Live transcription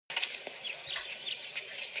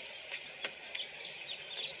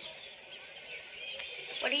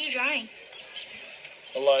What are you drawing?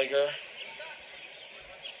 A liger.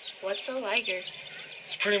 What's a liger?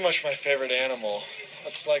 It's pretty much my favorite animal.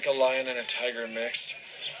 It's like a lion and a tiger mixed.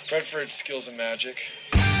 Bred for its skills and magic.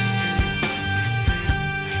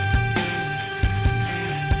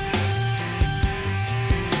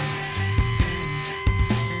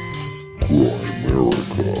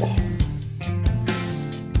 Grimerica.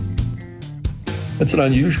 It's an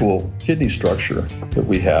unusual kidney structure that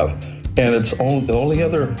we have, and it's the only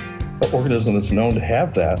other organism that's known to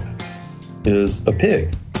have that is a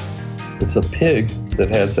pig. It's a pig that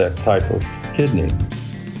has that type of kidney.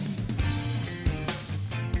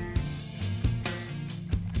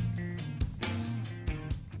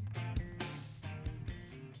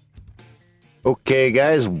 Okay,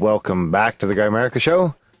 guys, welcome back to the Grimerica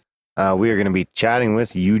Show. We are going to be chatting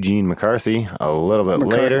with Eugene McCarthy a little bit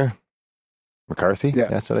later. McCarthy? Yeah.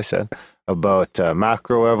 That's what I said. About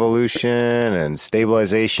macroevolution and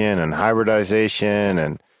stabilization and hybridization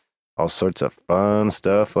and all sorts of fun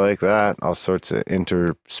stuff like that. All sorts of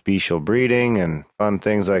interspecial breeding and fun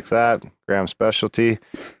things like that. Graham's specialty.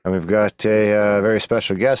 And we've got a very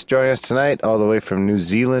special guest joining us tonight, all the way from New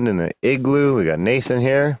Zealand in the igloo. We got Nathan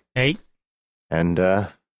here. Hey. And,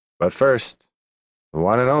 but first, the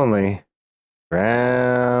one and only,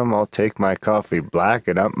 Graham, I'll take my coffee black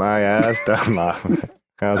and up my ass down my...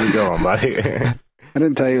 How's it going, buddy? I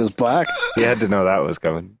didn't tell you it was black. You had to know that was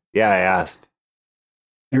coming. Yeah, I asked.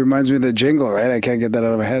 It reminds me of the jingle, right? I can't get that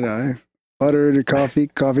out of my head. Butter to coffee,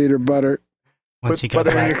 coffee to butter. Once you Put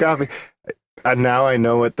get butter in your coffee. And now I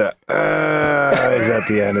know what the is at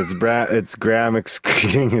the end. It's Graham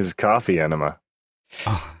excreting his coffee enema.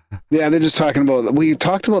 Oh. Yeah, they're just talking about... We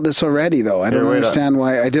talked about this already, though. I don't understand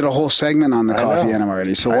why. I did a whole segment on the coffee enema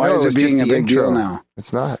already. So why is it being a big deal now?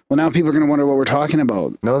 It's not. Well, now people are going to wonder what we're talking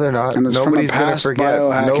about. No, they're not. And it's Nobody's from a going to past forget.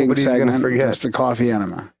 biohacking Nobody's going to segment. forget. It's the coffee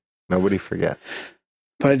enema. Nobody forgets.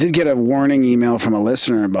 But I did get a warning email from a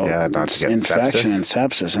listener about not to get infection sepsis. and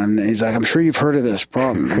sepsis. And he's like, I'm sure you've heard of this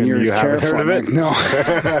problem. And You you're haven't careful. heard of it? I'm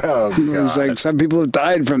like, no. Oh, He's like, some people have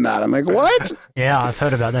died from that. I'm like, what? Yeah, I've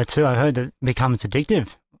heard about that too. I heard it becomes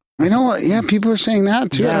addictive. I know. Yeah, people are saying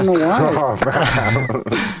that too. Yeah. I don't know why. Oh, man.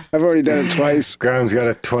 I've already done it twice. Graham's got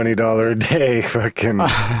a $20 a day fucking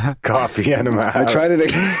coffee enema. I tried it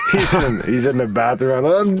again. He's in the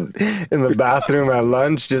bathroom. In the bathroom at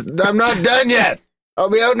lunch. I'm not done yet.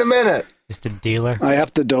 I'll be out in a minute. Just a dealer. I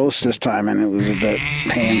upped the dose this time, and it was a bit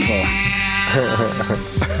painful.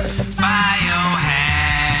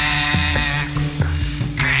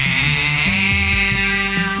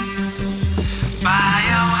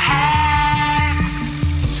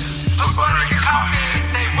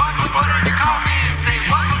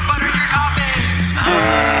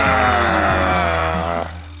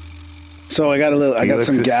 So I got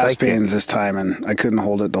some gas pains this time, and I couldn't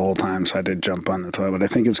hold it the whole time, so I did jump on the toilet. I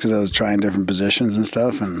think it's because I was trying different positions and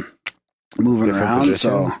stuff and moving Different around.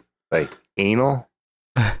 positions? So Like anal?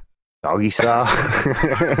 Doggy style?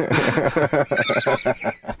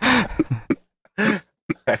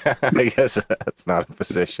 I guess that's not a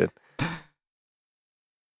position.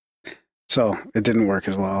 So it didn't work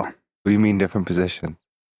as well. What do you mean different position?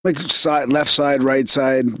 Like left side, right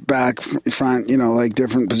side, back, front, like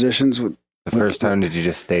different positions. The first time, did you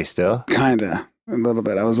just stay still? Kind of, a little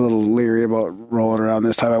bit. I was a little leery about rolling around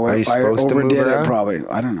this time. Are you supposed to move overdid around? it probably.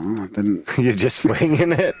 I don't know. I didn't. You're just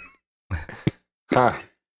winging it? Huh.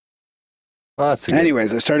 Well, that's a good...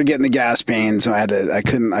 Anyways, I started getting the gas pain, so I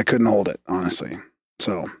couldn't hold it, honestly.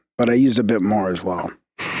 So, but I used a bit more as well.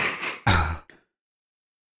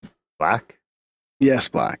 Black? Yes,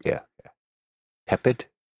 black. Yeah. Tepid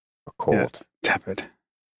or cold? Yeah, tepid.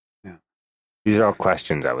 Yeah. These are all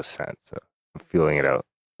questions I was sent, so I'm feeling it out.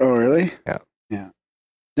 Oh, really? Yeah. Yeah.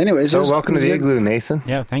 Anyways, So welcome to the igloo, Nathan.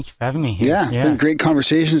 Yeah, thank you for having me here. Yeah, been great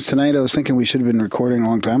conversations tonight. I was thinking we should have been recording a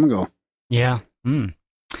long time ago. Yeah.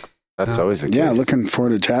 That's always a case. Yeah, looking forward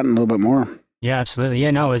to chatting a little bit more. Yeah, absolutely.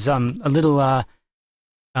 Yeah, no, it was a little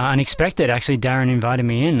unexpected. Actually, Darren invited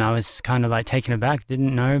me in. I was kind of like taken aback,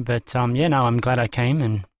 didn't know, but yeah, no, I'm glad I came,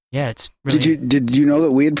 and yeah, it's really... Did you know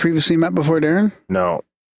that we had previously met before, Darren? No.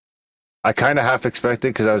 I kind of half expected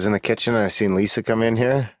because I was in the kitchen and I seen Lisa come in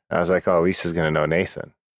here. I was like, oh, Lisa's going to know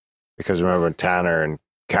Nathan. Because remember when Tanner and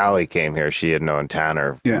Callie came here, she had known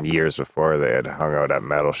Tanner from years before they had hung out at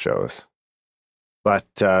metal shows. But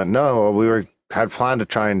no, we had planned to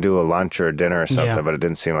try and do a lunch or a dinner or something, but it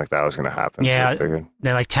didn't seem like that was going to happen. Yeah, so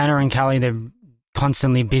they're like Tanner and Callie, they're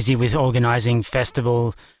constantly busy with organizing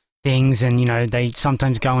festival things, and they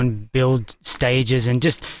sometimes go and build stages and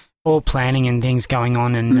just all planning and things going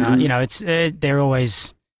on, and it's they're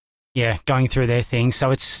always going through their thing.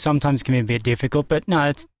 So it's sometimes can be a bit difficult, but no,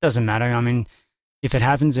 it doesn't matter. I mean, if it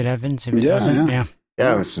happens, it happens. If it doesn't, yeah,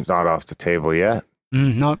 it's not off the table yet.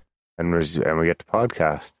 No. And we get to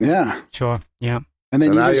podcast. Yeah. Sure. Yeah. And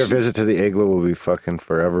then so now your visit to the igloo will be fucking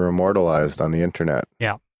forever immortalized on the internet.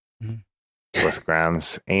 Yeah. With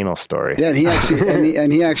Graham's anal story. Yeah,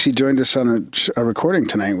 and he actually joined us on a recording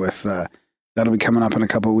tonight with that'll be coming up in a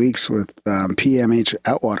couple of weeks with PMH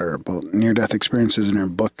Atwater about near-death experiences in her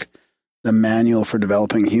book, The Manual for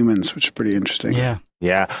Developing Humans, which is pretty interesting. Yeah.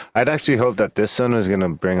 Yeah. I'd actually hope that this one was going to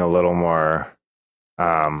bring a little more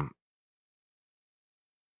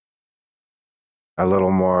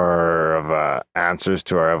of answers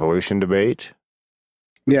to our evolution debate.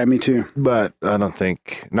 Yeah, me too. But I don't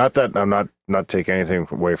think, not that I'm not taking anything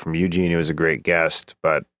away from Eugene. He was a great guest,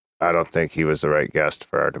 but I don't think he was the right guest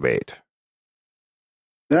for our debate.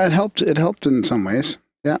 That helped. It helped in some ways.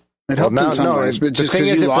 Yeah, it helped in some ways. But just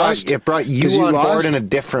because it brought you on board in a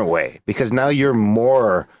different way, because now you're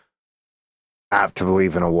more apt to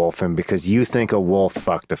believe in a wolfin because you think a wolf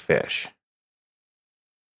fucked a fish.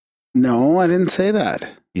 No, I didn't say that.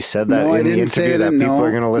 You said that in the interview that people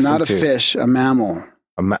are going to listen to. Not a fish, a mammal.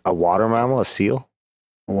 A water mammal, a seal?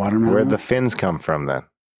 A water mammal. Where'd the fins come from then?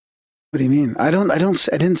 What do you mean? I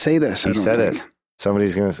didn't say this. He said it.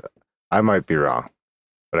 Somebody's going to, I might be wrong,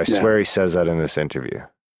 but I swear he says that in this interview.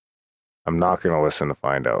 I'm not going to listen to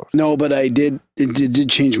find out. No, but it did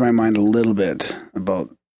change my mind a little bit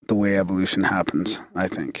about the way evolution happens, I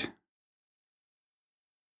think.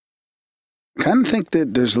 I kind of think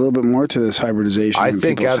that there's a little bit more to this hybridization. I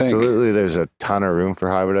think absolutely there's a ton of room for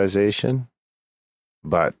hybridization,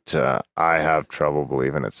 but I have trouble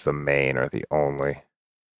believing it's the main or the only.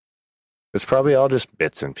 It's probably all just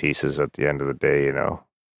bits and pieces at the end of the day, you know.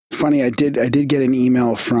 Funny, I did get an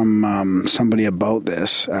email from somebody about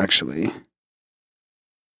this, actually.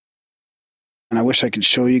 And I wish I could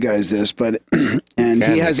show you guys this, but you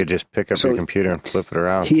could just pick up your computer and flip it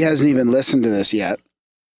around. He hasn't even listened to this yet.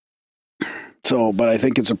 So, but I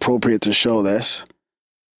think it's appropriate to show this.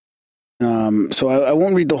 So I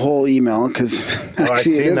won't read the whole email because I've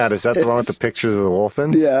seen that. Is that the one with the pictures of the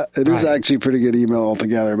wolfins? Yeah, it is actually a pretty good email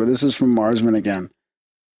altogether. But this is from Marsman again.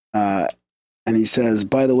 And he says,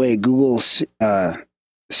 by the way, Google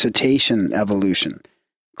cetacean evolution.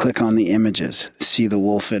 Click on the images. See the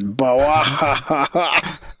wolfin.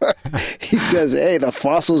 He says, hey, the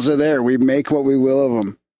fossils are there. We make what we will of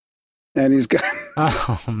them. And he's got...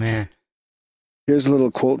 Oh, man. Here's a little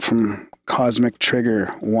quote from Cosmic Trigger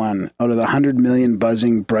 1. Out of the 100 million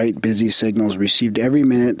buzzing, bright, busy signals received every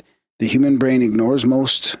minute, the human brain ignores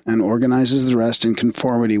most and organizes the rest in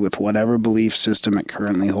conformity with whatever belief system it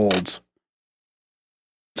currently holds.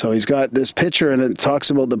 So he's got this picture, and it talks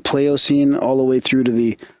about the Pliocene all the way through to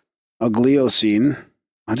the Oligocene.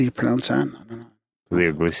 How do you pronounce that? I don't know.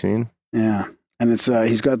 The Oligocene? Yeah. And it's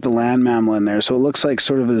he's got the land mammal in there. So it looks like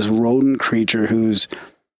sort of this rodent creature who's...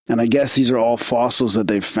 And I guess these are all fossils that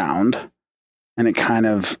they've found. And it kind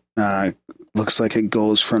of looks like it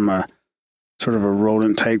goes from a sort of a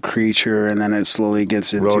rodent-type creature, and then it slowly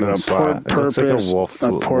gets into a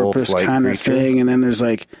porpoise kind of thing. And then there's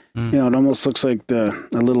like, it almost looks like a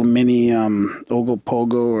little mini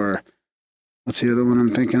Ogopogo, or what's the other one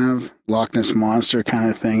I'm thinking of? Loch Ness Monster kind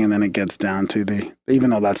of thing. And then it gets down to even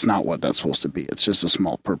though that's not what that's supposed to be. It's just a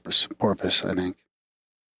small porpoise, I think.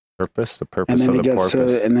 The purpose of the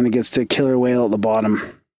porpoise. And then it gets to killer whale at the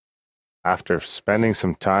bottom. After spending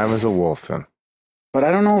some time as a wolfin. But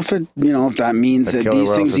I don't know if if that means that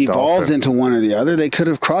these things evolved into one or the other. They could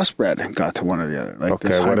have crossbred and got to one or the other. Like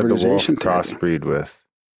this hybridization. What did the wolf crossbreed with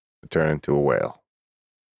to turn into a whale?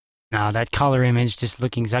 No, that color image just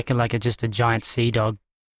looking exactly like just a giant sea dog.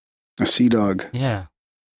 A sea dog. Yeah.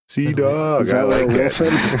 Sea dog. Is that like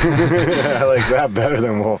wolfin? I like that better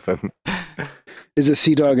than wolfin. Is a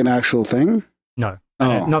sea dog an actual thing? No.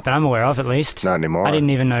 Not that I'm aware of, at least. Not anymore. I didn't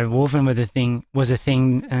even know wolfin was a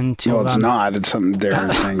thing until... Well, it's not. It's something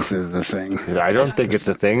Darren thinks is a thing. I don't think it's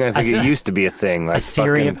a thing. I think it used to be a thing, like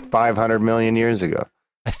fucking 500 million years ago.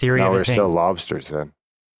 A theory now of a we're thing. still lobsters then.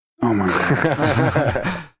 Oh, my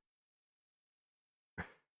God.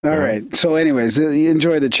 All right. So anyways,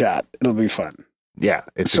 enjoy the chat. It'll be fun. Yeah,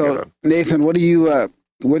 it's a good one. Nathan, what did you? I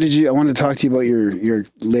want to talk to you about your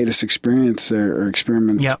latest experience there, or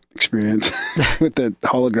experience with the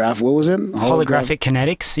holograph. What was it? Holographic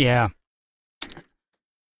kinetics. Yeah.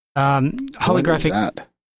 Holographic. What is that?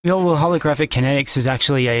 Well, holographic kinetics is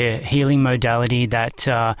actually a healing modality that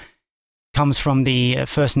comes from the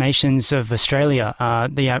First Nations of Australia,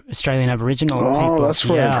 the Australian Aboriginal people. Oh, that's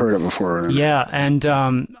where I've heard it before. Yeah, and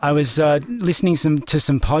I was listening to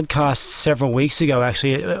some podcasts several weeks ago,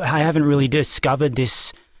 actually. I haven't really discovered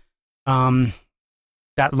this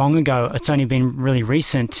that long ago. It's only been really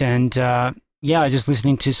recent. And I was just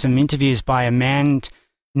listening to some interviews by a man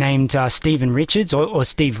named Stephen Richards, or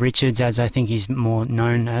Steve Richards, as I think he's more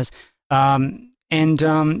known as.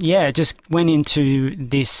 It just went into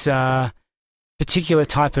this particular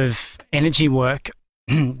type of energy work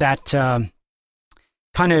that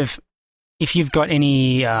kind of, if you've got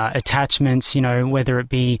any attachments, whether it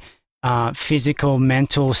be physical,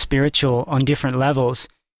 mental, spiritual, on different levels,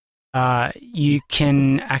 you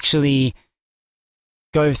can actually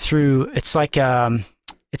go through. It's like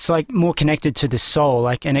more connected to the soul,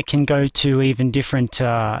 and it can go to even different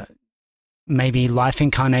maybe life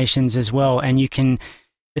incarnations as well, and you can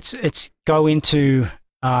it's go into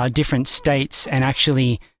different states and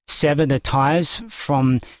actually sever the ties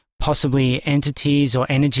from possibly entities or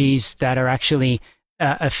energies that are actually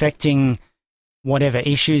affecting whatever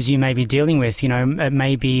issues you may be dealing with. It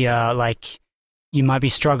may be like you might be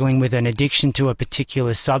struggling with an addiction to a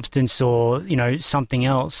particular substance or, something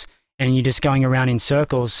else, and you're just going around in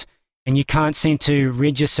circles and you can't seem to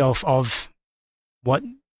rid yourself of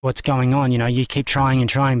what's going on. You keep trying and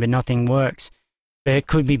trying, but nothing works. But it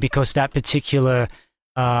could be because that particular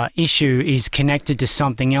issue is connected to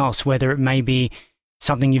something else, whether it may be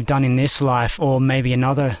something you've done in this life or maybe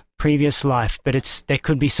another previous life, but there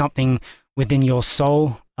could be something within your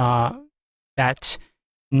soul that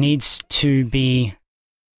needs to be,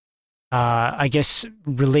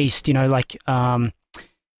 released,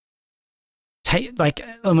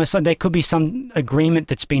 almost like there could be some agreement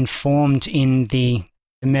that's been formed in the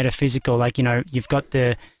metaphysical, you've got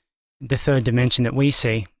the third dimension that we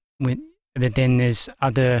see, but then there's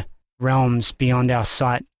other realms beyond our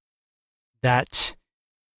sight that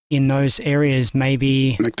in those areas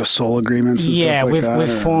maybe like the soul agreements and stuff like that,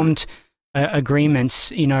 we've formed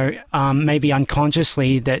agreements, maybe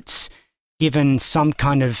unconsciously, that's given some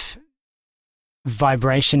kind of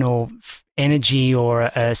vibrational energy or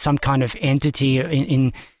some kind of entity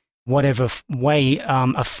in whatever way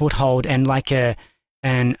a foothold, and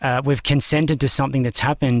we've consented to something that's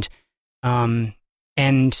happened, and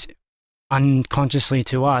unconsciously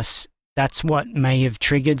to us, that's what may have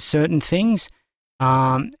triggered certain things.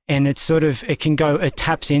 And it's it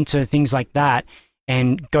taps into things like that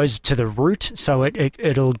and goes to the root. So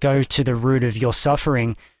it'll go to the root of your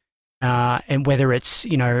suffering, and whether it's,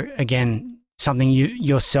 again, something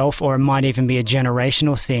yourself, or it might even be a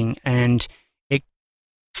generational thing, and it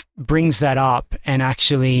brings that up and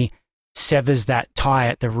actually severs that tie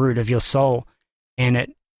at the root of your soul, and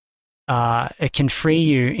it can free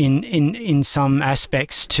you in some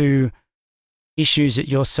aspects to issues that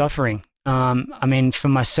you're suffering. For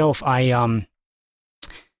myself, I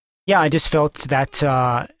just felt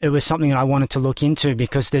that it was something that I wanted to look into,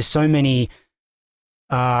 because there's so many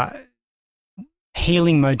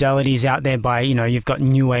healing modalities out there by, you've got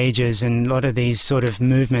New Ages and a lot of these sort of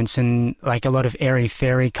movements, and like a lot of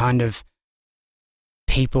airy-fairy kind of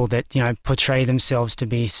people that, portray themselves to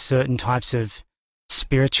be certain types of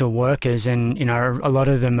spiritual workers. And, a lot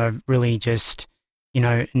of them are really just,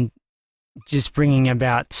 just bringing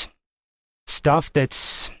about stuff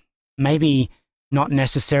that's maybe not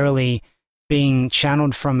necessarily being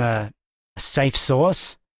channeled from a safe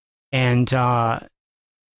source. And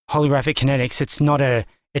holographic kinetics, it's not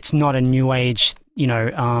a New Age,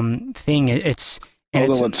 thing.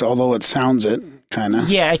 Although it sounds it kind of.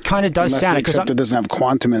 Yeah, it kind of does sound it, except it doesn't have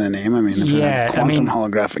quantum in the name. If it had quantum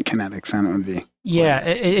holographic kinetics, then it would be. Yeah,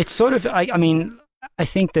 it's sort of. I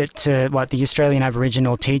think that the Australian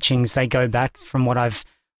Aboriginal teachings, they go back, from what I've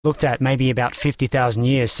looked at, maybe about 50,000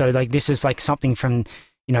 years. So this is something from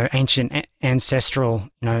ancient ancestral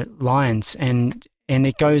lines, and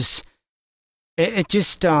it goes. It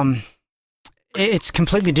just it's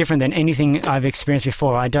completely different than anything I've experienced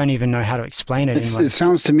before. I don't even know how to explain it. It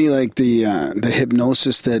sounds to me like the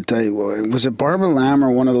hypnosis that was it Barbara Lamb or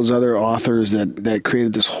one of those other authors that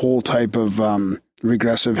created this whole type of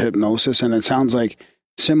regressive hypnosis, and it sounds like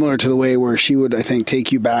similar to the way where she would, I think,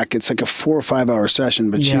 take you back. It's like a 4 or 5 hour session,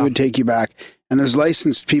 but she would take you back, and there's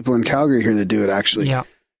licensed people in Calgary here that do it actually. Yeah.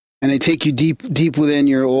 And they take you deep within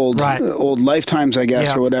your old lifetimes, I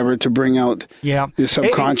guess, or whatever, to bring out your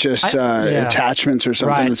subconscious attachments or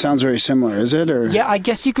something. Right. It sounds very similar, is it? Or? Yeah, I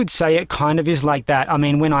guess you could say it kind of is like that.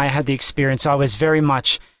 When I had the experience, I was very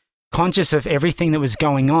much conscious of everything that was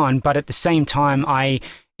going on, but at the same time, I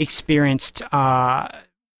experienced, I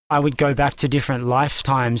would go back to different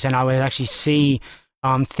lifetimes, and I would actually see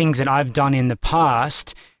things that I've done in the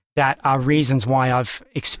past that are reasons why I've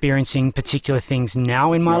experiencing particular things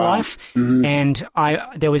now in my life. Mm-hmm. And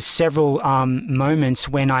there was several moments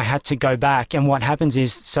when I had to go back. And what happens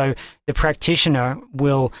is, so the practitioner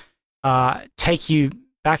will take you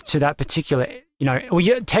back to that particular, they're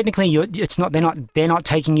not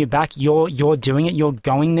taking you back. You're doing it. You're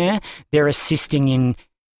going there. They're assisting in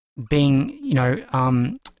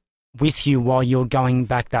being, with you while you're going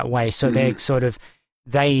back that way. So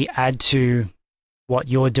they add to what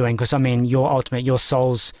you're doing, because your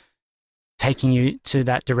soul's taking you to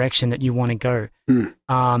that direction that you want to go.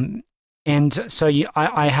 And so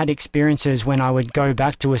I had experiences when I would go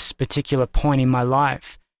back to a particular point in my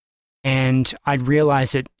life, and I'd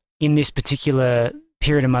realize that in this particular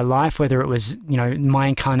period of my life, whether it was my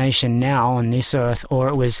incarnation now on this earth, or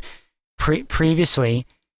it was previously,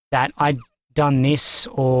 that I'd done this,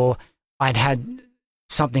 or I'd had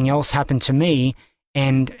something else happen to me,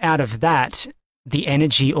 and out of that, the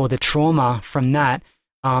energy or the trauma from that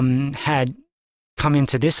had come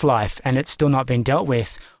into this life, and it's still not been dealt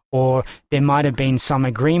with. Or there might have been some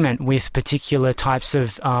agreement with particular types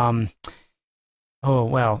of, I don't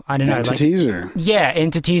know.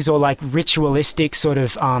 Entities or like ritualistic sort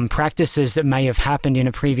of practices that may have happened in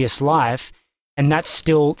a previous life, and that's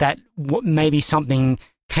still maybe something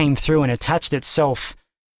came through and attached itself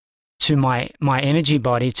to my energy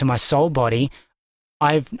body, to my soul body.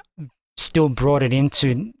 I've still brought it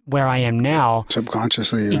into where I am now.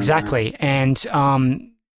 Subconsciously. Exactly. And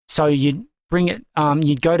so you'd bring it,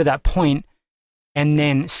 you'd go to that point and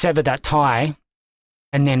then sever that tie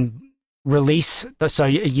and then release. So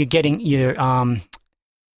you're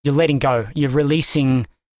letting go. You're releasing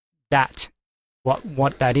that,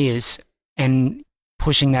 what that is, and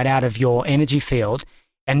pushing that out of your energy field.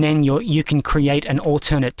 And then you can create an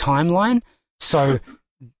alternate timeline. So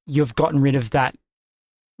you've gotten rid of that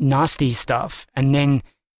nasty stuff, and then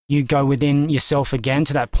you go within yourself again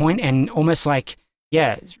to that point and almost like,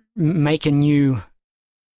 make a new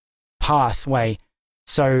pathway.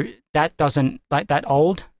 So that doesn't, like, that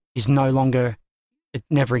old is no longer, it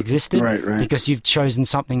never existed, right. Because you've chosen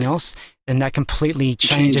something else, and that completely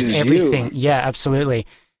changes everything. You. Yeah, absolutely.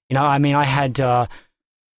 I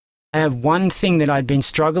had one thing that I'd been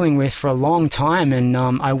struggling with for a long time, and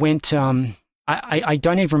I went, I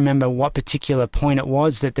don't even remember what particular point it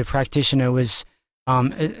was that the practitioner was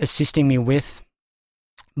assisting me with,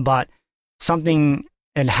 but something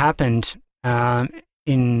had happened I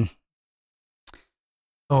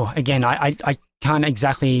can't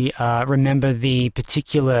exactly remember the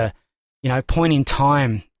particular, point in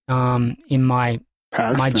time in my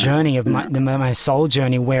journey of my soul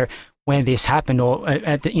journey where this happened, or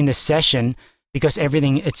in the session, because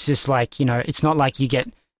everything, it's just like, it's not like you get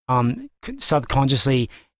subconsciously,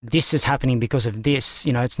 this is happening because of this,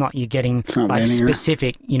 it's not, you're getting like linear.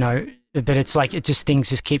 Specific, but it's like, it just, things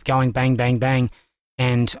just keep going, bang, bang, bang,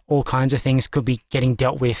 and all kinds of things could be getting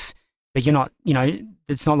dealt with, but you're not,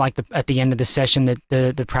 it's not like at the end of the session that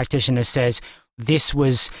the practitioner says, this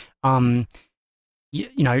was, dealt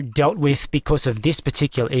with because of this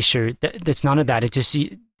particular issue. That's none of that. It just,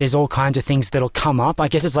 there's all kinds of things that'll come up. I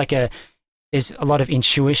guess it's like there's a lot of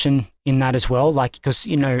intuition in that as well, like, because,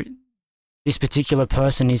 this particular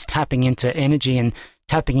person is tapping into energy and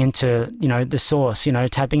tapping into, the source,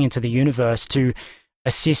 tapping into the universe to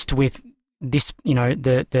assist with this,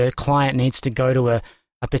 the client needs to go to a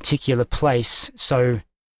particular place. So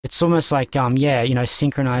it's almost like,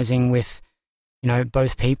 synchronizing with,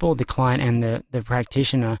 both people, the client and the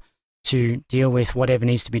practitioner, to deal with whatever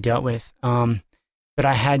needs to be dealt with. But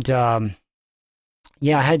I had, I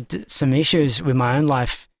had some issues with my own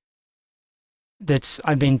life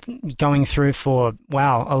I've been going through for,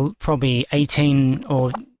 probably 18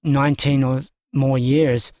 or 19 or more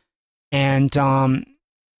years. And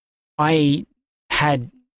I had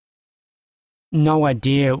no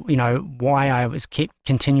idea, why I was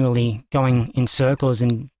continually going in circles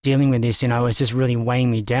and dealing with this. It was just really weighing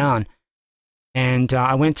me down. And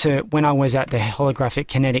when I was at the holographic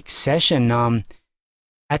kinetic session,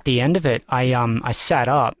 at the end of it, I sat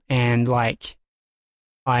up and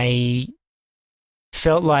I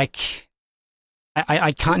felt like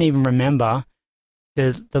I can't even remember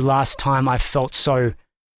the last time I felt so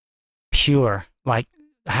pure. Like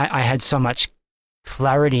I had so much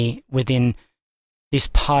clarity within this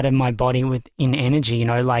part of my body within energy,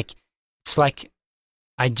 it's like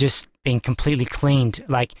I just been completely cleaned.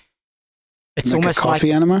 Like it's almost a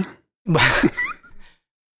coffee enema.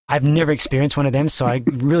 I've never experienced one of them, so I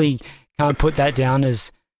really can't put that down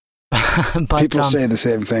as. But people say the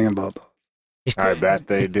same thing about those. I bet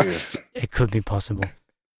they do. It could be possible.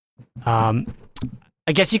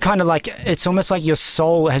 I guess you kind of like, it's almost like your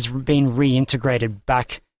soul has been reintegrated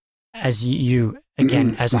back as you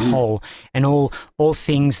again, as a whole, and all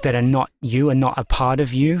things that are not you, are not a part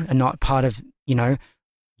of you, are not part of,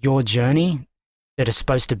 your journey that are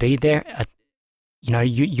supposed to be there.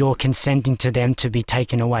 You're consenting to them to be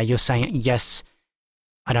taken away. You're saying, yes,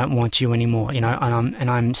 I don't want you anymore, and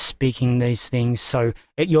I'm speaking these things. So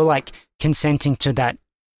you're like consenting to that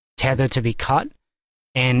tether to be cut.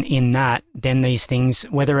 And in that, then these things,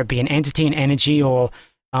 whether it be an entity, an energy, or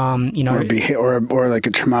or like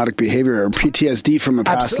a traumatic behavior or PTSD from a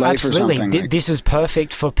past life or something. This is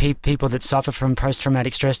perfect for people that suffer from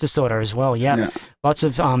post-traumatic stress disorder as well. Yeah. Lots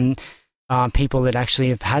of people that actually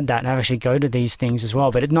have had that have actually go to these things as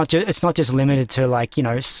well. But it's not just limited to like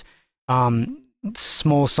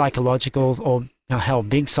small psychological or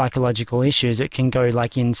big psychological issues. It can go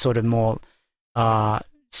like in sort of more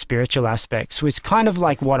spiritual aspects. So it's kind of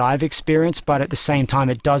like what I've experienced, but at the same time,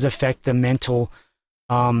 it does affect the mental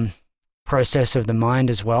process of the mind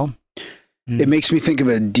as well. It makes me think of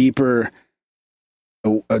a deeper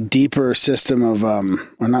system of,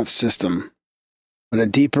 or not system, but a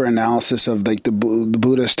deeper analysis of like the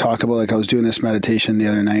Buddhists talk about, like I was doing this meditation the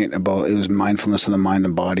other night about, it was mindfulness of the mind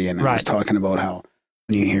and body. And I was talking about how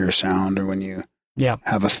when you hear a sound or when you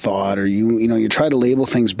have a thought or you try to label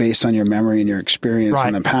things based on your memory and your experience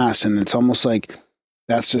in the past. And it's almost like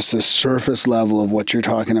that's just the surface level of what you're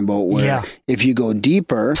talking about, where if you go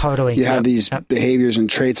deeper, you have these behaviors and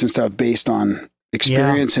traits and stuff based on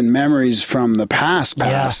experience and memories from the past,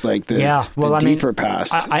 like the deeper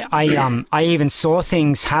past. I even saw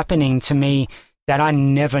things happening to me that I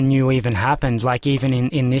never knew even happened. Like even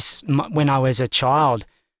in this, when I was a child,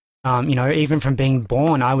 even from being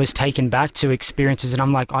born, I was taken back to experiences and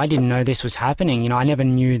I'm like, I didn't know this was happening. I never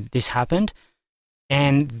knew this happened.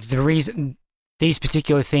 And the reason these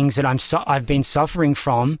particular things that I've been suffering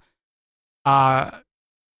from are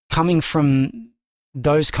coming from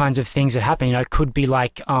those kinds of things that happen. It could be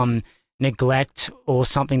like neglect or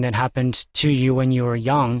something that happened to you when you were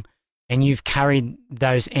young, and you've carried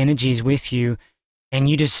those energies with you, and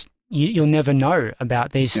you'll never know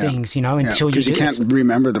about these things, until because you can't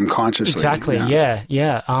remember them consciously. Exactly. Yeah.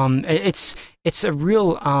 It's a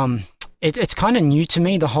real. It's kind of new to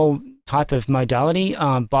me, the whole type of modality,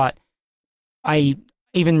 but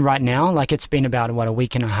even right now, like it's been about a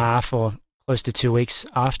week and a half or close to 2 weeks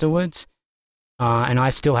afterwards. And I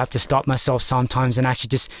still have to stop myself sometimes and actually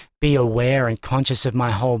just be aware and conscious of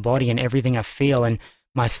my whole body and everything I feel and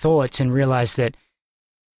my thoughts, and realize that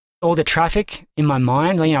all the traffic in my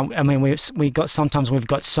mind, we've got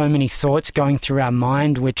so many thoughts going through our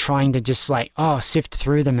mind. We're trying to just sift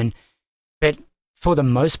through them. But for the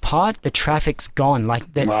most part, the traffic's gone.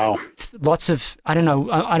 Like that. Wow. Lots of, I don't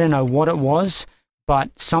know what it was,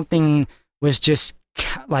 but something was just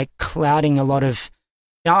like clouding a lot of,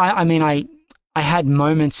 I had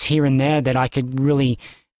moments here and there that I could really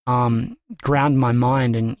ground my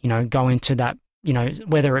mind and, go into that,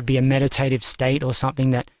 whether it be a meditative state or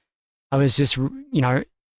something, that I was just,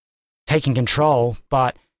 taking control.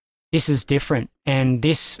 But this is different. And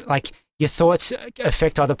this, like, your thoughts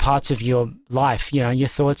affect other parts of your life. Your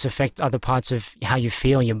thoughts affect other parts of how you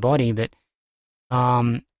feel, your body. But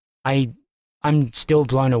I'm still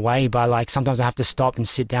blown away by, like, sometimes I have to stop and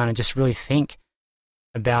sit down and just really think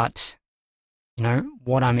about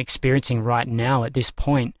what I'm experiencing right now at this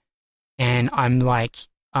point. And I'm like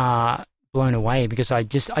blown away because I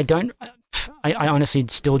honestly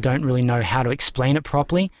still don't really know how to explain it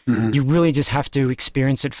properly. Mm-hmm. You really just have to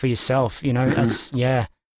experience it for yourself. That's,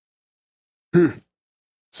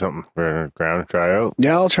 Something for ground to try out.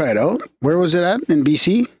 Yeah, I'll try it out. Where was it at? In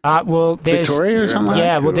BC? There's Victoria or something.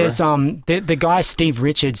 Yeah, well, there's the guy Steve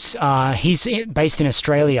Richards. He's based in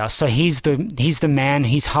Australia, so he's the man.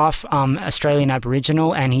 He's half Australian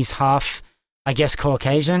Aboriginal and he's half, I guess,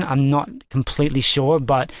 Caucasian. I'm not completely sure,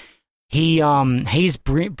 but he's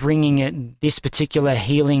bringing this particular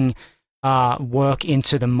healing work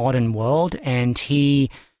into the modern world, and he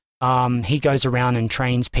goes around and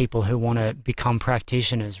trains people who want to become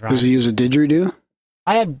practitioners, right? Does he use a didgeridoo?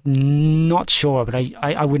 I am not sure, but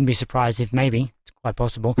I wouldn't be surprised if maybe. It's quite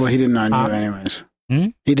possible. Well, he didn't on you anyways.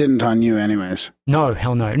 He didn't on you anyways. No,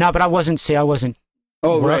 hell no. No, but I wasn't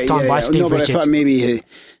worked on by Steve Richards. I thought maybe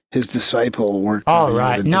his disciple worked on you. Oh,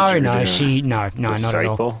 right. No, not at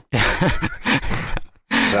all.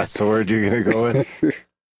 That's the word you're going to go with?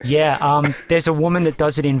 Yeah, there's a woman that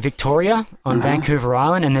does it in Victoria on Vancouver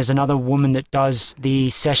Island, and there's another woman that does the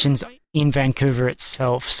sessions in Vancouver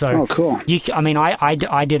itself. So, cool.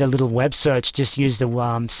 I did a little web search, just used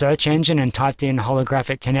the search engine and typed in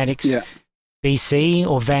holographic kinetics BC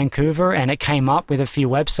or Vancouver, and it came up with a few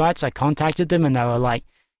websites. I contacted them and they were like,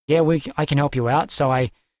 yeah, I can help you out. So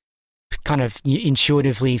I kind of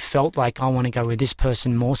intuitively felt like I want to go with this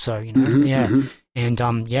person more so, you know? Mm-hmm. And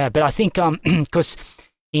but I think because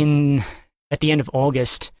at the end of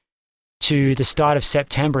August to the start of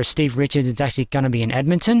September, Steve Richards is actually going to be in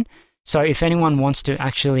Edmonton. So if anyone wants to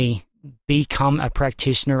actually become a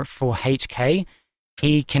practitioner for HK,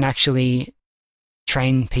 he can actually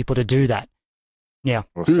train people to do that. Yeah.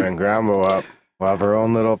 We'll send Grandma up. We'll have our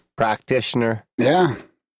own little practitioner. Yeah.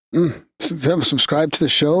 Subscribe to the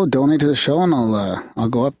show, donate to the show, and I'll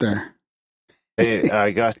go up there. Hey,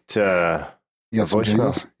 I got You got some voicemail.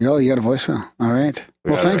 jingles? Yo, you got a voicemail. All right.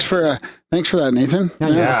 Well, thanks for that, Nathan.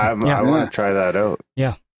 I want to try that out.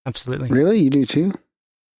 Yeah, absolutely. Really? You do too?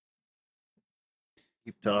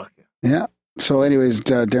 Keep talking. Yeah. So anyways,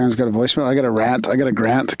 Darren's got a voicemail. I got a rant. I got a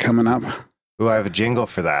grant coming up. Ooh, I have a jingle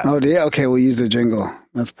for that. Oh, do you? Okay, we'll use the jingle.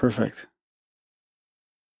 That's perfect.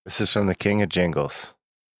 This is from the King of Jingles.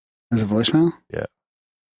 Is it voicemail? Yeah.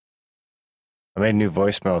 I made a new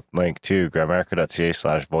voicemail link too,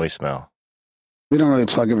 grimerica.ca/voicemail. We don't really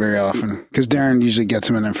plug it very often because Darren usually gets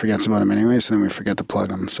them and then forgets about them anyway, so then we forget to plug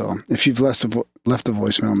them. So if you've left a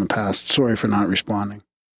voicemail in the past, sorry for not responding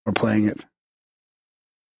or playing it.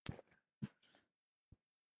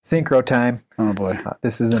 Synchro time. Oh, boy.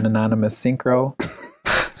 This is an anonymous synchro.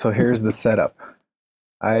 So here's the setup.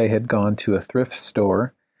 I had gone to a thrift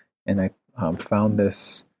store and I found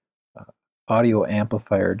this audio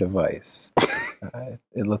amplifier device.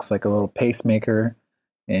 It looks like a little pacemaker,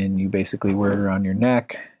 and you basically wear it around your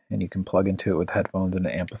neck and you can plug into it with headphones and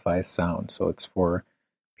it amplifies sound. So it's for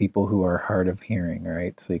people who are hard of hearing,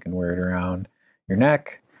 right? So you can wear it around your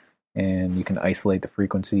neck and you can isolate the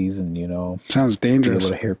frequencies and, sounds dangerous. Be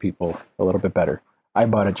able to hear people a little bit better. I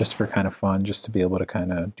bought it just for kind of fun, just to be able to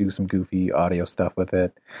kind of do some goofy audio stuff with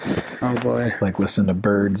it. Oh, boy. Like listen to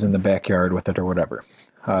birds in the backyard with it or whatever.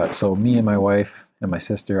 So me and my wife and my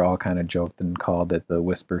sister all kind of joked and called it the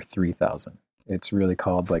Whisper 3000. It's really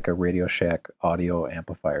called like a Radio Shack audio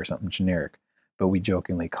amplifier, something generic. But we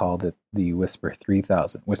jokingly called it the Whisper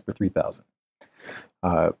 3000. Whisper 3000.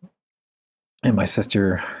 And my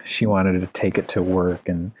sister, she wanted to take it to work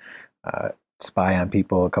and spy on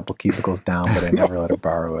people a couple cubicles down, but I never let her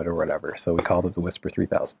borrow it or whatever. So we called it the Whisper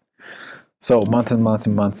 3000. So months and months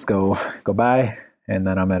and months go by, and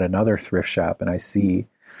then I'm at another thrift shop and I see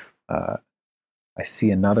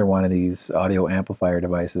another one of these audio amplifier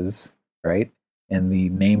devices, right? And the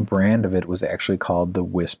name brand of it was actually called the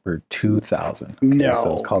Whisper 2000. Okay? No.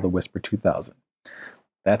 So it's called the Whisper 2000.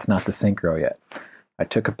 That's not the Synchro yet. I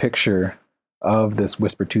took a picture of this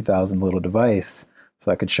Whisper 2000 little device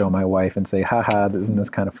so I could show my wife and say, haha, isn't this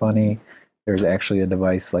kind of funny? There's actually a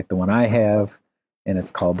device like the one I have, and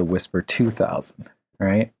it's called the Whisper 2000,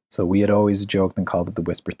 right? So we had always joked and called it the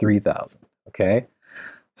Whisper 3000, okay?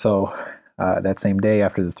 So that same day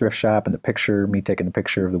after the thrift shop and me taking a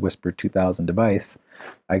picture of the Whisper 2000 device,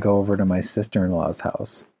 I go over to my sister-in-law's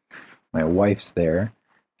house. My wife's there,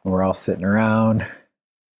 and we're all sitting around,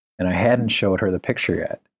 and I hadn't showed her the picture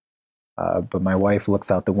yet. But my wife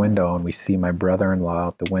looks out the window and we see my brother-in-law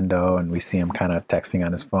out the window and we see him kind of texting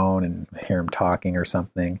on his phone and hear him talking or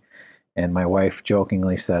something. And my wife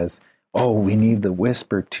jokingly says, oh, we need the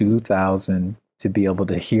Whisper 2000 to be able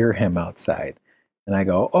to hear him outside. And I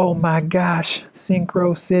go, oh my gosh,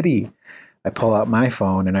 Synchro City. I pull out my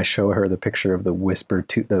phone and I show her the picture of the Whisper,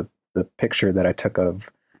 the picture that I took of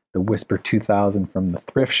the Whisper 2000 from the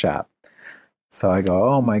thrift shop. So I go,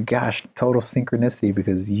 oh my gosh, total synchronicity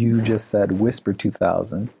because you just said Whisper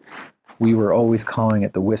 2000. We were always calling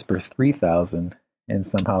it the Whisper 3000, and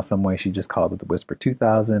somehow, some way, she just called it the Whisper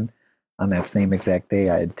 2000. On that same exact day,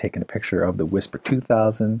 I had taken a picture of the Whisper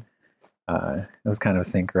 2000. It was kind of a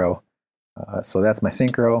synchro. So that's my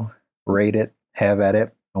synchro. Rate it, have at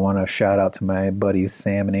it. I want to shout out to my buddies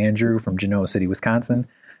Sam and Andrew from Genoa City, Wisconsin.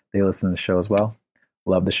 They listen to the show as well.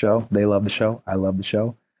 Love the show. They love the show. I love the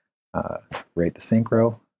show. Rate the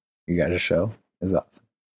synchro. You guys' show is awesome.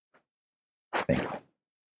 Thank you.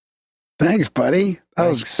 Thanks, buddy.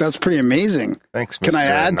 That's pretty amazing. Thanks, Mr. Can I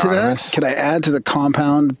add Anonymous. to that? Can I add to the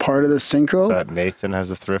compound part of the synchro? That Nathan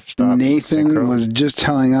has a thrift shop. Nathan synchro. was just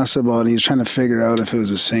telling us about he was trying to figure out if it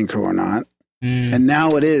was a synchro or not. And now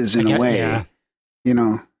it is in a way. Yeah.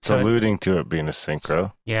 It's alluding to it being a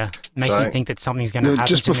synchro. Yeah. Makes me think that something's going to happen.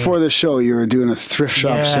 Just before the show, you were doing a thrift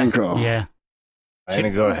shop synchro. Yeah. I'm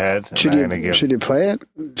going to go ahead. Should you play it?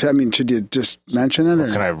 I mean, should you just mention it? Or?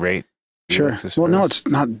 Can I rate? Sure. Well, no, it's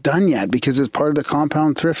not done yet because it's part of the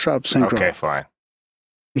compound thrift shop synchro. Okay, fine.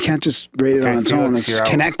 You can't just rate it on its own. It's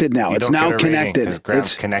connected now. It's now connected.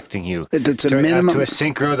 Graham's connecting you. It's a minimum to a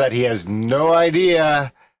synchro that he has no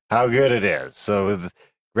idea how good it is. So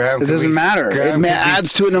Graham, it doesn't matter. It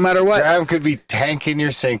adds to it no matter what. Graham could be tanking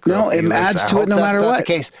your synchro. No, it adds to it no matter what. The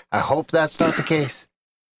case. I hope that's not the case.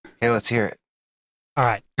 Okay, let's hear it. All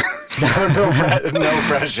right. No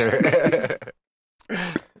pressure.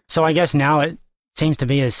 So I guess now it seems to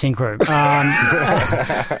be a synchro.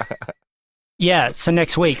 Yeah, so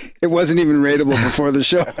next week. It wasn't even rateable before the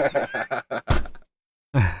show.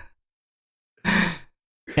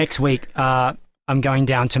 Next week, I'm going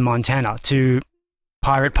down to Montana to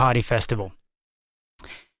Pirate Party Festival.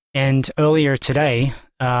 And earlier today,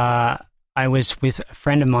 I was with a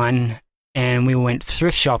friend of mine and we went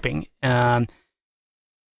thrift shopping. Anyway,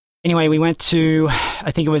 we went to,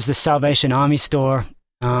 I think it was the Salvation Army store,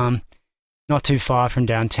 not too far from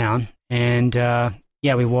downtown. And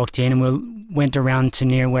yeah, we walked in and we went around to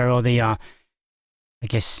near where all the, I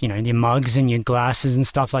guess, your mugs and your glasses and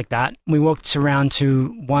stuff like that. We walked around to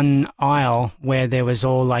one aisle where there was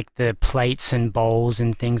all like the plates and bowls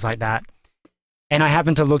and things like that. And I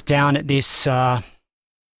happened to look down at this,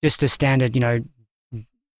 just a standard,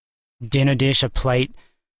 dinner dish, a plate,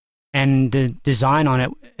 and the design on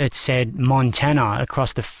it, it said Montana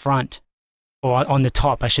across the front, or on the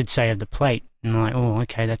top, I should say, of the plate. And I'm like, oh,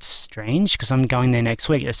 okay, that's strange because I'm going there next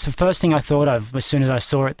week. It's the first thing I thought of as soon as I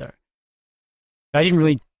saw it, though. I didn't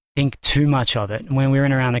really think too much of it. When we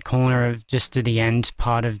went around the corner of just to the end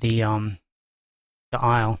part of the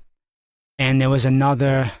aisle, and there was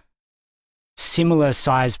another similar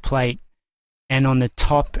size plate, and on the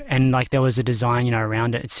top, and like there was a design,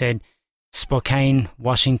 around it. It said Spokane,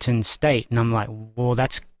 Washington State, and I'm like, well,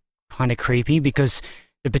 that's kind of creepy because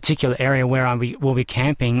the particular area where will be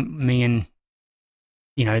camping, me and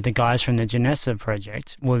the guys from the Janessa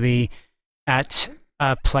project will be at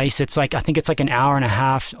a place. It's like, I think it's like an hour and a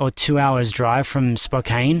half or 2 hours drive from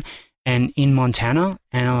Spokane and in Montana.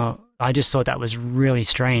 And I just thought that was really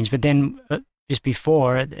strange. But then just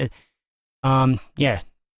before, yeah,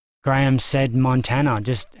 Graham said Montana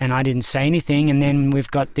and I didn't say anything. And then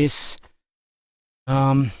we've got this,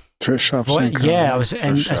 thrift shop. Yeah,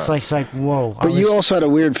 it's like whoa. But you also had a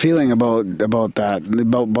weird feeling about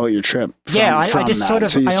your trip. I just sort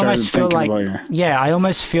of, I almost feel like, I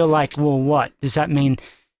almost feel like, well, what does that mean?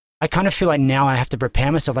 I kind of feel like now I have to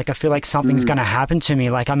prepare myself. Like I feel like something's going to happen to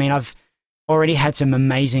me. Like, I mean, I've already had some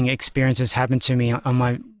amazing experiences happen to me on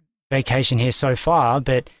my vacation here so far,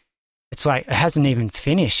 but it's like, it hasn't even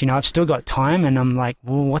finished, I've still got time and I'm like,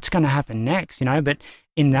 well, what's going to happen next, but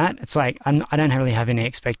in that, it's like, I don't really have any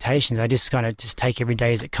expectations. I just kind of just take every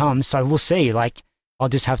day as it comes. So we'll see. Like, I'll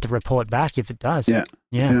just have to report back if it does. Yeah.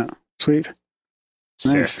 Sweet.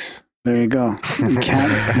 6. Nice. There you go. You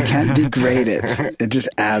can't degrade it. It just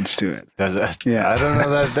adds to it. Does it? Yeah. I don't know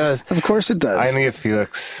that it does. Of course it does. I need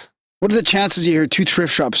Felix. What are the chances you hear 2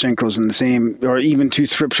 thrift shop synchros in the same, or even 2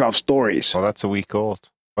 thrift shop stories? Well, that's a week old.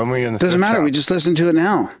 When were you in the Doesn't matter. shop? We just listened to it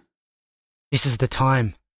now. This is the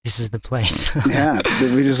time. This is the place. Yeah,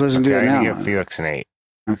 we just listened to it now. I give Felix an 8.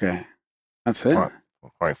 Okay. That's it?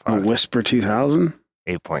 0.5. A Whisper 2000?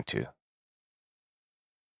 8.2.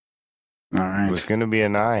 All right. It was going to be a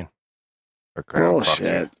 9.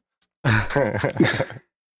 Bullshit.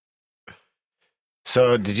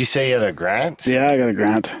 So, did you say you had a grant? Yeah, I got a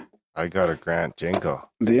grant. I got a grant jingle.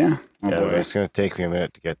 Yeah? Oh, yeah, boy. it's going to take me a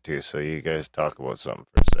minute to get to, so you guys talk about something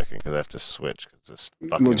for a second, because I have to switch, because this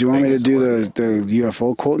fucking Well, do you want me to do the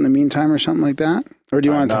UFO quote in the meantime or something like that? Or do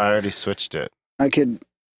you want No, to... I already switched it. I could...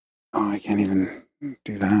 Oh, I can't even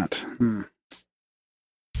do that.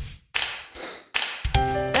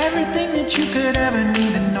 Everything that you could ever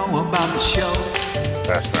need to know about the show.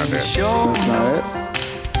 That's not it. That's not it?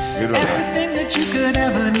 Good one. Everything that you could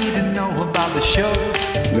ever need to know about the show.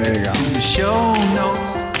 There you It's go. in the show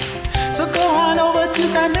notes. So go on over to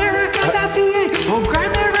Grimerica.ca or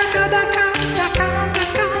Grimerica.com.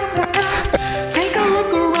 Take a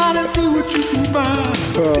look around and see what you can find.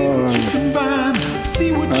 See what you can find.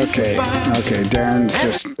 See what you Okay. can find. Okay. Darren's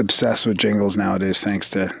just obsessed with jingles nowadays, thanks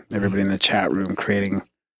to everybody in the chat room creating...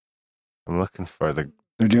 I'm looking for the...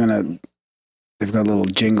 They're doing they've got a little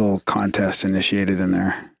jingle contest initiated in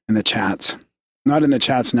the chats. Not in the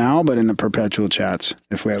chats now, but in the perpetual chats,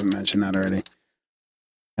 if we haven't mentioned that already.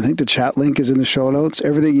 I think the chat link is in the show notes.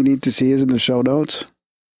 Everything you need to see is in the show notes.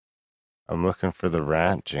 I'm looking for the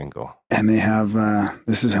rant jingle. And they have,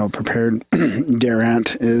 this is how prepared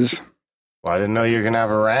Darrant is. Well, I didn't know you were going to have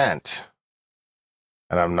a rant.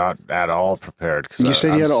 And I'm not at all prepared. You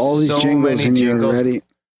said you had all these jingles and you were ready.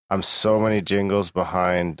 I'm so many jingles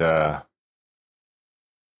behind. Yeah,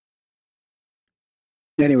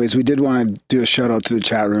 anyways, we did want to do a shout out to the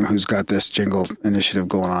chat room who's got this jingle initiative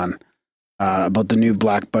going on about the new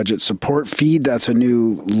Black Budget support feed. That's a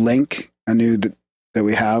new link, that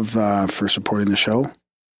we have for supporting the show.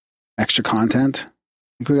 Extra content.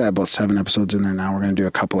 I think we got about 7 episodes in there now. We're going to do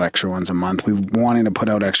a couple extra ones a month. We've been wanting to put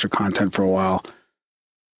out extra content for a while,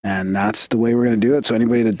 and that's the way we're going to do it. So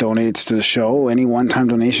anybody that donates to the show, any one-time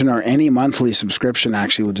donation or any monthly subscription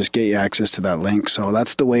actually will just get you access to that link. So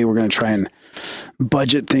that's the way we're going to try and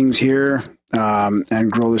budget things here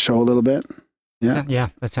and grow the show a little bit. Yeah. Yeah,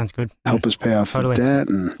 that sounds good. Help us pay off the debt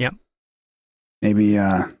and maybe,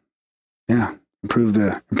 improve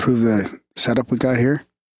the setup we got here.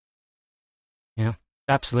 Yeah,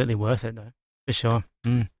 absolutely worth it though, for sure.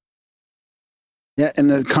 Mm. Yeah, and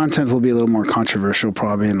the content will be a little more controversial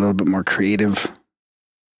probably and a little bit more creative.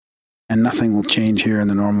 And nothing will change here in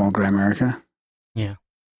the normal Grimerica. Yeah.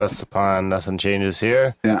 That's the plan. Nothing changes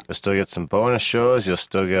here. Yeah. You'll still get some bonus shows. You'll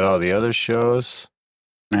still get all the other shows.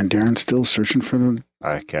 And Darren's still searching for the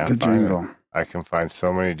jingle. I can find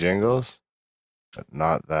so many jingles, but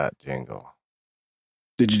not that jingle.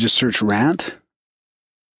 Did you just search rant?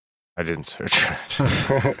 I didn't search it.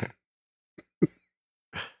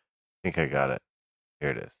 I think I got it.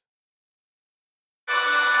 Here it is.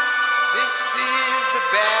 This is the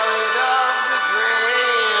ballad of the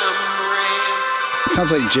Graham Rant.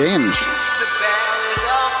 Sounds like James. This is the ballad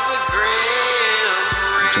of the Graham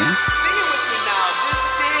Rant. James? Sing it with me now. This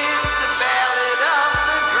is the ballad of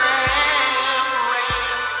the Graham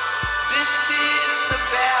Rant. This is the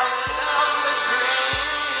ballad of the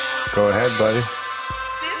Graham. Go ahead, buddy.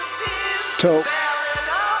 This is So- the ballad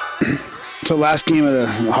of the So last game of the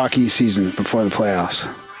hockey season before the playoffs.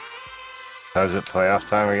 How's it playoff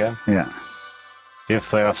time again? Yeah. Do you have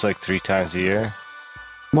playoffs like 3 times a year?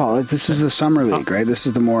 Well, this is the summer league, right? This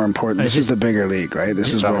is the more important. This is the bigger league, right?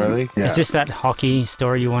 This is Summer when- league? Yeah. Is this that hockey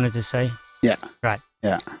story you wanted to say? Yeah. Right.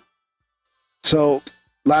 Yeah. So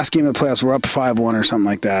last game of the playoffs, we're up 5-1 or something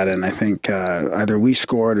like that, and I think either we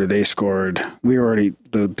scored or they scored. We already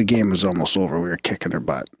the game was almost over. We were kicking their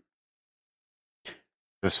butt.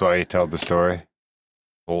 That's why you tell the story.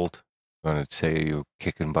 Old. You want to say you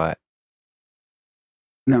kicking butt?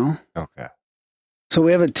 No. Okay. So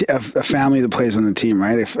we have a family that plays on the team,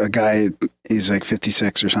 right? If a guy, he's like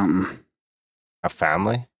 56 or something. A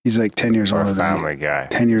family? He's like 10 years Or older a than me. family guy?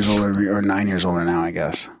 10 years older or 9 years older now, I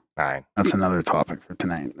guess. 9. That's another topic for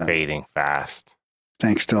tonight. Fading fast.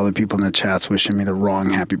 Thanks to all the people in the chats wishing me the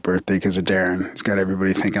wrong happy birthday because of Darren. He's got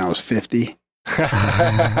everybody thinking I was 50.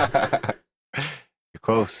 You're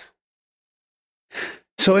close.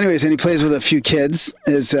 So anyways, and he plays with a few kids.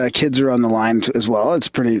 His kids are on the line as well. It's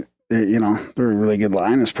pretty, they're a really good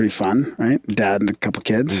line. It's pretty fun, right? Dad and a couple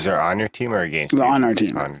kids. These are on your team or against you? On our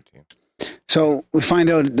team. On your team. So we find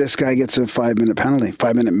out this guy gets a 5-minute penalty,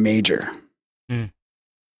 5-minute major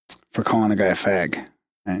for calling a guy a fag,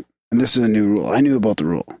 right? And this is a new rule. I knew about the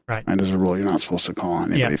rule. Right. And there's a rule. You're not supposed to call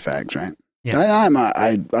anybody fags, right? Yeah.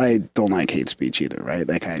 I don't like hate speech either, right?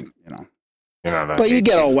 Like but you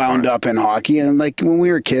get all wound up in hockey, and like when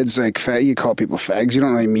we were kids, like you call people fags. You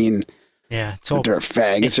don't really mean it's that they're a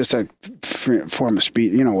fag. It's just a form of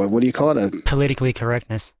speech. What do you call it? Politically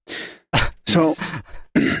correctness. So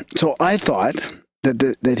I thought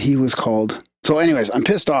that he was called. So anyways, I'm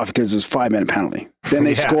pissed off because it's a 5-minute penalty. Then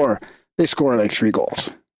they score like 3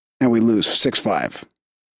 goals, and we lose 6-5.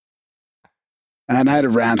 And I had a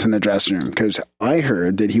rant in the dressing room because I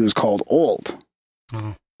heard that he was called old.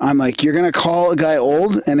 Oh. I'm like, you're going to call a guy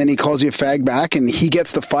old and then he calls you a fag back and he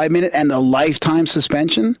gets the 5-minute and the lifetime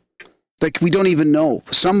suspension? Like, we don't even know.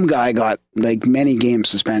 Some guy got like many game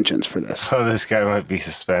suspensions for this. Oh, this guy might be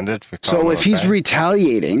suspended for calling So if he's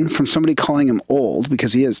retaliating from somebody calling him old,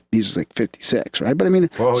 because he's like 56, right? But I mean,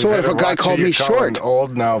 Whoa, so what if a guy called me short?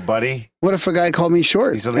 Old now, buddy. What if a guy called me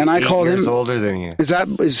short? He's only and I 8 called years him older than you.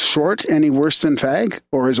 Is short any worse than fag?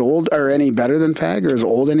 Or is old or any better than fag? Or is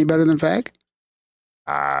old any better than fag?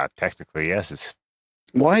 Technically, yes. It's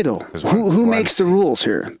Why though? Who makes the rules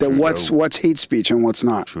here? That what's hate speech and what's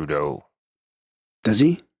not? Trudeau. Does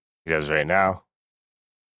he? He does right now.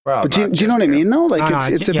 Well, but do you know what I mean? No, like No,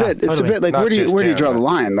 it's a bit like Not where do you just draw him, the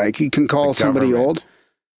line? Like you can call the somebody government. old.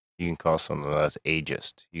 You can call someone that's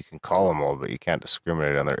ageist. You can call them old, but you can't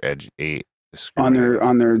discriminate on their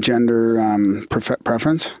On their gender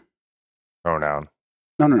preference. pronoun.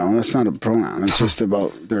 No, that's not a pronoun. It's just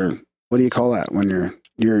about their. What do you call that when your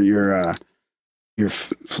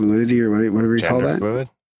fluidity or whatever you call Gender that? fluid?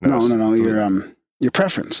 No. Your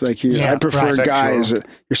preference. Like I prefer right. guys. Your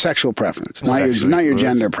sexual preference, not your Sexually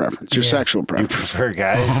gender preference. Your sexual You preference. prefer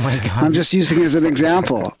guys? Oh my God. I'm just using it as an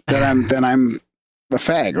example that I'm a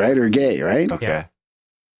fag, right, or gay, right? Okay. Yeah.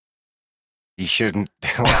 You shouldn't.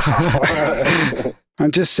 Wow.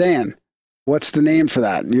 I'm just saying, what's the name for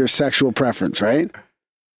that? Your sexual preference, right?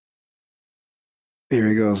 Here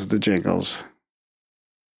he goes with the jingles.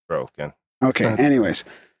 Broken. Okay, anyways.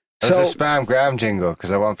 That's So, a spam gram jingle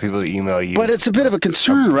because I want people to email you. but it's a bit of a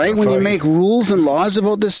concern, right? When you make rules and laws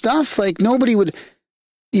about this stuff, like nobody would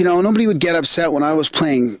get upset when I was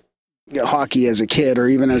playing hockey as a kid or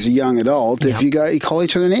even as a young adult. If you call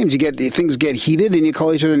each other names, things get heated and you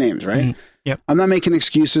call each other names, right? Mm, yep. I'm not making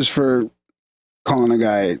excuses for calling a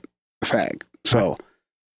guy a fag. So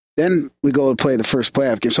then we go to play the first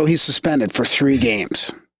playoff game. So he's suspended for 3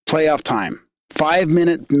 games, playoff time,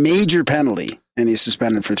 5-minute major penalty, and he's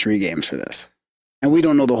suspended for 3 games for this. And we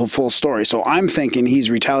don't know the whole full story. So I'm thinking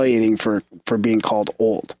he's retaliating for being called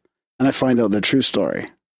old. And I find out the true story.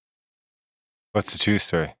 What's the true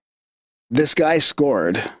story? This guy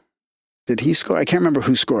scored. Did he score? I can't remember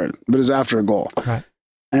who scored, but it was after a goal. Right.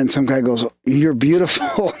 And some guy goes, "You're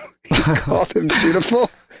beautiful." He called him beautiful.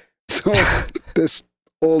 So this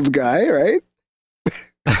old guy, right,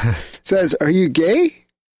 says, "Are you gay?"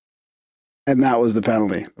 And that was the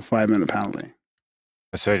penalty, the 5-minute penalty.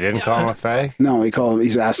 So he didn't call him a fag? No, he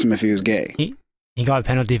asked him if he was gay. He got a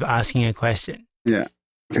penalty for asking a question. Yeah,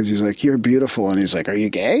 because he's like, "You're beautiful," and he's like, "Are you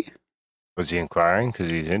gay?" Was he inquiring because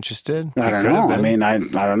he's interested? I don't know. I mean, I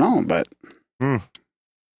don't know, but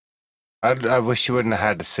I wish you wouldn't have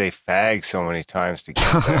had to say fag so many times to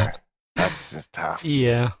get there. That's just tough.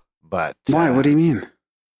 Yeah. But why? What do you mean?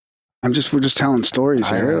 We're just telling stories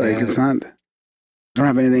here. Like it's not. I don't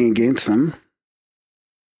have anything against them.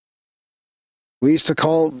 We used to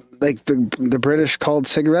call like the British called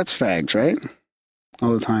cigarettes fags, right?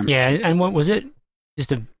 All the time. Yeah, and what was it?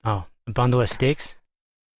 Just a bundle of sticks?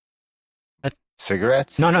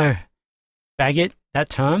 Cigarettes? No. Faggot, that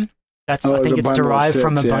term? I think it's it's derived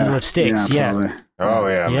from a bundle of sticks. Yeah.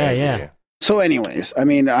 Probably. Oh, yeah. Yeah. So anyways, I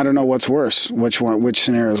mean, I don't know what's worse. Which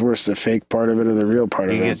scenario is worse, the fake part of it or the real part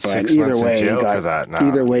of it? Gets But 6 months in jail for that now.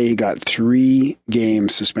 Either way, he got 3-game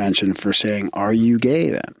suspension for saying, "Are you gay?"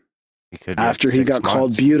 Then after he got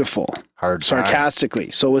called beautiful, sarcastically.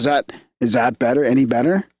 So is that better? Any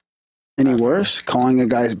better? Any worse? Calling a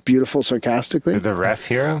guy beautiful sarcastically? Did the ref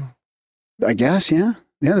hear him? I guess, yeah.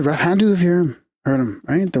 Yeah, the ref had to have heard him,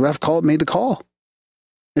 right? The ref made the call.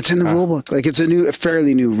 It's in the rule book. Like it's a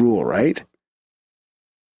fairly new rule, right?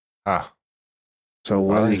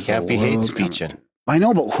 So he can't be hate speeching. I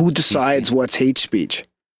know, but who decides what's hate speech?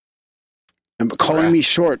 And calling me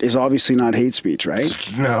short is obviously not hate speech, right?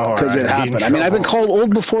 No, because it happened. I mean, I've been called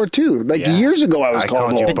old before too. Like years ago, I was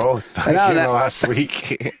called old. You both last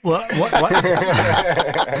week. What?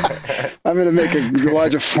 I'm going to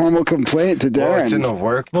lodge a formal complaint to Darren. Well, it's in the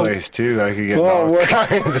workplace too. I could get all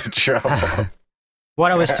kinds of trouble.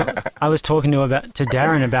 What I was talking to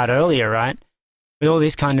Darren about earlier, right? With all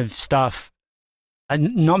this kind of stuff,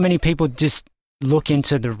 not many people just look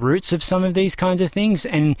into the roots of some of these kinds of things.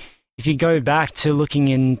 And if you go back to looking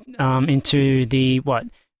into the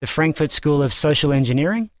Frankfurt School of Social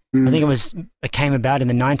Engineering, I think it came about in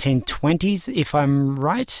the 1920s, if I'm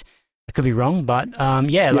right. I could be wrong, but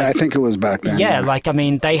I think it was back then. Yeah, like I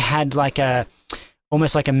mean, they had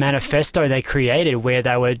almost like a manifesto they created where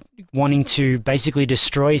they were wanting to basically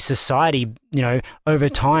destroy society, over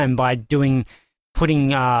time by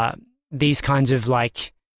putting these kinds of I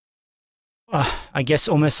guess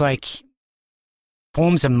almost like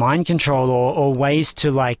forms of mind control or ways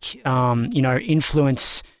to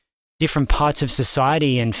influence different parts of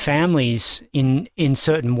society and families in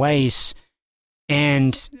certain ways.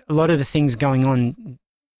 And a lot of the things going on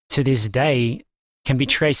to this day can be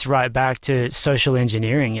traced right back to social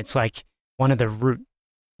engineering. It's like one of the root,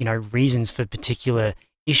 reasons for particular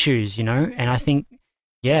issues, and I think,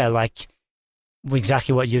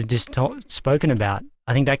 exactly what you've just spoken about.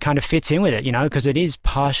 I think that kind of fits in with it, because it is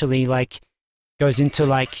partially goes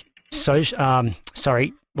into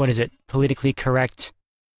politically correct,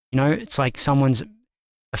 it's like someone's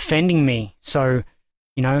offending me. So,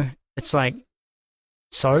 it's like,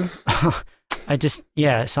 so I just,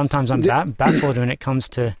 sometimes I'm baffled when it comes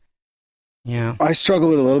to, I struggle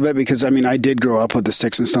with it a little bit because, I mean, I did grow up with the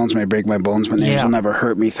sticks and stones may break my bones, but names will never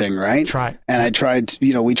hurt me thing, right? Right. And I tried,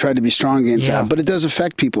 we tried to be strong against that, but it does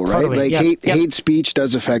affect people, Totally. right? Like hate speech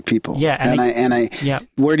does affect people. Yeah.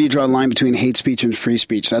 Where do you draw a line between hate speech and free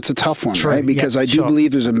speech? That's a tough one, right? Because I do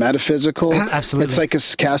believe there's a metaphysical, Absolutely. it's like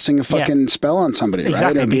casting a fucking spell on somebody,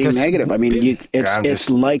 Exactly, right? Or being negative. I mean, it's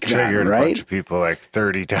like that, right? A bunch of people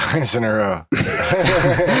 30 times in a row.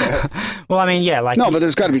 Well, I mean, no, but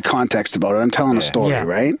there's got to be context about it. I'm telling a story,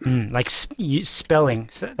 right? Like spelling.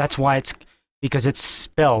 So that's why because it's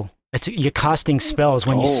spell. You're casting spells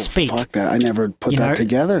when you speak. Fuck that. I never put that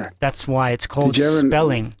together. That's why it's called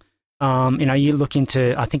spelling. You look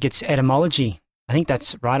into, I think it's etymology. I think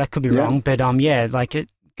that's right. I could be wrong, but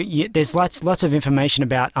there's lots of information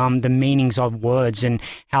about the meanings of words and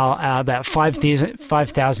how about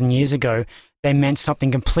 5,000 years ago they meant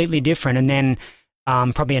something completely different, and then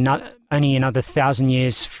probably only another 1,000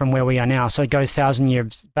 years from where we are now. So go 1,000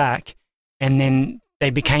 years back, and then they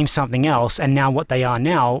became something else, and now what they are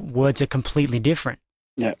now, words are completely different.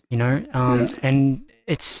 Yeah, and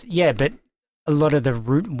it's but a lot of the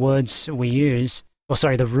root words we use,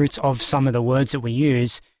 the roots of some of the words that we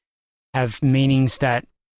use have meanings that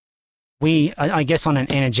I guess on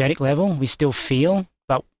an energetic level, we still feel,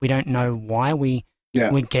 but we don't know why we're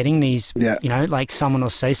getting these, like someone will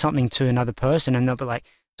say something to another person and they'll be like,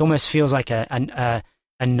 it almost feels like a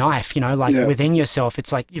knife, within yourself.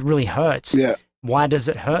 It's like, it really hurts. Yeah. Why does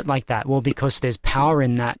it hurt like that? Well, because there's power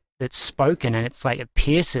in that's spoken, and it's like it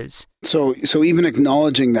pierces. So even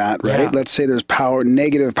acknowledging that, right? Yeah. Let's say there's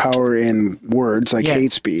negative power in words like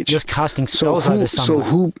hate speech. Just casting spells over someone.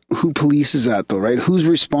 So who polices that though, right? Who's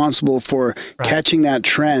responsible for catching that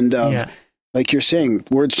trend of, like you're saying,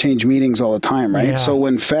 words change meanings all the time, right? Yeah. So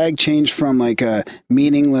when fag changed from like a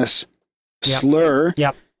meaningless slur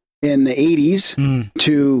in the 80s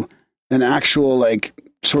to an actual like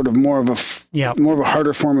sort of more of a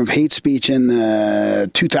harder form of hate speech in the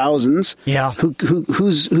 2000s. Yeah.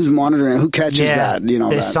 Who's monitoring? Who catches that?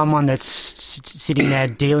 There's someone that's sitting there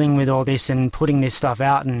dealing with all this and putting this stuff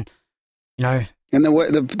out, and And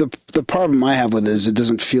the problem I have with it is it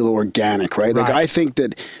doesn't feel organic, right? Like I think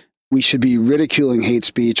that we should be ridiculing hate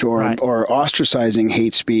speech or ostracizing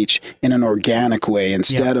hate speech in an organic way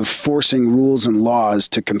instead of forcing rules and laws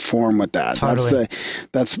to conform with that. Totally.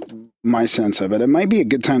 That's my sense of it. It might be a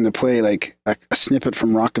good time to play like a snippet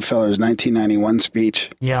from Rockefeller's 1991 speech.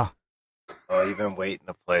 Yeah. Oh, you've been waiting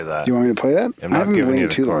to play that. Do you want me to play that? I'm not giving you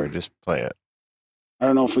the card. Just play it. I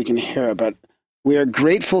don't know if we can hear it, but we are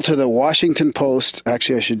grateful to the Washington Post.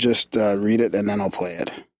 Actually, I should just read it and then I'll play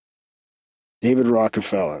it. David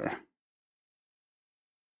Rockefeller.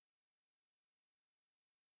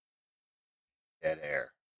 Dead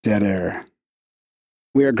air. Dead air.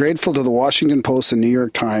 We are grateful to the Washington Post and New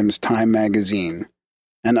York Times, Time Magazine,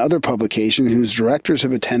 and other publications whose directors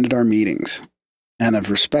have attended our meetings and have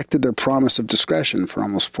respected their promise of discretion for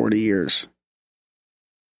almost 40 years.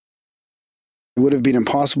 It would have been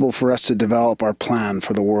impossible for us to develop our plan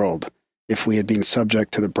for the world if we had been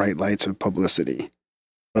subject to the bright lights of publicity.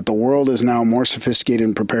 But the world is now more sophisticated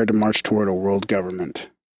and prepared to march toward a world government.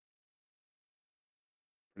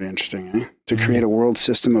 Pretty interesting, eh? To create a world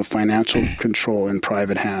system of financial control in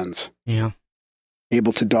private hands. Yeah.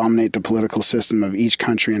 Able to dominate the political system of each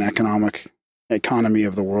country and economy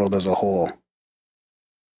of the world as a whole.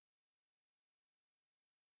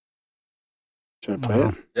 Should I play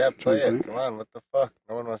it? Yeah, play it. Come on, what the fuck?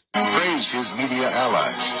 No one wants to praised his media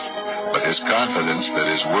allies, but his confidence that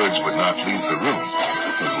his words would not leave the room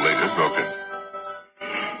was later broken.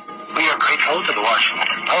 We are grateful to the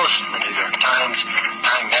Washington Post, the New York Times,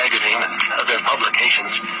 Time Magazine, and other publications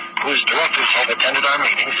whose directors have attended our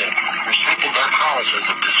meetings and restricted their policies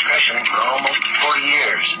of discretion for almost 40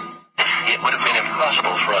 years. It would have been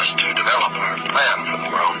impossible for us to develop our plan for the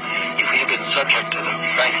world if we had been subject to the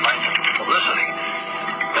bright lights of publicity.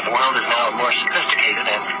 But the world is now more sophisticated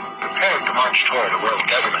and prepared to march toward a world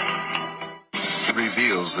government. It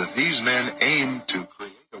reveals that these men aim to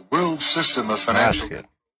create a world system of financial...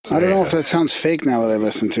 I don't know if that sounds fake now that I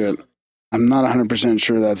listen to it. I'm not 100%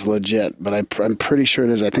 sure that's legit, but I'm pretty sure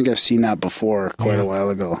it is. I think I've seen that before quite a while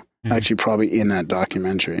ago. Actually, probably in that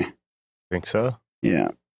documentary. Think so? Yeah.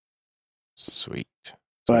 Sweet.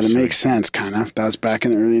 But it makes sense, kind of. That was back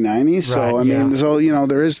in the early 90s. Right, so, I mean, there's all,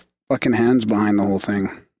 there is fucking hands behind the whole thing.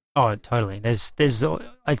 Oh, totally. There's.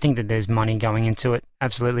 I think that there's money going into it.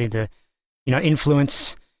 Absolutely. To,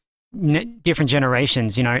 influence different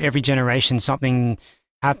generations. Every generation something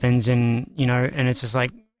happens, and and it's just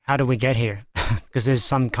like, how do we get here? Because there's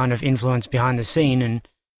some kind of influence behind the scene, and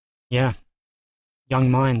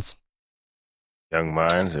young minds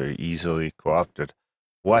are easily co-opted.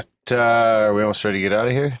 What are we almost ready to get out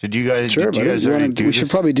of here? Did you guys? Sure, we should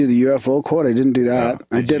probably do the UFO quote. I didn't do that.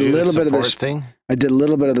 I did a little bit of this thing. I did a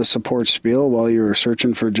little bit of the support spiel while you were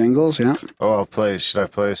searching for jingles. Yeah. Oh, I'll play. Should I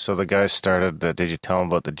play? So the guys started. Did you tell them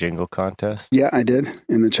about the jingle contest? Yeah, I did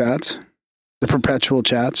in the chats. The perpetual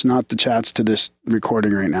chats, not the chats to this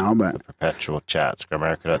recording right now, but... The perpetual chats,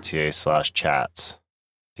 grimerica.ca/chats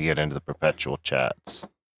to get into the perpetual chats.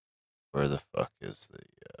 Where the fuck is the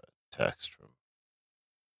text from?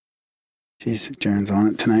 Jeez, Jaren's on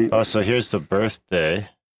it tonight. Oh, so here's the birthday.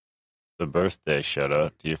 the birthday shout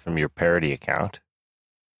out to you from your parody account.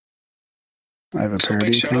 I have a So parody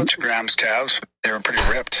big shout out account. to Graham's calves. They were pretty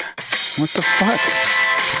ripped. What the fuck?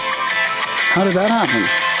 How did that happen?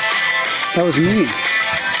 That was me.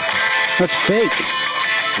 That's fake.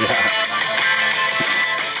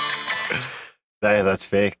 Yeah. Hey, that's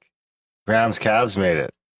fake. Graham's Calves made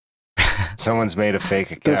it. Someone's made a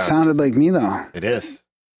fake account. That sounded like me, though. It is.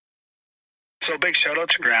 So big shout out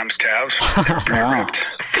to Graham's calves. They were pretty Wow. ripped.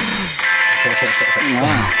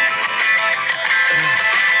 Wow.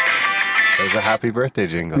 There's a happy birthday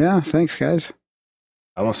jingle. Yeah, thanks, guys.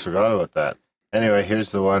 I almost forgot about that. Anyway,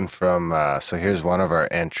 here's the one from, so here's one of our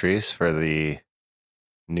entries for the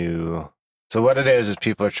new. So what it is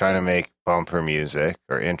people are trying to make bumper music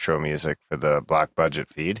or intro music for the Black Budget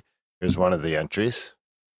feed. Here's one of the entries.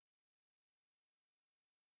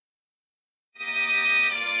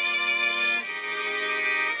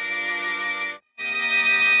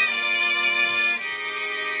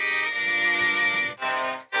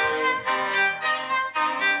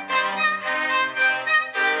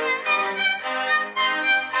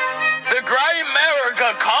 The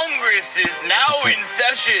Grimerica Congress is now in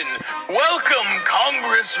session. Welcome,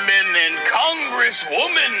 congressmen and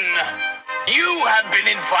congresswoman. You have been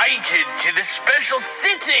invited to the special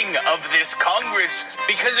sitting of this Congress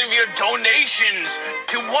because of your donations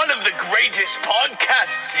to one of the greatest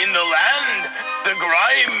podcasts in the land, the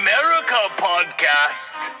Grimerica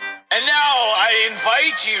Podcast. And now I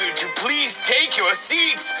invite you to please take your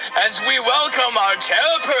seats as we welcome our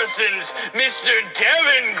chairpersons, Mr.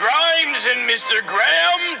 Darren Grimes and Mr.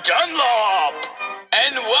 Graham Dunlop.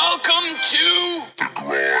 And welcome to The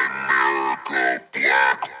Grimerica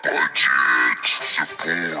Black Budget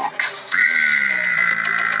Support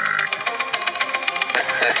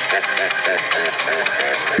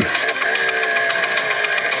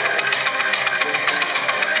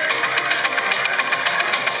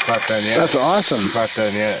Not done yet. That's awesome. Not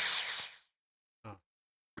done yet.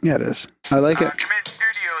 Yeah, it is. I like it. Come in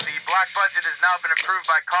studio. The Black Budget has now been approved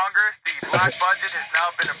by Congress. The Black Budget has now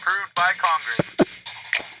been approved by Congress.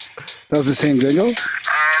 That was the same jingle? Roger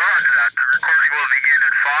that. The recording will begin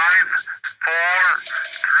in 5, 4,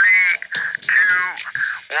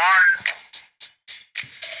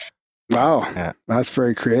 3, 2, 1. Wow. Yeah. That's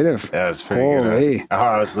very creative. Yeah, it's pretty Holy. good. Oh,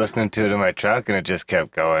 I was listening to it in my truck and it just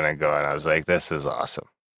kept going and going. I was like, this is awesome.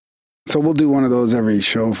 So we'll do one of those every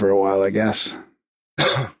show for a while, I guess.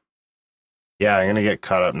 Yeah, I'm going to get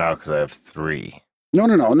caught up now because I have 3.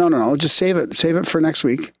 No. Just save it. Save it for next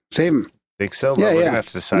week. Save them. Think so? Yeah, But we're yeah. going to have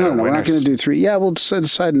to decide No, on we're not winners. going to do 3. Yeah, we'll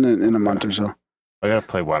decide in a month or so. I got to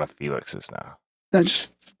play one of Felix's now. No,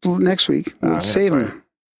 just next week. I'm We'll gonna save play them.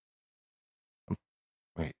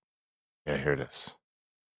 Yeah, here it is.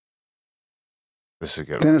 This is a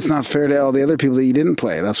good Then it's not fair to all the other people that you didn't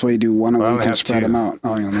play. That's why you do one a Well, I week only and have spread 2. them out.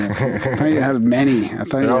 Oh, you know. I thought you had many. I thought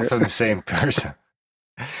They're you all were... from the same person.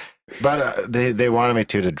 But they wanted me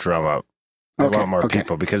to drum up. They want more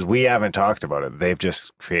people because we haven't talked about it. They've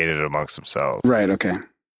just created it amongst themselves. Right, okay.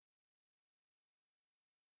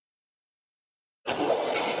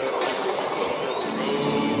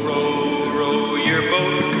 Row your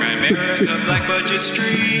boat, Grimerica Black Budget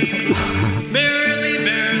Stream. Merrily,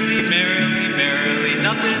 merrily, merrily, merrily,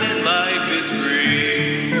 nothing in life is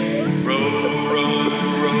free.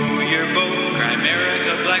 Row your boat,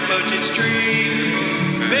 Grimerica Black Budget Stream.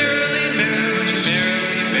 Merrily, merrily,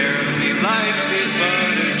 merrily, merrily, life is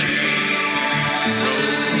but a dream.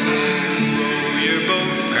 Row your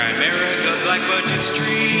boat, Grimerica Black Budget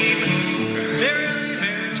Stream. Merrily,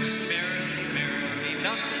 merrily, just merrily, merrily,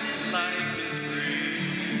 nothing in life is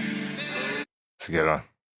free. It's a good one.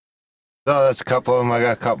 So that's a couple of them. I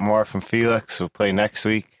got a couple more from Felix. We'll play next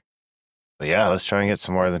week. But yeah, let's try and get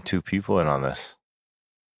some more than 2 people in on this.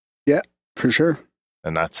 Yeah, for sure.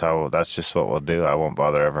 And that's just what we'll do. I won't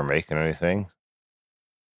bother ever making anything.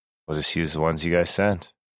 We'll just use the ones you guys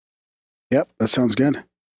send. Yep, that sounds good.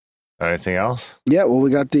 Anything else? Yeah, well, we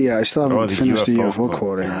got the... I still haven't the finished the UFO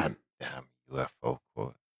quote. God damn UFO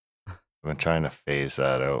quote. I've been trying to phase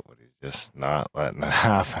that out, but he's just not letting it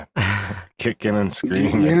happen. Kicking and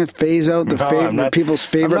screaming. You're going to phase out the people's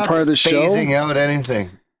favorite part of the show? Phasing out anything.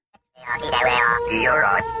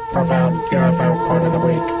 Profound UFO quote of the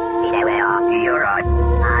week.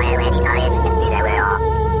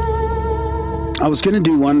 I was going to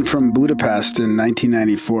do one from Budapest in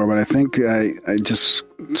 1994, but I think I just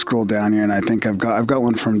scrolled down here and I think I've got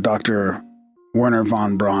one from Dr. Werner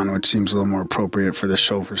von Braun, which seems a little more appropriate for this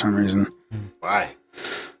show for some reason. Why?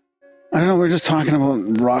 I don't know. We're just talking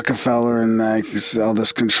about Rockefeller and like all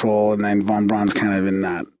this control, and then von Braun's kind of in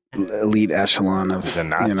that elite echelon of, The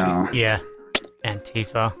Nazi. you know. Yeah.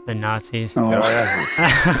 Antifa, the Nazis. Oh,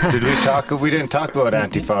 yeah. Did we talk? We didn't talk about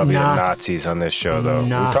Antifa being Nazis on this show, though.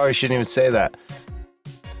 Nah. We probably shouldn't even say that.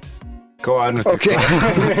 Go on with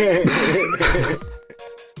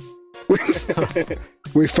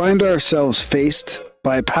We find ourselves faced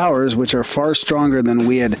by powers which are far stronger than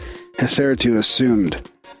we had hitherto assumed,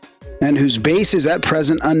 and whose base is at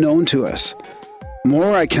present unknown to us.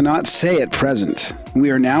 More I cannot say at present.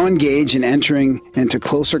 We are now engaged in entering into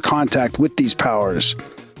closer contact with these powers,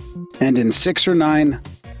 and in 6 or 9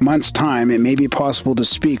 months' time it may be possible to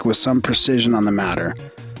speak with some precision on the matter.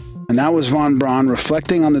 And that was von Braun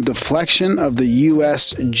reflecting on the deflection of the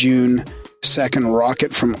U.S. June 2nd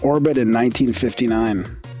rocket from orbit in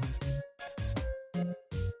 1959.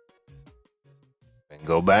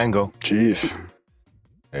 Bingo bango. Jeez.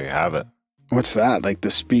 There you have it. What's that? Like the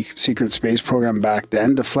secret space program back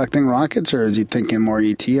then deflecting rockets, or is he thinking more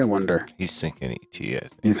ET, I wonder? He's thinking ET, I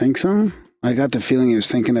think. You think so? I got the feeling he was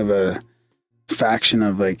thinking of a faction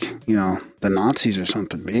of, like, you know, the Nazis or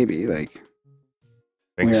something, maybe. Like,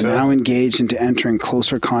 we are now engaged into entering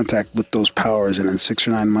closer contact with those powers, and in 6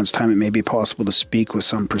 or 9 months' time, it may be possible to speak with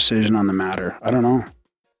some precision on the matter. I don't know.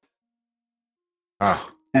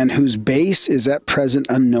 And whose base is at present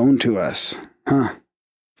unknown to us.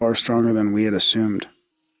 Far stronger than we had assumed.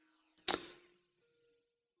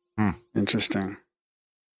 Interesting.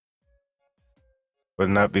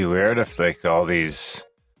 Wouldn't that be weird if, like, all these...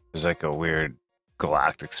 There's, like, a weird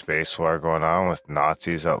galactic space war going on with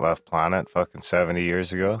Nazis that left planet fucking 70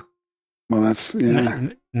 years ago? Well, that's... Yeah.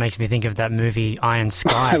 Makes me think of that movie Iron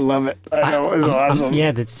Sky. I love it. I know, it's awesome.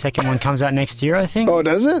 Yeah, the second one comes out next year, I think. Oh,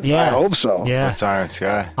 does it? Yeah. I hope so. Yeah. What's Iron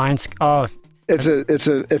Sky?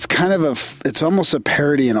 It's kind of it's almost a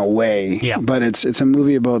parody in a way. Yeah. But it's a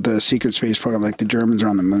movie about the secret space program. Like, the Germans are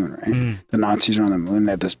on the moon, right? The Nazis are on the moon.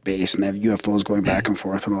 They have this base and they have UFOs going back and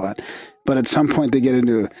forth and all that. But at some point they get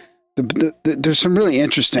into there's some really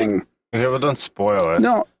interesting. Okay, well, don't spoil it.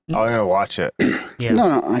 No. I'm gonna watch it. Yeah.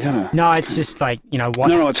 No, I gotta. No, it's just like, you know what?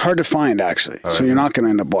 No, it's hard to find, actually. So you're not gonna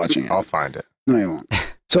end up watching it. I'll find it. No, you won't.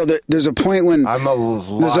 So there's a point when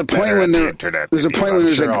there's a point when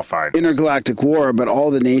there's like intergalactic war, but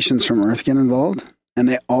all the nations from Earth get involved, and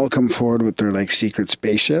they all come forward with their, like, secret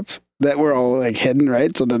spaceships that were all, like, hidden,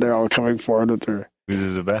 right? So that they're all coming forward with their. Whose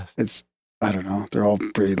is the best? I don't know. They're all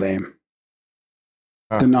pretty lame.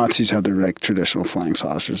 The Nazis have their, like, traditional flying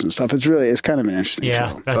saucers and stuff. It's kind of an interesting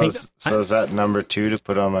show. So is that number 2 to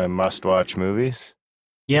put on my must-watch movies?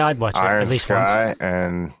 Yeah, I'd watch it Iron at least Sky once.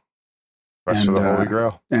 and Quest for the Holy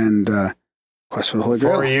Grail. And Quest for the Holy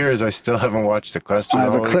Grail. 4 years, I still haven't watched the Quest for the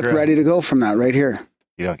Holy Grail. I have a clip ready to go from that right here.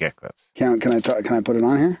 You don't get clips. Can I put it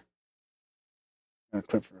on here? A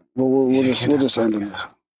clip. We'll just end it.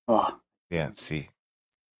 Oh. Yeah. See.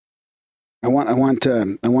 I want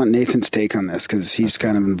Nathan's take on this, because he's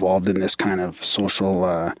kind of involved in this kind of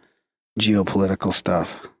social, geopolitical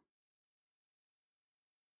stuff.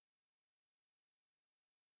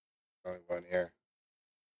 Only one here.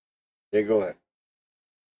 Jiggle it.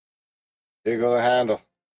 Jiggle the handle.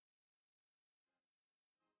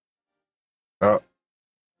 Oh.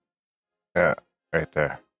 Yeah, right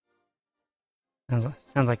there. Sounds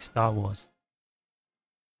like Star Wars.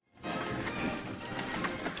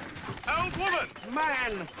 Old woman!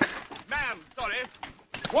 Man! Ma'am, sorry.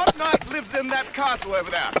 What knight lives in that castle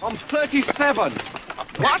over there? I'm 37.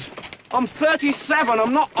 What? I'm 37.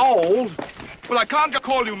 I'm not old. Well, I can't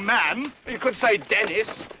call you man. You could say Dennis.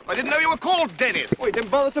 I didn't know you were called Dennis. Well, you didn't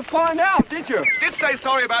bother to find out, did you? Did say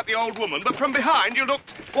sorry about the old woman, but from behind you looked...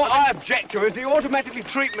 What I object to is you automatically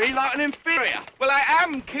treat me like an inferior. Well, I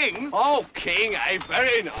am king. Oh, king, eh?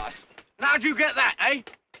 Very nice. And how'd you get that, eh?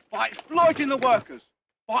 By exploiting the workers.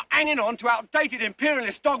 By hanging on to outdated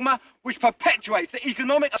imperialist dogma which perpetuates the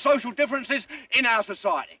economic and social differences in our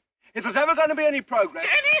society. If there's ever going to be any progress...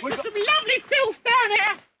 Dennis, there's some lovely filth down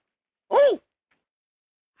here. Oh!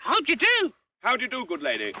 How'd you do? How do you do, good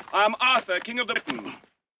lady? I am Arthur, King of the Britons.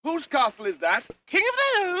 Whose castle is that? King of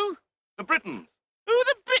the who? The Britons. Who are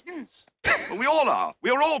the Britons? Well, we all are. We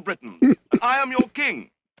are all Britons. And I am your king.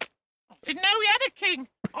 Didn't know we had a king.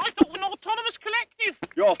 I thought we were an autonomous collective.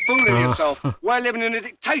 You're fooling yourself. We're living in a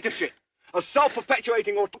dictatorship. A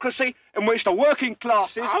self-perpetuating autocracy in which the working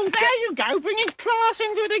classes... Oh, there you go, bringing class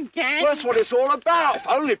into it again. Well, that's what it's all about. If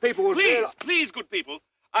only people would... Please, good people,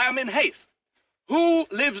 I am in haste. Who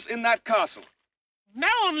lives in that castle? No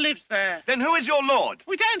one lives there. Then who is your lord?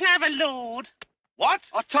 We don't have a lord. What?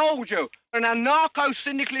 I told you. We're an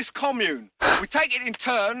anarcho-syndicalist commune. We take it in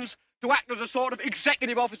turns to act as a sort of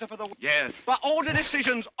executive officer for the... Yes. But all the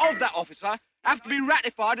decisions of that officer have to be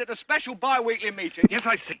ratified at a special bi-weekly meeting. Yes,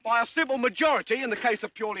 I see. By a simple majority in the case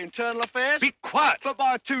of purely internal affairs. Be quiet. But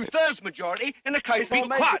by a 2/3 majority in the case of... Be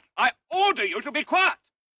quiet. I order you to be quiet.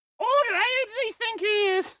 Order, who does he think he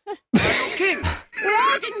is? You're king. Well,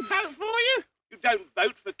 I didn't vote for you. You don't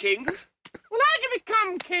vote for kings. Well, how'd you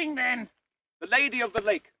become king then? The Lady of the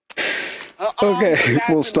Lake. Okay,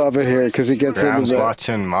 we'll stop it here because he gets into Graham's the...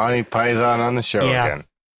 watching Monty Python on the show again.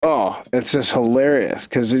 Oh, it's just hilarious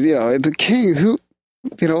because, you know, the king, who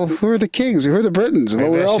are the kings? Who are the Britons? Well,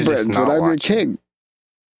 we're all Britons, and I'm your king.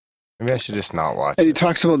 Maybe I should just not watch And he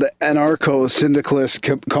talks about the anarcho-syndicalist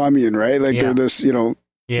commune, right? Like they're this,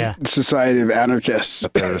 society of anarchists.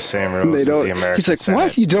 But they're the same rules as the American He's like, Senate.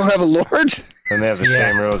 what? You don't have a lord? And they have the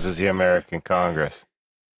same rules as the American Congress.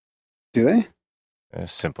 Do they? A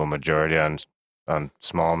simple majority on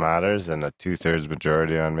small matters and a 2/3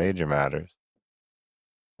 majority on major matters.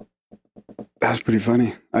 That's pretty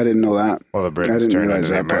funny. I didn't know that. Well, the Britons turned into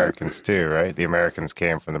the Americans too, right? The Americans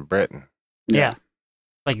came from the Britain. Yeah.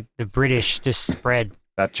 Like the British just spread.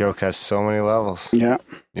 That joke has so many levels. Yeah.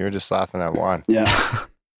 You were just laughing at one. Yeah.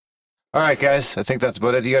 All right, guys. I think that's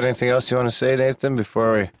about it. You got anything else you want to say, Nathan,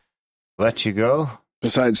 before we let you go?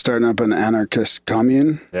 Besides starting up an anarchist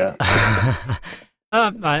commune? Yeah.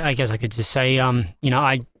 I guess I could just say,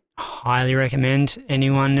 I highly recommend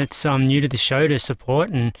anyone that's new to the show to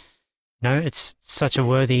support, and it's such a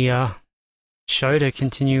worthy show to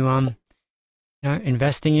continue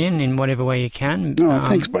investing in whatever way you can. Oh,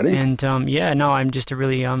 thanks, buddy. And I'm just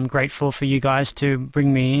really grateful for you guys to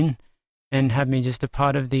bring me in and have me just a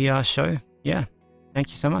part of the show. Yeah,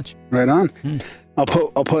 thank you so much. Right on. I'll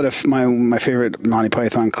put my favorite Monty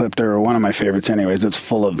Python clip there, or one of my favorites anyways. It's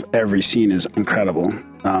full of every scene is incredible.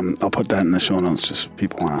 I'll put that in the show notes just if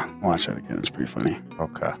people want to watch that again. It's pretty funny.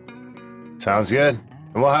 Okay. Sounds good.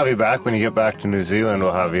 And we'll have you back when you get back to New Zealand.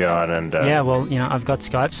 We'll have you on and I've got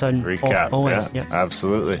Skype, so recap. Always. Yeah,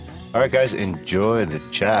 absolutely. All right, guys, enjoy the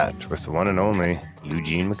chat with the one and only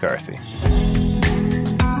Eugene McCarthy.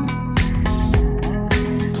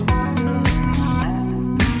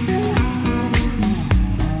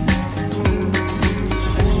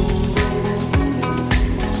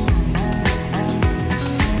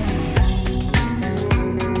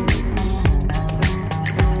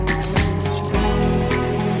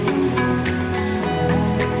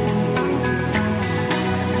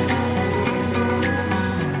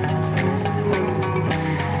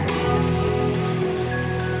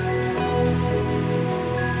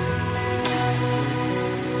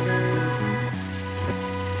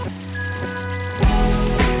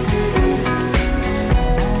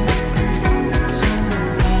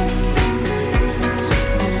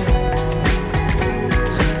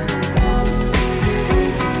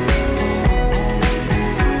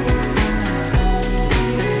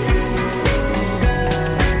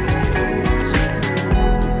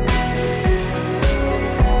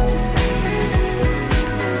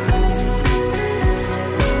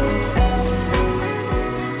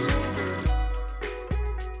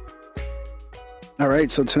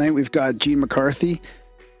 So tonight we've got Gene McCarthy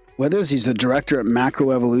with us. He's the director at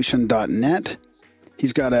Macroevolution.net.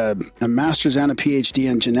 He's got a master's and a Ph.D.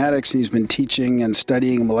 in genetics, and he's been teaching and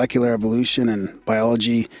studying molecular evolution and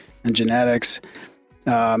biology and genetics.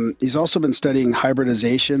 He's also been studying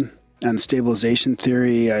hybridization and stabilization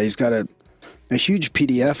theory. He's got a huge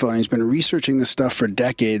PDF on it. He's been researching this stuff for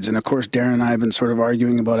decades. And of course, Darren and I have been sort of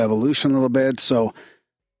arguing about evolution a little bit. So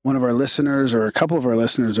one of our listeners, or a couple of our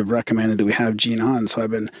listeners, have recommended that we have Gene on. So I've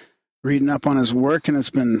been reading up on his work, and it's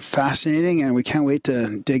been fascinating, and we can't wait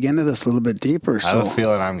to dig into this a little bit deeper. I have a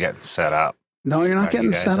feeling I'm getting set up. No, you're not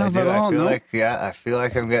getting set up at all. I feel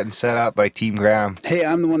like I'm getting set up by Team Graham. Hey,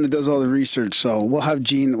 I'm the one that does all the research, so we'll have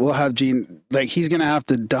Gene. Like, he's going to have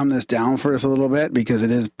to dumb this down for us a little bit because it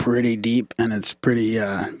is pretty deep and it's pretty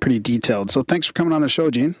detailed. So thanks for coming on the show,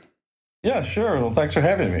 Gene. Yeah, sure. Well, thanks for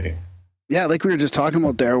having me. Yeah, like we were just talking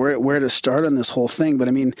about there, where to start on this whole thing. But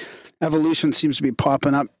I mean, evolution seems to be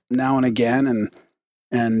popping up now and again,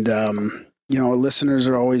 and listeners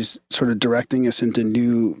are always sort of directing us into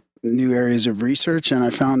new areas of research. And I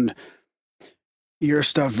found your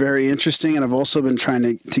stuff very interesting. And I've also been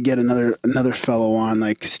trying to get another fellow on,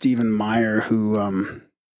 like Stephen Meyer, who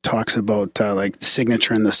talks about like the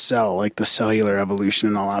signature in the cell, like the cellular evolution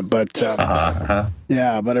and all that. But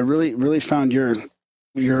but I really found your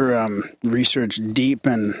research deep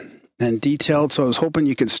and detailed. So I was hoping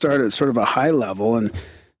you could start at sort of a high level and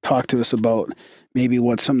talk to us about maybe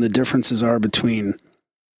what some of the differences are between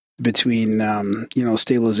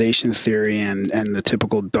stabilization theory and the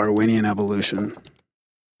typical Darwinian evolution.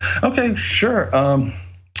 Okay, sure.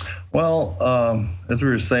 Well, as we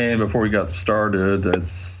were saying before we got started,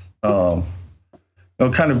 it's kind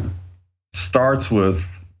of starts with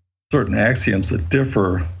certain axioms that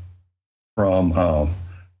differ from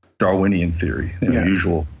Darwinian theory,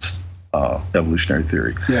 usual evolutionary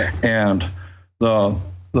theory. Yeah. And the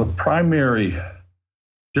primary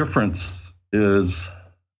difference is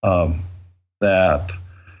that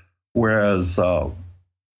whereas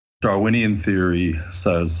Darwinian theory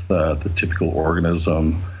says that the typical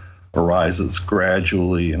organism arises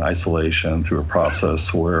gradually in isolation through a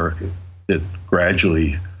process where it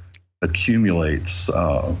gradually accumulates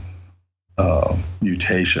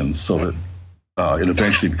mutations so that it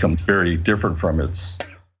eventually becomes very different from its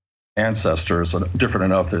ancestors, different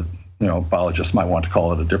enough that biologists might want to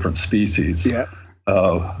call it a different species. Yeah.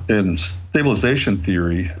 In stabilization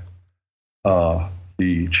theory,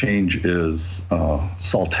 the change is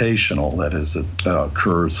saltational, that is, it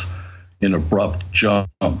occurs in abrupt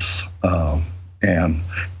jumps, and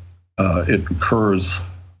it occurs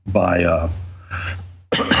by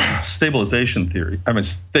stabilization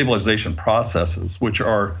processes, which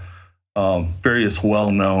are various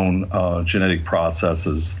well-known genetic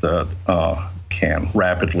processes that can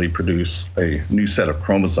rapidly produce a new set of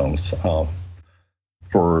chromosomes.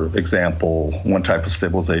 For example, one type of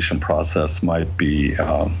stabilization process might be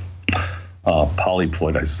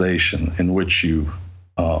polyploidization, in which you,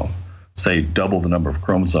 say, double the number of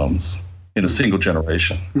chromosomes in a single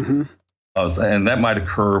generation. Mm-hmm. And that might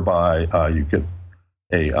occur by you get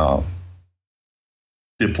a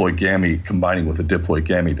diploid gamete combining with a diploid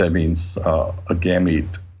gamete. That means a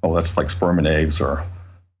gamete, that's like sperm and eggs or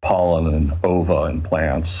pollen and ova in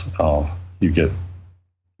plants.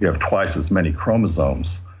 You have twice as many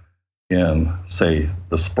chromosomes in, say,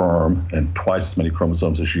 the sperm and twice as many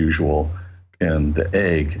chromosomes as usual in the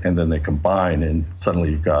egg, and then they combine, and suddenly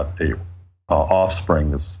you've got a offspring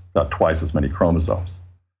that's got twice as many chromosomes.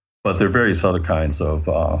 But there are various other kinds of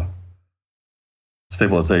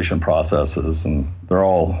stabilization processes, and they're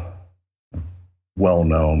all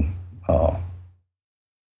well-known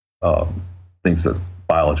things that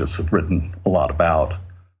biologists have written a lot about.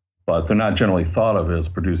 But they're not generally thought of as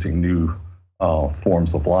producing new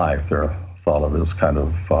forms of life. They're thought of as kind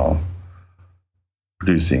of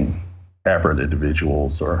producing aberrant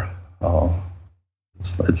individuals, or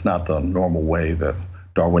it's not the normal way that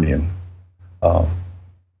Darwinian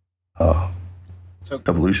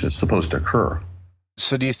evolution is supposed to occur.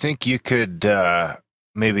 So do you think you could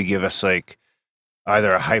maybe give us like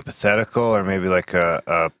either a hypothetical or maybe like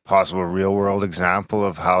a possible real world example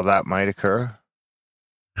of how that might occur?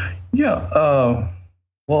 Yeah.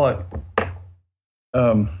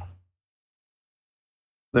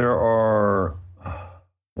 There are,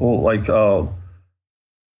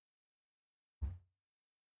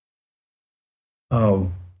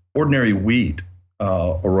 ordinary wheat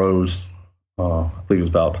arose, I think it was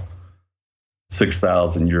about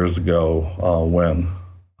 6,000 years ago, when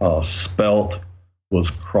spelt was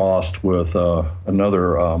crossed with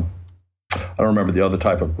another, I don't remember the other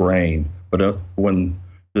type of grain, but when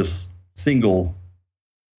this single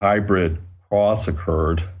hybrid cross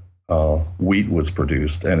occurred, wheat was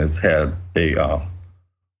produced, and it's had a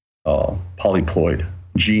polyploid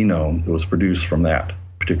genome that was produced from that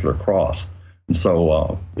particular cross. And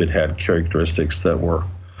so it had characteristics that were,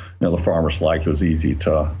 the farmers liked. It was easy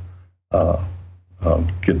to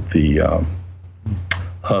get the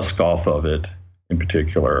husk off of it in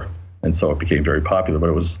particular, and so it became very popular. But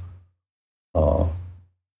it was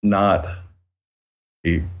not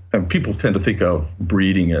a, and people tend to think of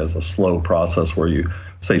breeding as a slow process where you,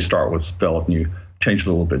 say, start with spelt and you change it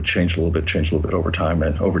a little bit, change it a little bit, change it a little bit over time,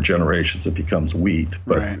 and over generations it becomes wheat.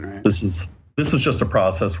 But right. This is just a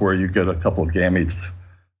process where you get a couple of gametes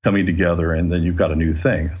coming together and then you've got a new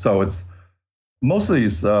thing. So it's most of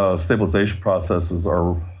these stabilization processes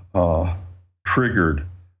are triggered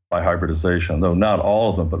by hybridization, though not all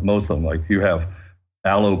of them, but most of them. Like you have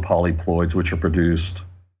allopolyploids, which are produced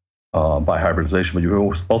by hybridization, but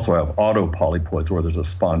you also have autopolyploids where there's a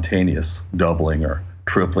spontaneous doubling or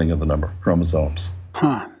tripling of the number of chromosomes.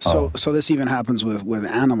 Huh. So this even happens with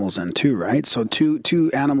animals then too, right? So two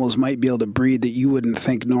animals might be able to breed that you wouldn't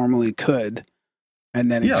think normally could, and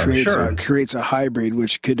then it creates a hybrid,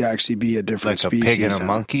 which could actually be a different species. Like a pig and a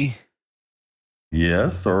monkey?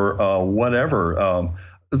 Yes, or whatever.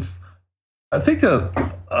 I think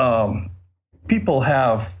people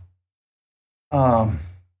have, I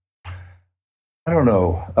don't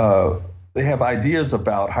know, they have ideas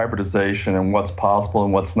about hybridization and what's possible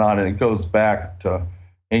and what's not, and it goes back to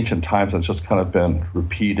ancient times. It's just kind of been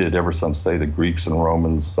repeated ever since, say, the Greeks and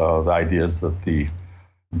Romans. The ideas that the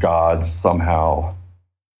gods somehow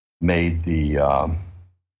made the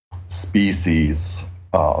species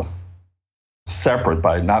separate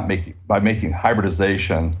by making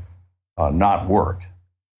hybridization not work.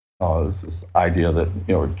 There's this idea that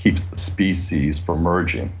it keeps the species from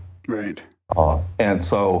merging. Right. And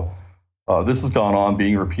so this has gone on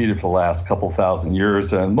being repeated for the last couple thousand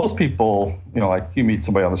years. And most people, like you meet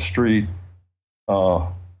somebody on the street,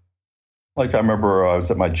 like I remember I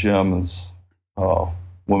was at my gym, this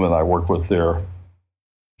woman I work with there,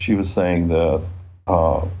 she was saying that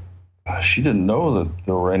she didn't know that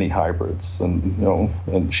there were any hybrids.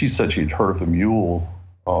 And she said she'd heard of the mule,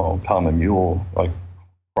 common mule, like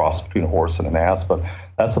cross between a horse and an ass, but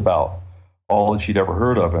that's about all that she'd ever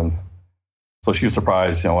heard of. And so she was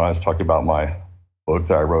surprised, when I was talking about my book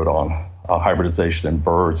that I wrote on hybridization in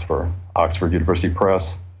birds for Oxford University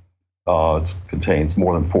Press. It contains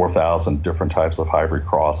more than 4,000 different types of hybrid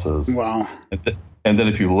crosses. Wow. And then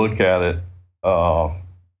if you look at it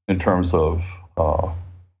in terms of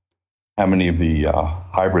how many of the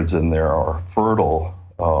hybrids in there are fertile,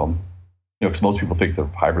 because most people think that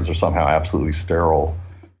hybrids are somehow absolutely sterile.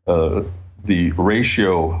 The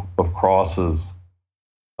ratio of crosses,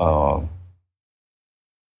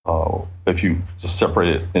 if you just separate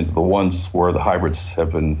it into the ones where the hybrids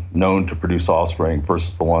have been known to produce offspring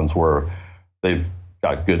versus the ones where they've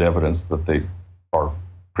got good evidence that they are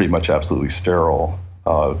pretty much absolutely sterile,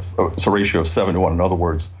 it's a ratio of 7 to 1. In other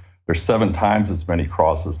words, there's 7 times as many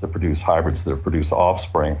crosses that produce hybrids that produce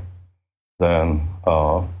offspring than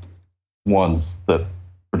ones that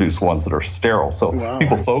produce ones that are sterile. So wow.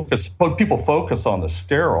 people focus on the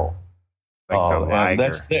sterile. Like the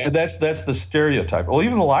liger. And that's the stereotype. Well,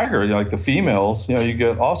 even the liger, like the females, you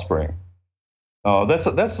get offspring. That's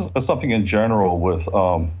something in general with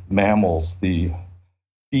mammals. The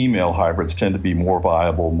female hybrids tend to be more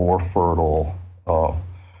viable, more fertile.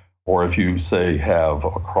 Or if you say have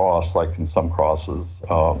a cross, like in some crosses,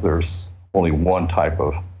 there's only one type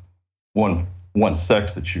of one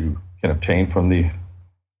sex that you can obtain from the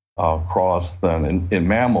cross. Then in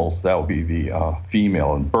mammals, that would be the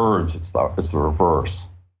female. In birds, it's the reverse.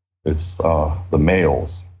 It's the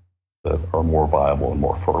males that are more viable and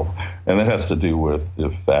more fertile. And that has to do with the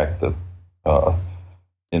fact that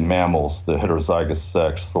in mammals, the heterozygous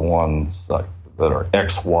sex, the ones that are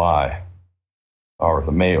XY, are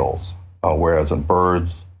the males, whereas in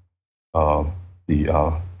birds,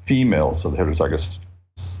 the females are the heterozygous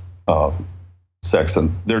sex,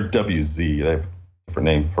 and they're WZ. They have a different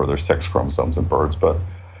name for their sex chromosomes in birds, but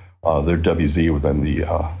they're WZ, within the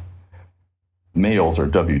males are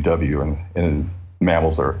WW, and in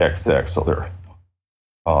mammals are XX, so they're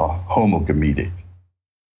homogametic.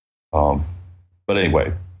 But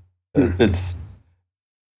anyway, it's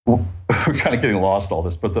we're kind of getting lost in all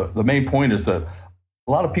this, but the main point is that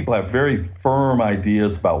a lot of people have very firm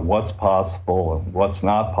ideas about what's possible and what's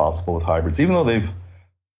not possible with hybrids, even though they've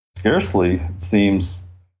scarcely, it seems,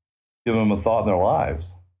 given them a thought in their lives.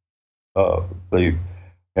 They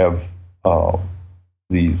have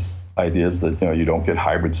these ideas that you don't get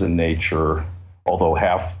hybrids in nature, although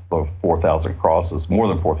half of 4,000 crosses, more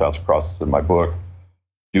than 4,000 crosses in my book,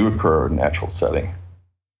 do occur in natural setting.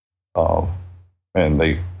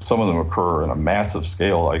 And some of them occur in a massive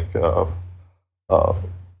scale, like the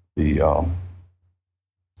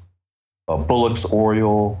Bullock's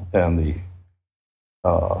Oriole and the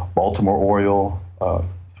Baltimore Oriole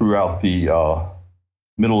throughout the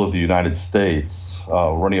middle of the United States,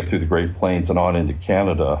 running up through the Great Plains and on into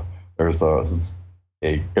Canada. There's a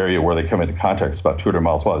area where they come into contact. It's about 200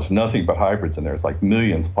 miles wide. There's nothing but hybrids in there. It's like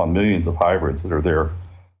millions upon millions of hybrids that are there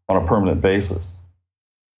on a permanent basis.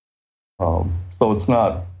 So it's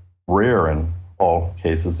not rare in all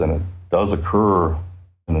cases, and it does occur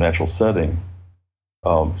in a natural setting.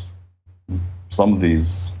 Some of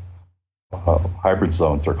these hybrid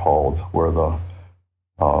zones, they're called, where the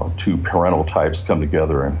two parental types come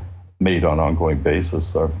together and mate on an ongoing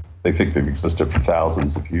basis. They think they've existed for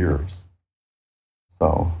thousands of years.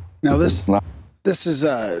 So now this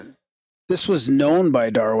was known by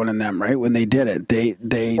Darwin and them, right? When they did it,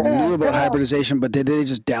 they knew about hybridization, but did they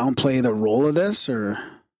just downplay the role of this, or?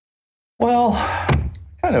 Well, I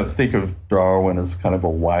kind of think of Darwin as kind of a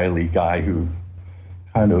wily guy who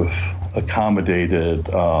kind of accommodated,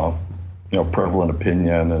 prevalent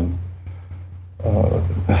opinion, and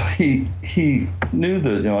he knew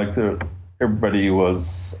that everybody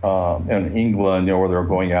was in England, where they were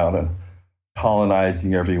going out and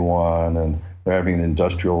colonizing everyone, and they're having an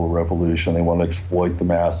industrial revolution. They want to exploit the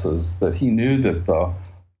masses. That he knew that the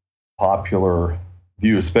popular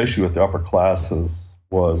view, especially with the upper classes,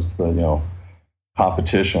 was that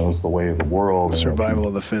competition was the way of the world. Survival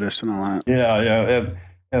of the fittest and all that. Yeah.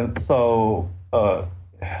 And so I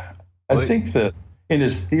think that in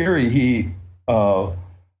his theory, he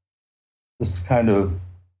just kind of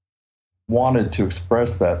wanted to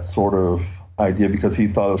express that sort of idea because he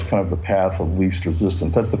thought it was kind of the path of least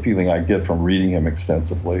resistance. That's the feeling I get from reading him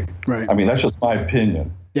extensively. Right. I mean, that's just my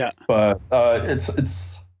opinion. Yeah. But but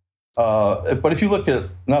if you look at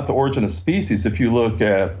not the origin of species, if you look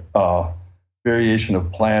at variation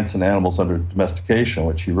of plants and animals under domestication,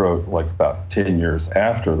 which he wrote like about 10 years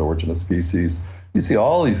after the origin of species, you see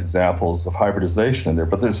all these examples of hybridization in there,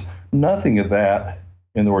 but there's nothing of that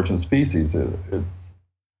in the origin of species. It's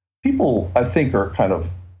people, I think, are kind of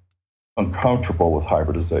uncomfortable with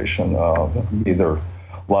hybridization. Either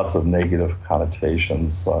lots of negative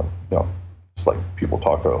connotations, it's like people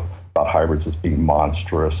talk about hybrids as being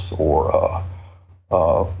monstrous, or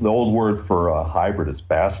the old word for hybrid is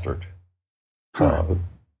bastard.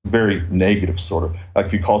 It's very negative, sort of. Like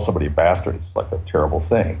if you call somebody a bastard, it's like a terrible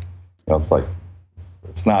thing. It's like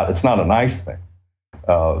it's not a nice thing.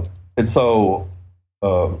 And so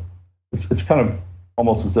it's kind of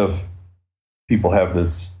almost as if people have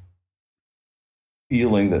this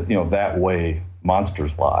feeling that that way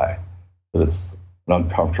monsters lie, that it's an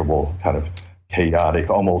uncomfortable, kind of chaotic,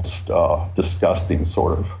 almost disgusting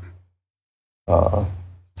sort of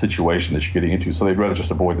situation that you're getting into. So they'd rather just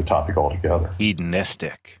avoid the topic altogether.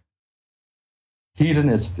 Hedonistic.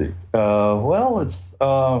 Well, it's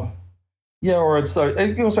or it's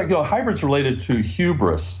it goes like hybrid's related to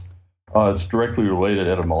hubris. It's directly related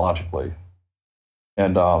etymologically,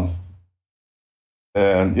 and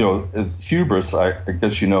hubris. I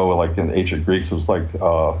guess like in the ancient Greeks, it was like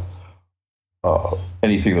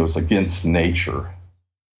anything that was against nature.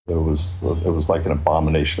 It was like an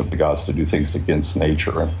abomination of the gods to do things against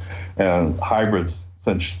nature, and hybrids,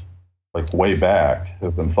 since like way back,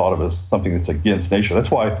 have been thought of as something that's against nature.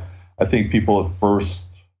 That's why I think people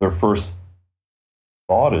their first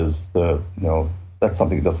thought is that that's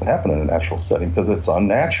something that doesn't happen in a natural setting because it's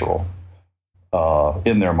unnatural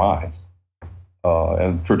in their minds,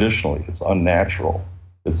 and traditionally it's unnatural.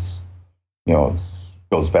 It's it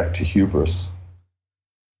goes back to hubris.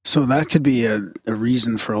 So that could be a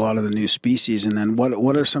reason for a lot of the new species. And then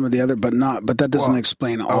what are some of the other, but that doesn't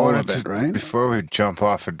explain all of it, right? Before we jump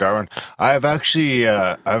off of Darwin, I've actually,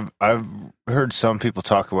 I've heard some people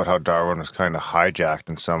talk about how Darwin was kind of hijacked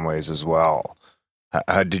in some ways as well.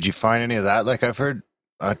 Did you find any of that? Like I've heard,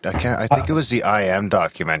 I think it was the I Am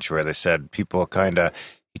documentary where they said people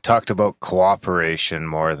he talked about cooperation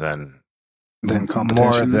more than competition,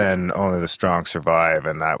 more than only the strong survive,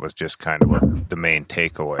 and that was just kind of the main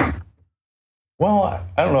takeaway. Well,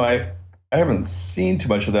 I don't know. I haven't seen too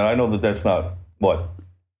much of that. I know that that's not what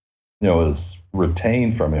is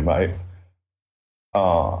retained from him. I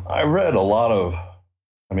read a lot of.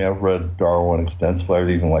 I've read Darwin extensively. I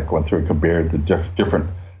even went through and compared the different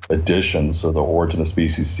editions of the Origin of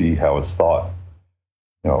Species, see how it's thought,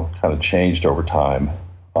 kind of changed over time.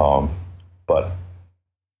 But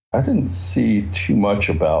I didn't see too much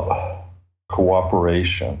about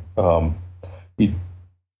cooperation. So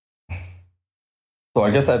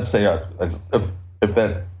I guess I'd say if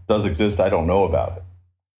that does exist, I don't know about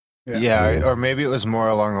it. Yeah, or maybe it was more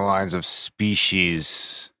along the lines of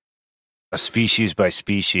species by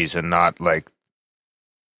species, and not like,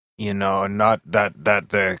 not that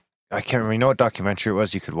the, I can't remember, what documentary it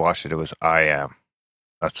was? You could watch it. It was I Am.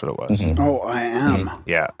 That's what it was. Mm-hmm. Oh, I Am. Mm-hmm.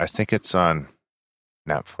 Yeah, I think it's on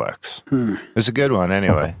Netflix. It's a good one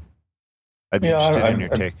anyway. I'd be interested in your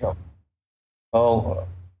take. I'll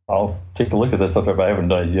take a look at that stuff if I haven't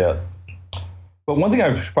done it yet. But one thing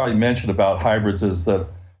I should probably mention about hybrids is that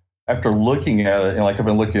after looking at it, I've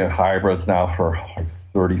been looking at hybrids now for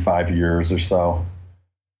 35 years or so.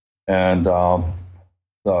 And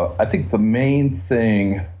I think the main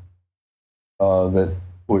thing that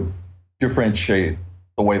would differentiate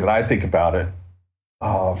the way that I think about it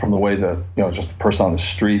from the way that just the person on the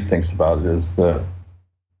street thinks about it is that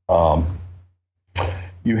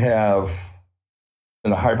you have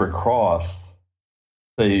in a hybrid cross,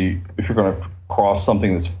 say if you're going to cross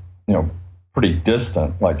something that's pretty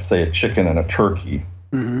distant, like say a chicken and a turkey,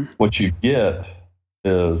 what you get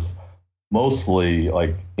is mostly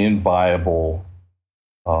like inviable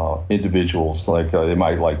individuals. Like they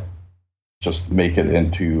might just make it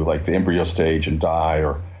into like the embryo stage and die,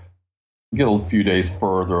 or get a few days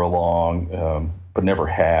further along, but never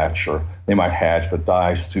hatch, or they might hatch but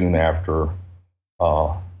die soon after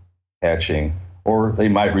hatching, or they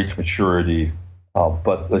might reach maturity,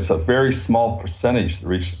 but it's a very small percentage that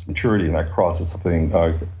reaches maturity, and that crosses something.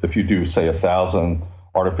 If you do, say, 1,000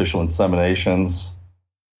 artificial inseminations,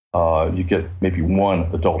 you get maybe one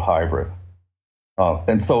adult hybrid.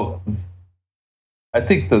 And so I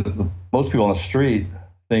think that most people on the street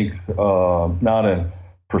think not in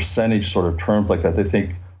percentage sort of terms like that. They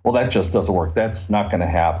think, well, that just doesn't work. That's not going to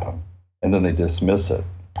happen. And then they dismiss it.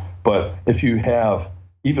 But if you have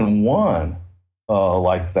even one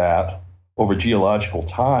like that over geological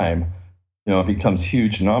time, it becomes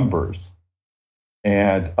huge numbers.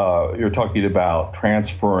 And you're talking about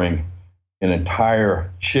transferring an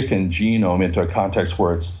entire chicken genome into a context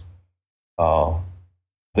where it's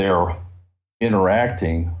they're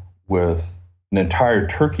interacting with an entire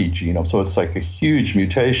turkey genome. So it's like a huge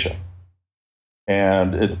mutation.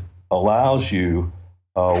 And it allows you,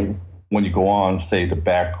 when you go on, say, to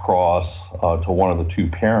back cross to one of the two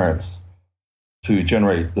parents, to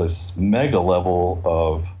generate this mega level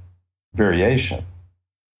of variation.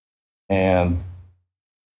 And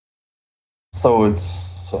so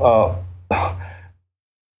it's,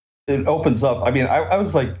 it opens up. I mean, I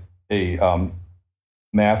was like a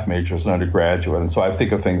math major as an undergraduate, and so I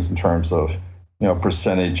think of things in terms of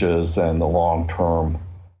percentages and the long-term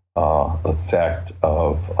effect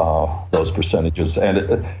of those percentages.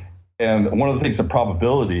 And one of the things in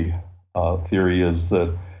probability theory is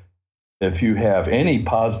that if you have any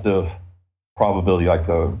positive probability, like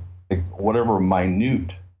whatever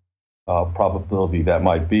minute probability that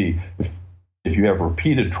might be, if you have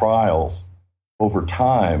repeated trials over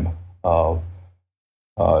time,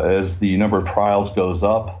 as the number of trials goes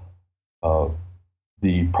up,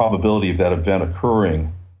 the probability of that event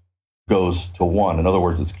occurring goes to 1. In other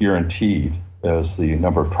words, it's guaranteed as the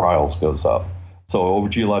number of trials goes up. So over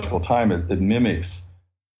geological time, it mimics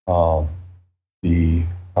the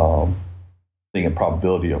thing in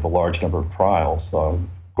probability of a large number of trials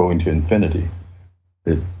going to infinity.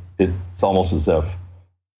 It's almost as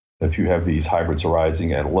if you have these hybrids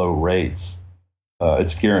arising at low rates,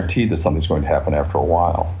 it's guaranteed that something's going to happen after a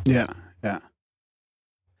while. Yeah.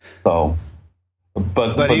 So,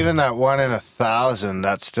 but even that 1 in 1,000,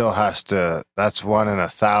 that still that's 1 in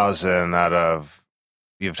 1,000 out of,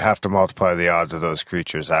 you'd have to multiply the odds of those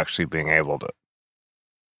creatures actually being able to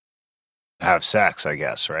have sex, I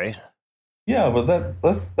guess, right? Yeah, but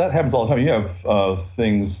that happens all the time. You have other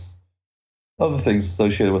things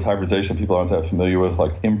associated with hybridization people aren't that familiar with,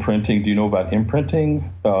 like imprinting. Do you know about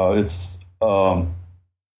imprinting? It's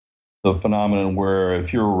the phenomenon where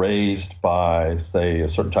if you're raised by, say, a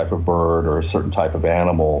certain type of bird or a certain type of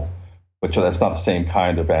animal, which that's not the same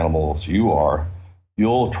kind of animal as you are,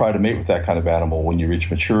 you'll try to mate with that kind of animal when you reach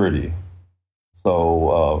maturity.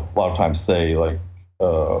 So a lot of times, say, like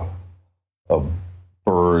a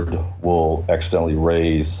bird will accidentally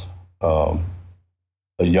raise a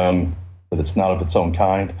young that it's not of its own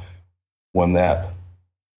kind. When that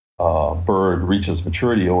bird reaches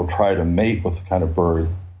maturity, it will try to mate with the kind of bird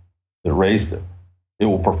that raised it. It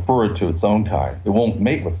will prefer it to its own kind. It won't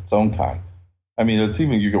mate with its own kind. I mean, it's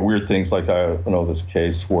even, you get weird things like, I know this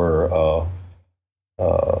case where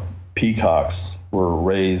peacocks were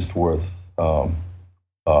raised with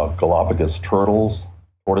Galapagos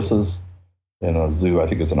tortoises in a zoo, I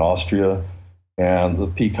think it was in Austria, and the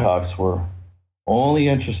peacocks were only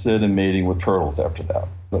interested in mating with turtles after that.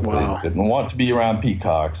 Wow. They didn't want to be around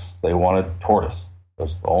peacocks. They wanted tortoise.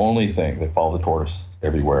 That's the only thing. They follow the tortoise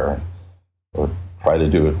everywhere and would try to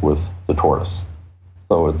do it with the tortoise.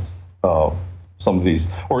 So it's some of these,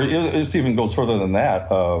 or it even goes further than that.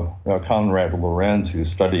 Conrad Lorenz, who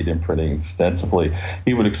studied imprinting extensively,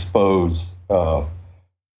 he would expose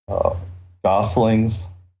goslings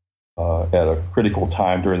at a critical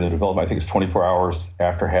time during the development, I think it's 24 hours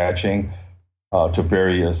after hatching, to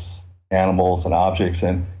various animals and objects.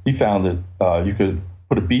 And he found that you could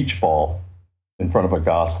put a beach ball in front of a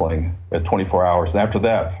gosling at 24 hours. And after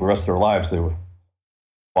that, for the rest of their lives, they would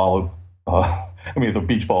follow. If the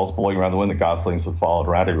beach ball's blowing around the wind, the goslings would follow it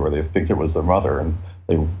around everywhere. They think it was their mother. And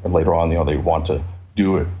later on, they want to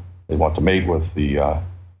do it. They want to mate with the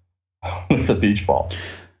beach ball.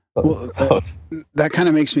 Well, that kind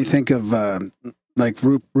of makes me think of like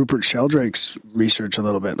Rupert Sheldrake's research a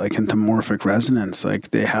little bit, like into morphic resonance. Like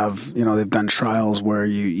they have, they've done trials where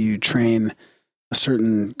you train a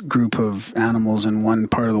certain group of animals in one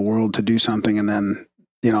part of the world to do something, and then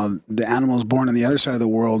the animals born on the other side of the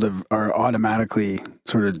world are automatically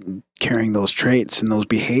sort of carrying those traits and those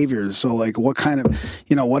behaviors. So like, what kind of,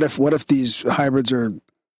 what if these hybrids are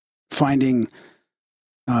finding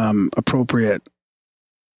appropriate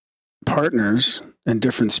partners in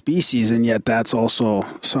different species, and yet that's also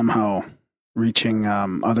somehow reaching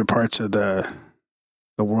other parts of the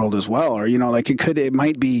world as well? Or it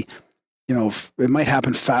might be, it might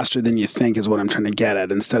happen faster than you think, is what I'm trying to get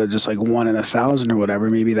at. Instead of just like 1 in 1,000 or whatever,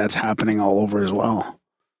 maybe that's happening all over as well.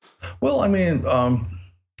 Well, I mean,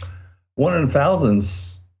 one in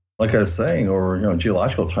thousands, like I was saying, or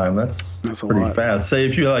geological time, that's pretty lot. fast. Say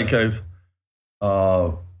if you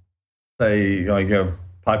say you have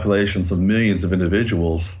populations of millions of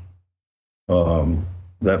individuals,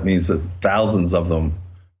 that means that thousands of them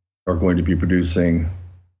are going to be producing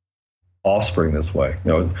offspring this way.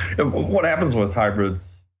 What happens with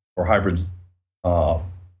hybrids or hybrids?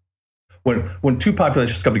 When two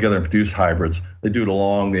populations come together and produce hybrids, they do it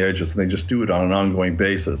along the edges, and they just do it on an ongoing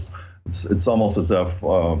basis. It's almost as if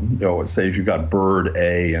say if you've got bird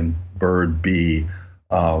A and bird B,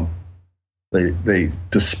 they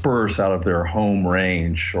disperse out of their home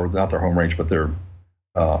range, or not their home range, but their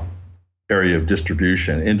area of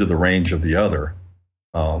distribution into the range of the other.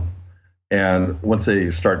 And once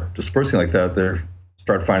they start dispersing like that, they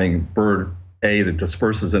start finding bird A that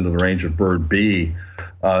disperses into the range of bird B,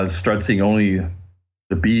 start seeing only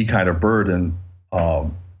the B kind of bird, and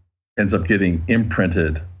ends up getting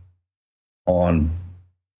imprinted on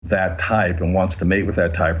that type and wants to mate with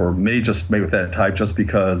that type, or may just mate with that type just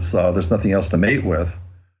because there's nothing else to mate with.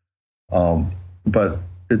 But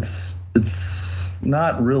it's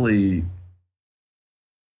not really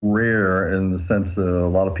rare in the sense that a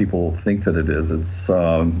lot of people think that it is. It's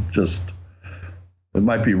it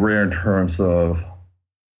might be rare in terms of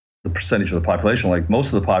the percentage of the population. Like most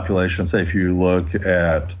of the population, say if you look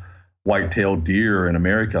at white-tailed deer in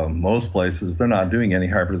America, most places they're not doing any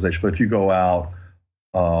hybridization. But if you go out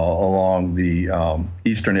along the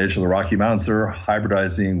eastern edge of the Rocky Mountains, they're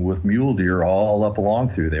hybridizing with mule deer all up along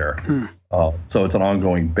through there. So it's an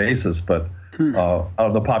ongoing basis, but out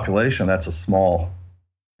of the population, that's a small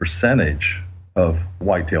percentage of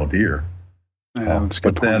white-tailed deer. Yeah, that's a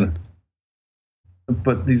good point.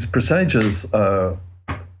 But these percentages, it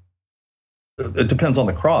depends on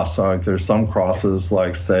the cross. So there's some crosses,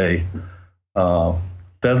 like say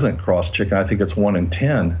pheasant cross chicken. I think it's 1 in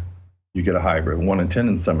 10 you get a hybrid, 1 in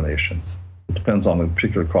 10 inseminations. It depends on the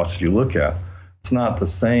particular cross that you look at. It's not the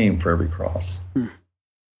same for every cross.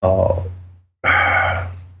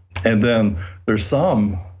 And then there's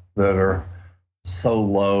some that are so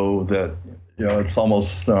low that it's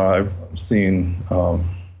almost I've seen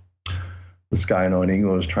this guy I know in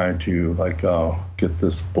England was trying to get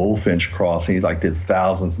this bullfinch cross, and he did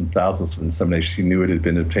thousands and thousands of inseminations. He knew it had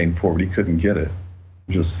been obtained before, but he couldn't get it.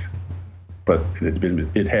 But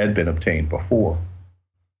it had been obtained before.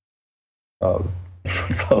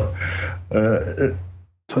 So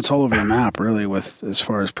it's all over the map, really, with as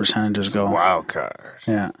far as percentages go. Wild card.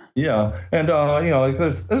 Yeah. Yeah, and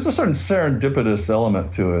there's a certain serendipitous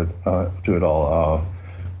element to it all.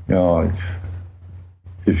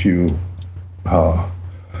 If you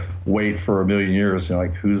wait for a million years,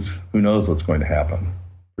 who knows what's going to happen?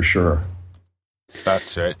 For sure.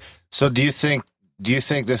 That's right. So do you think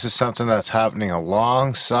this is something that's happening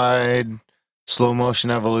alongside slow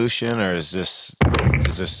motion evolution, or is this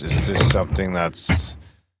something that's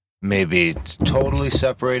maybe totally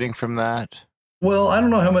separating from that? Well, I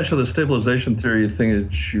don't know how much of the stabilization theory thing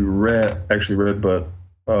that you actually read, but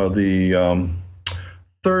the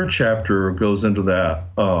third chapter goes into that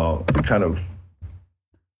kind of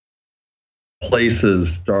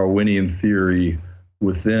places Darwinian theory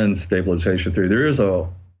within stabilization theory. There is a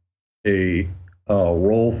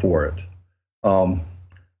role for it,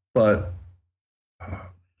 but I'm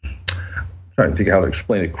trying to think how to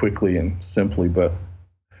explain it quickly and simply. But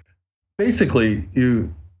basically,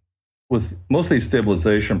 with most of these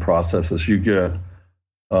stabilization processes, you get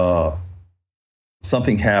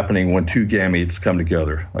something happening when two gametes come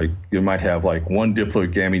together. Like you might have one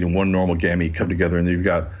diploid gamete and one normal gamete come together, and you've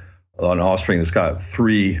got an offspring that's got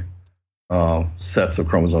 3 sets of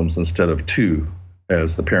chromosomes instead of 2,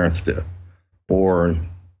 as the parents did. Or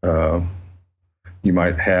you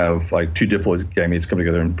might have 2 diploid gametes come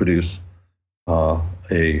together and produce a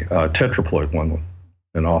tetraploid one,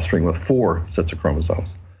 an offspring with 4 sets of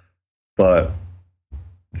chromosomes. But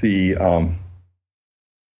the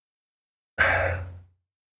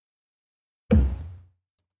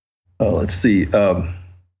let's see.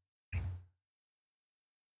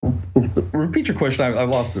 Repeat your question. I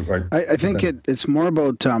lost it. Right. I think it's more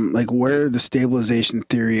about where the stabilization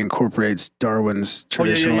theory incorporates Darwin's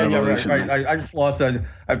traditional evolution. Right. I just lost that.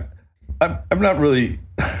 I'm not really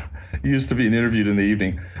used to being interviewed in the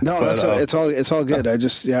evening. No, but, it's all good. I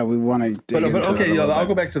just we want to dig into okay, I'll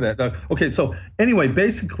go back to that. Okay, so anyway,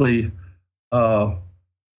 basically,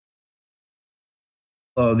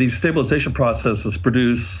 these stabilization processes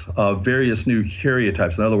produce various new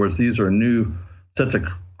karyotypes. In other words, these are new sets of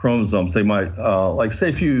chromosomes. They might, say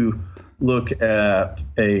if you look at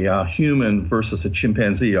a human versus a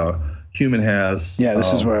chimpanzee, human has. Yeah,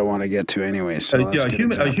 this is where I want to get to anyway. So a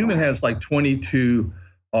human has like 22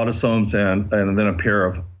 autosomes and then a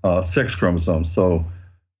pair of sex chromosomes, so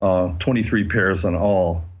 23 pairs in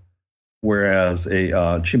all. Whereas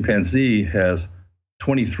a chimpanzee has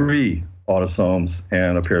 23 autosomes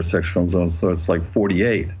and a pair of sex chromosomes, so it's like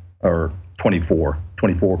 48 or 24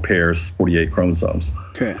 pairs, 48 chromosomes.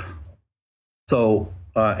 Okay. So,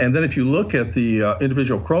 and then if you look at the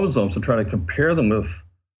individual chromosomes and try to compare them with,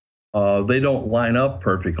 they don't line up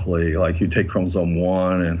perfectly. Like you take chromosome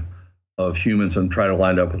 1 of humans and try to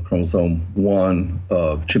line up with chromosome 1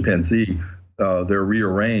 of chimpanzee, they're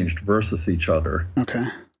rearranged versus each other. Okay.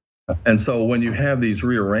 And so when you have these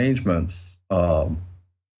rearrangements, it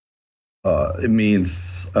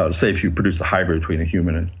means, say if you produce a hybrid between a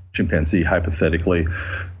human and chimpanzee, hypothetically,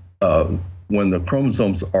 when the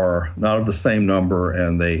chromosomes are not of the same number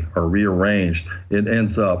and they are rearranged, it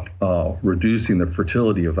ends up reducing the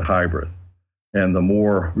fertility of the hybrid. And the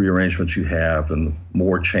more rearrangements you have and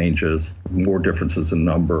more changes, more differences in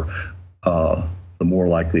number, the more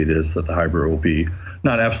likely it is that the hybrid will be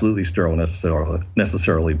not absolutely sterile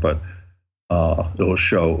necessarily, but it will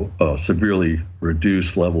show a severely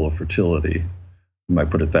reduced level of fertility. You might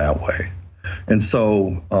put it that way. And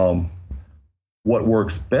so what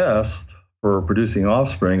works best for producing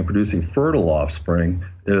offspring and producing fertile offspring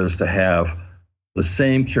is to have the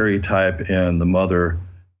same karyotype in the mother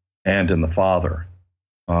and in the father.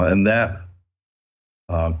 In that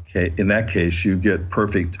case, you get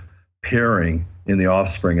perfect pairing in the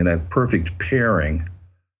offspring, and that perfect pairing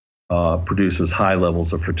produces high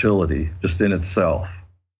levels of fertility just in itself.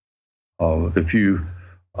 If you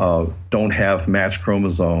don't have matched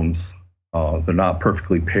chromosomes, they're not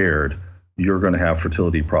perfectly paired, you're going to have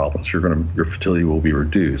fertility problems. Your fertility will be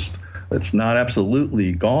reduced. It's not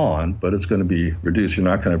absolutely gone, but it's going to be reduced. You're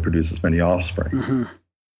not going to produce as many offspring,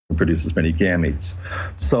 produce as many gametes.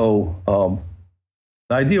 So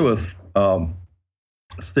the idea with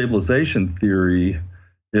stabilization theory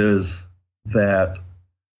is that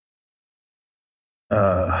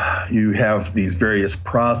you have these various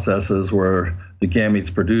processes where the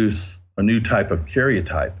gametes produce a new type of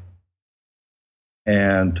karyotype.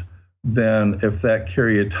 And then if that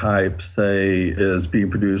karyotype, say, is being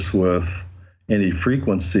produced with any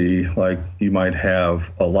frequency, like you might have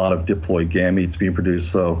a lot of diploid gametes being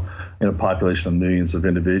produced. So in a population of millions of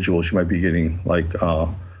individuals, you might be getting like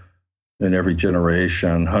in every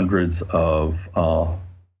generation, hundreds of a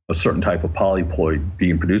certain type of polyploid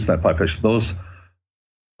being produced in that population. Those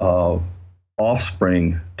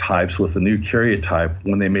offspring types with a new karyotype,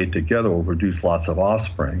 when they mate together, will produce lots of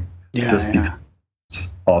offspring.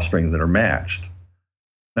 Offspring that are matched.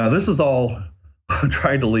 Now, this is all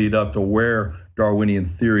trying to lead up to where Darwinian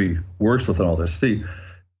theory works within all this. See,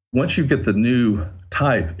 once you get the new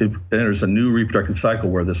type, it enters a new reproductive cycle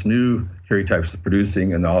where this new karyotype is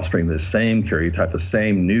producing an offspring, the same karyotype, the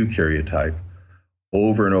same new karyotype,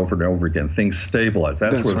 over and over and over again. Things stabilize.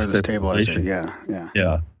 That's where the stabilization.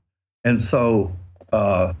 Yeah. And so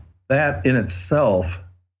that in itself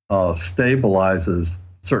stabilizes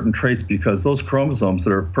certain traits, because those chromosomes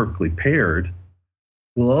that are perfectly paired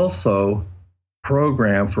will also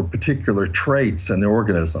program for particular traits in the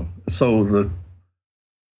organism. So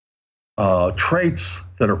the traits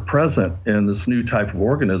that are present in this new type of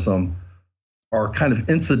organism are kind of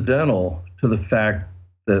incidental to the fact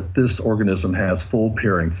that this organism has full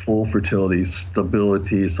pairing, full fertility,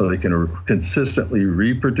 stability, so they can consistently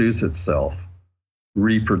reproduce itself.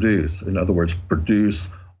 In other words, produce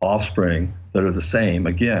offspring that are the same,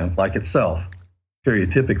 again, like itself,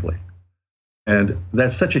 karyotypically. And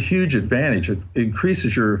that's such a huge advantage. It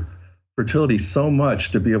increases your fertility so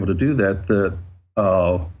much to be able to do that, that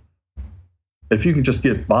if you can just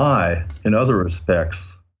get by in other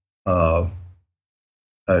respects,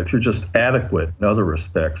 if you're just adequate in other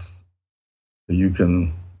respects, you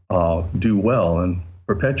can do well and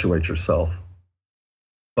perpetuate yourself.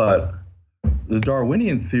 But the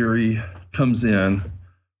Darwinian theory comes in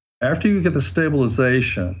after you get the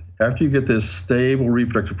stabilization, after you get this stable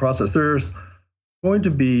reproductive process. There's going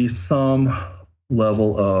to be some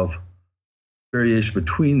level of variation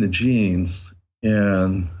between the genes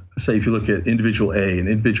in, say, if you look at individual A and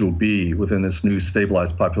individual B within this new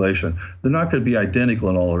stabilized population, they're not going to be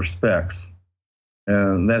identical in all respects.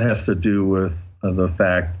 And that has to do with the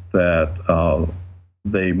fact that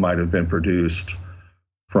they might have been produced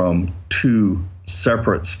from two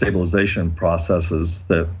separate stabilization processes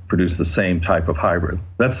that produce the same type of hybrid.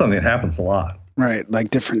 That's something that happens a lot. Right, like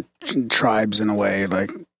different tribes in a way, like,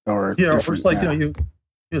 or yeah, or it's like, you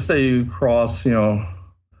say you cross, two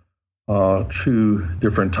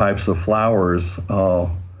different types of flowers,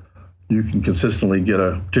 you can consistently get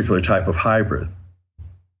a particular type of hybrid.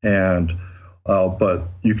 And but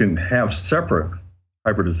you can have separate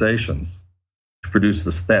hybridizations to produce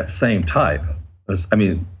that same type.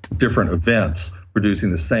 Different events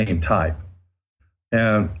producing the same type.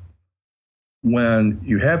 And when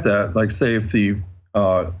you have that, like say if the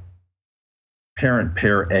parent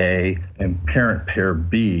pair A and parent pair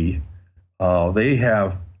B, they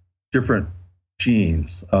have different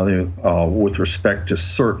genes with respect to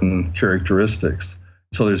certain characteristics.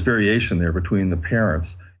 So there's variation there between the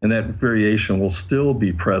parents, and that variation will still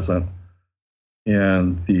be present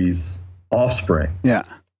in these offspring. Yeah.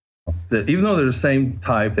 That even though they're the same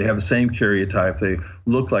type, they have the same karyotype, they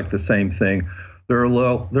look like the same thing, there are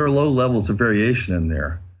low levels of variation in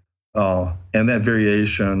there. And that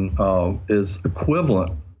variation is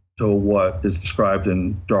equivalent to what is described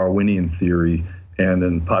in Darwinian theory and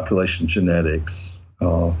in population genetics.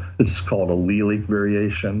 It's called allelic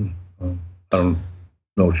variation. I don't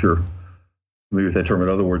know if you're familiar with that term. In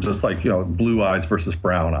other words, it's like, blue eyes versus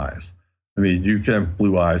brown eyes. I mean, you can have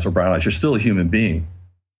blue eyes or brown eyes. You're still a human being,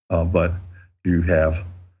 but you have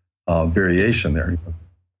variation there.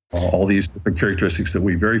 All these different characteristics that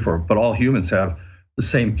we vary for, but all humans have the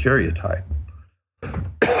same karyotype.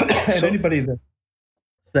 And anybody that,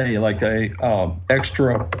 say, like a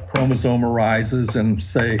extra chromosome arises, and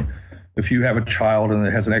say if you have a child and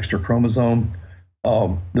it has an extra chromosome,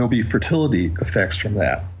 there'll be fertility effects from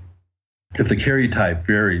that. If the karyotype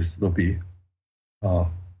varies, there'll be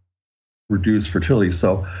reduced fertility.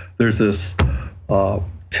 So there's this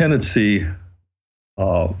tendency,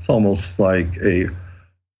 it's almost like a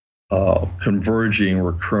converging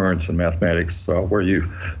recurrence in mathematics, where you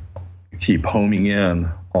keep homing in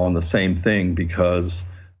on the same thing, because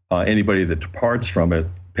anybody that departs from it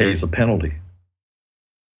pays a penalty.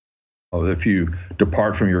 If you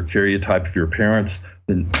depart from your karyotype of your parents,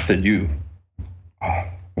 then you...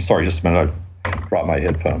 I'm sorry, just a minute, I dropped my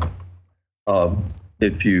headphone.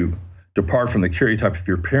 If you depart from the karyotype of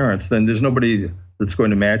your parents, then there's nobody that's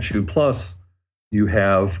going to match you. Plus, you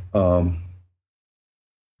have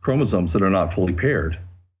chromosomes that are not fully paired,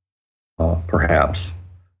 perhaps.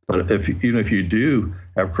 But even if you do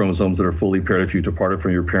have chromosomes that are fully paired, if you departed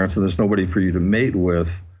from your parents, then there's nobody for you to mate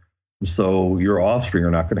with, so your offspring are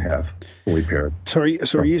not going to have fully paired. So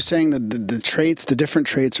are you saying that the different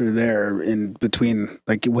traits are there in between,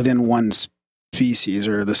 like within one species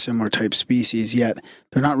or the similar type species, yet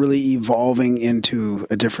they're not really evolving into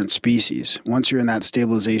a different species? Once you're in that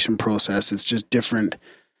stabilization process, it's just different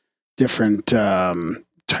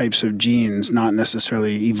types of genes, not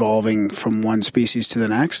necessarily evolving from one species to the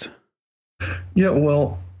next? Yeah,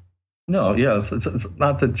 well, no, yes. It's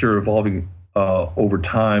not that you're evolving over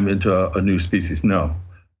time into a new species. No.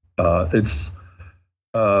 Let's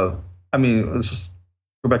just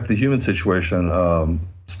go back to the human situation.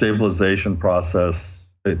 Stabilization process,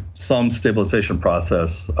 some stabilization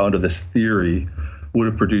process under this theory would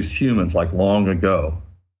have produced humans like long ago.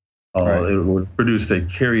 Right. It would have produced a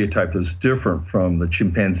karyotype that's different from the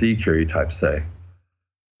chimpanzee karyotype, say,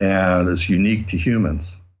 and it's unique to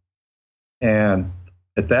humans. And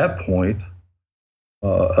at that point,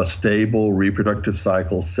 a stable reproductive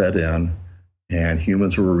cycle set in, and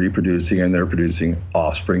humans were reproducing, and they're producing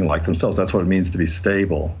offspring like themselves. That's what it means to be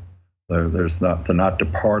stable. They're not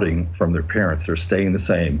departing from their parents. They're staying the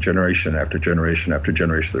same generation after generation after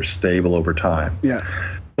generation. They're stable over time. Yeah.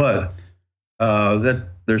 But that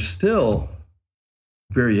there's still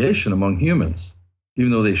variation among humans,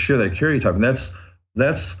 even though they share that karyotype. And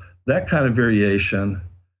that kind of variation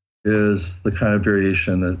is the kind of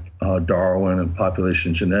variation that Darwin and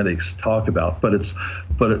population genetics talk about. But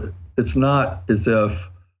it's not as if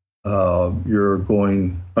you're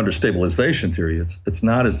going under stabilization theory. It's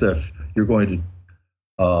not as if you're going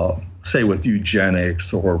to say with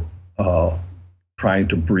eugenics or trying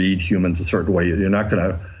to breed humans a certain way. You're not going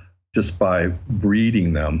to, just by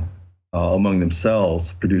breeding them among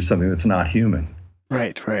themselves, produce something that's not human.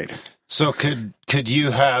 Right. So could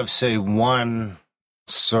you have, say, one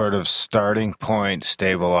sort of starting point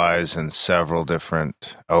stabilize in several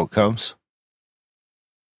different outcomes?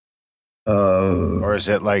 Or is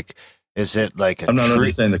it like a I'm not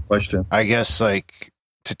understanding the question. I guess, like,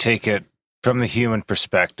 to take it from the human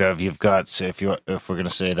perspective, you've got, say, if we're going to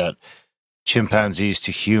say that chimpanzees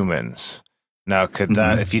to humans. Now, could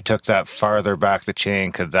that, if you took that farther back the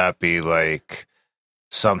chain, could that be like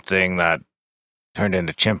something that turned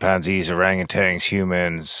into chimpanzees, orangutans,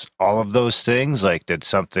 humans, all of those things? Like,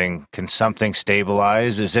 can something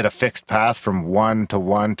stabilize? Is it a fixed path from one to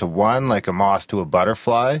one to one, like a moth to a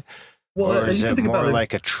butterfly? Or is it more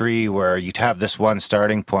like a tree where you'd have this one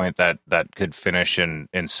starting point that could finish in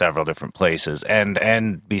several different places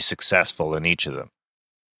and be successful in each of them?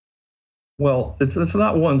 Well, it's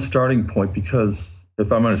not one starting point because,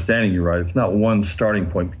 if I'm understanding you right, it's not one starting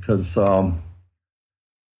point because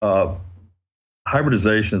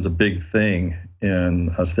hybridization is a big thing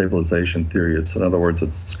in stabilization theory. In other words,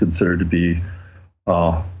 it's considered to be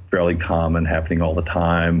fairly common, happening all the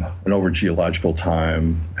time, and over geological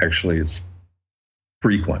time, actually, it's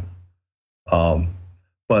frequent. But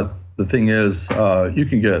the thing is, you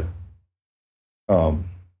can get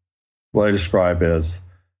what I describe as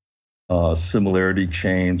similarity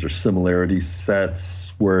chains or similarity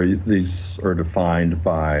sets, where these are defined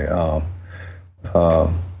by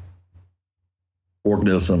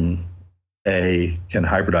organism A can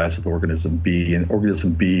hybridize with organism B, and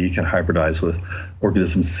organism B can hybridize with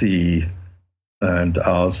organism C. And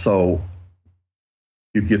so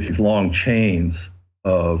you get these long chains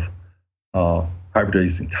of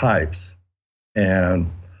hybridizing types.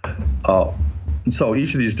 And so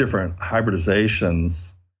each of these different hybridizations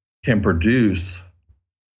can produce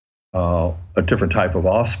a different type of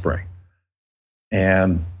offspring.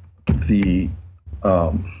 And the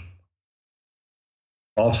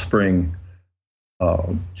offspring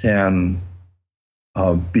can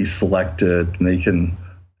be selected, and they can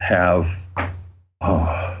have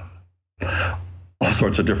all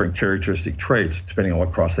sorts of different characteristic traits depending on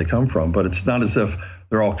what cross they come from. But it's not as if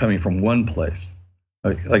they're all coming from one place.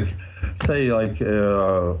 Like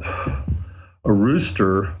a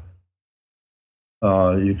rooster,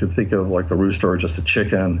 you could think of like a rooster or just a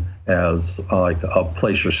chicken as like a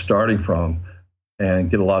place you're starting from,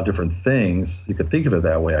 and get a lot of different things. You could think of it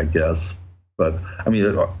that way, I guess. But I mean,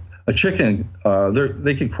 a chicken,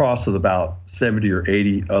 they can cross with about 70 or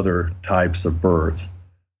 80 other types of birds.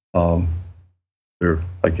 They're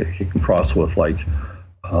like, you can cross with like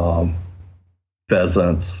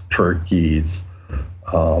pheasants, turkeys.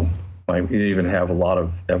 You even have a lot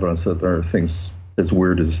of evidence that there are things as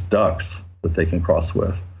weird as ducks that they can cross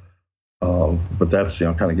with. But that's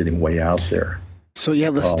kind of getting way out there. So yeah,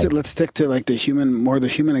 let's stick to like the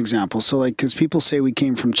human example. So like, because people say we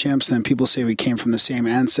came from chimps, then people say we came from the same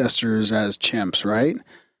ancestors as chimps, right?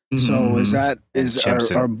 Mm-hmm.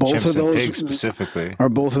 So are both of those pigs specifically? Are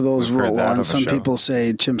both of those well? And some people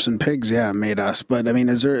say chimps and pigs, made us. But I mean,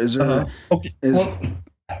 is there? Okay. Well,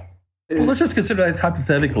 let's just consider that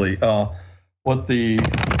hypothetically. What the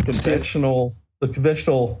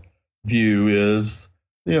conventional view is,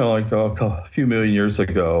 like a few million years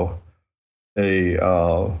ago, a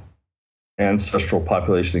ancestral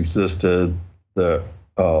population existed that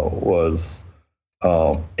was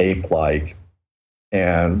ape-like,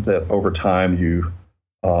 and that over time you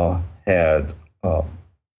had the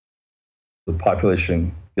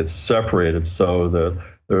population get separated, so that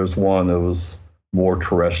there was one that was more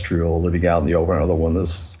terrestrial, living out in the open, another one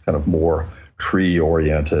that's kind of more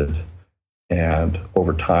tree-oriented. And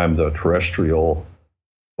over time, the terrestrial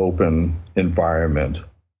open environment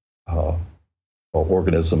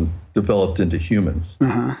organism developed into humans,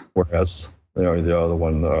 whereas the other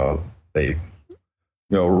one they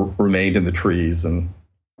remained in the trees and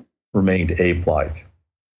remained ape-like.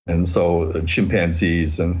 And so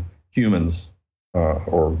chimpanzees and humans,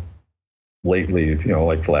 or lately,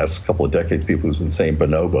 like the last couple of decades, people who've been saying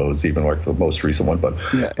bonobos, even like the most recent one. But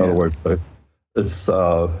in other words, it's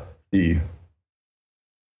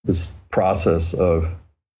this process of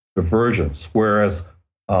divergence. Whereas,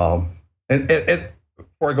 and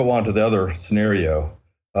before I go on to the other scenario,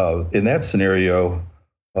 in that scenario,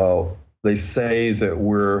 they say that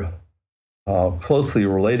we're closely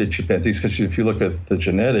related chimpanzees, because if you look at the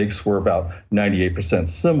genetics, we're about 98%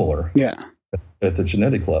 similar. Yeah. At the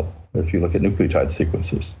genetic level, if you look at nucleotide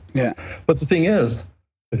sequences. Yeah. But the thing is,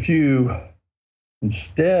 if you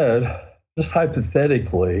instead, just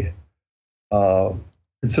hypothetically,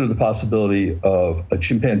 consider the possibility of a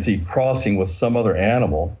chimpanzee crossing with some other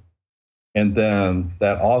animal, and then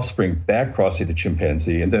that offspring back crossing to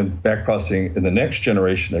chimpanzee, and then back crossing in the next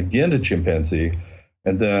generation again to chimpanzee,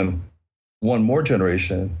 and then one more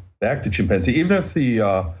generation back to chimpanzee. Even if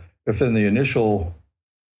if in the initial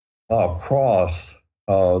cross,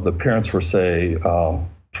 the parents were, say,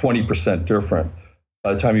 20% different,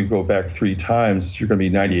 by the time you go back 3 times, you're going to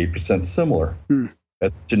be 98% similar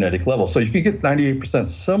at genetic level. So you can get 98%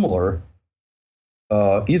 similar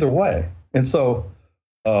either way. And so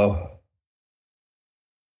the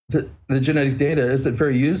genetic data isn't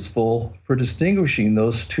very useful for distinguishing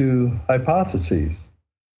those two hypotheses.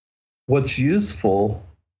 What's useful,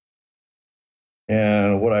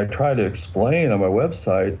 and what I try to explain on my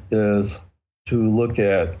website, is to look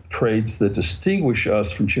at traits that distinguish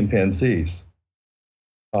us from chimpanzees,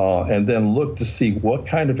 and then look to see what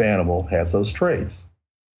kind of animal has those traits.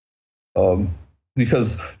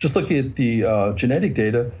 Because just looking at the genetic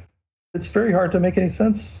data, it's very hard to make any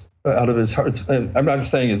sense out of it. I'm not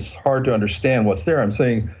saying it's hard to understand what's there. I'm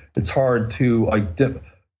saying it's hard to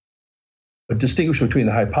distinguish between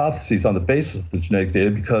the hypotheses on the basis of the genetic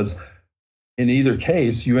data, because in either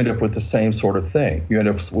case, you end up with the same sort of thing. You end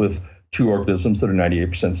up with two organisms that are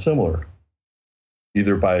 98% similar,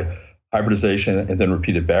 either by hybridization and then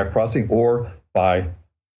repeated backcrossing, or by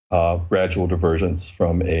gradual divergence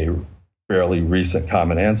from a fairly recent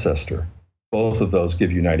common ancestor. Both of those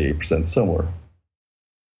give you 98% similar.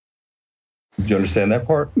 Do you understand that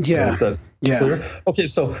part? Yeah. Is that clear? Okay,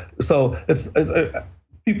 so it's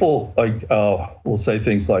people will say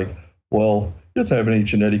things like, well, he doesn't have any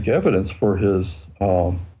genetic evidence for his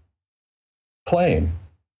claim.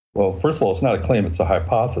 Well, first of all, it's not a claim, it's a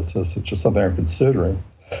hypothesis. It's just something I'm considering.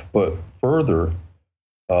 But further,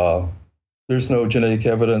 there's no genetic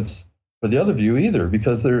evidence for the other view either,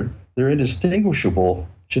 because they're indistinguishable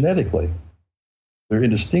genetically. They're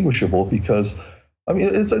indistinguishable because, I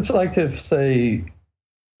mean, it's like if, say,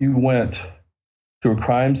 you went to a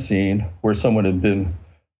crime scene where someone had been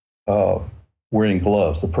wearing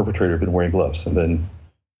gloves, the perpetrator had been wearing gloves, and then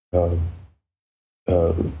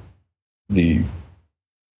the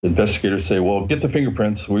investigators say, well, get the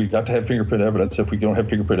fingerprints. We've got to have fingerprint evidence. If we don't have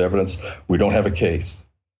fingerprint evidence, we don't have a case.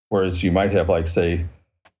 Whereas you might have, like, say,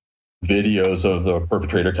 videos of the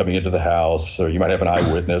perpetrator coming into the house, or you might have an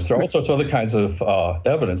eyewitness. There are all sorts of other kinds of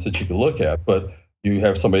evidence that you can look at, but you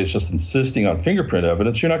have somebody that's just insisting on fingerprint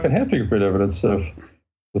evidence. You're not going to have fingerprint evidence if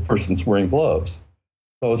the person's wearing gloves.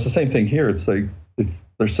 So it's the same thing here. It's like, if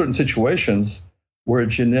there's certain situations where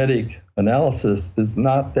genetic analysis is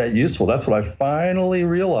not that useful. That's what I finally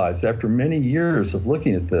realized after many years of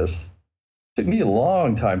looking at this. It took me a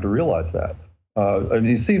long time to realize that. I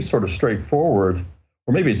mean, it seems sort of straightforward,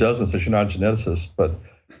 or maybe it doesn't since you're not a geneticist, but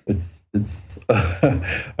it's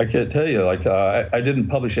I can't tell you, like, I didn't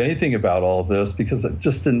publish anything about all of this because it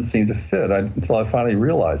just didn't seem to fit until I finally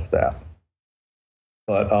realized that.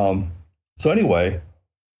 But so anyway,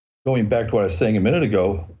 going back to what I was saying a minute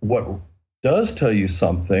ago, what does tell you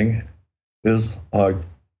something is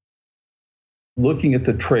looking at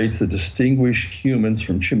the traits that distinguish humans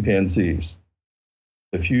from chimpanzees.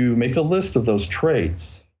 If you make a list of those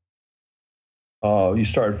traits, you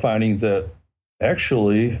start finding that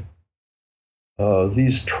actually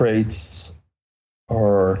these traits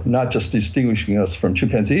are not just distinguishing us from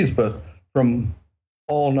chimpanzees, but from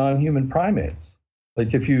all non-human primates.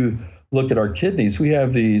 Like if you look at our kidneys, we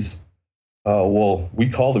have these, well, we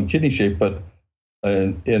call them kidney shaped, but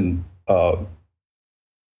in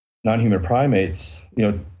non-human primates,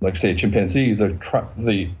 you know, like say a chimpanzee,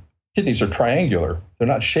 the kidneys are triangular. They're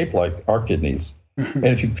not shaped like our kidneys. And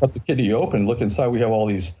if you cut the kidney open and look inside, we have all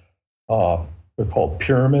these, they're called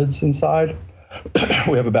pyramids inside.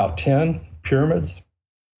 We have about 10 pyramids.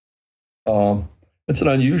 It's an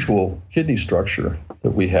unusual kidney structure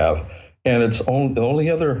that we have. And it's the only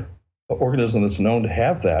other organism that's known to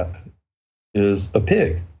have that is a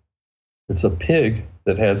pig. It's a pig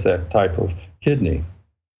that has that type of kidney.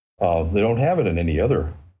 They don't have it in any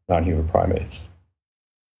other non-human primates.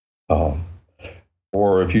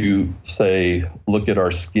 Or if you, say, look at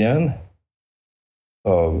our skin,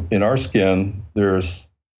 in our skin, there's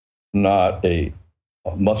not a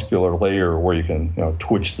muscular layer where you can, you know,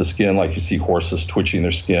 twitch the skin like you see horses twitching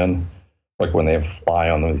their skin. Like when they have fly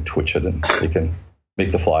on them, they twitch it and they can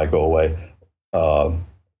make the fly go away.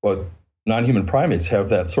 But non-human primates have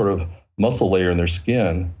that sort of muscle layer in their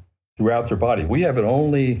skin throughout their body. We have it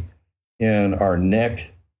only in our neck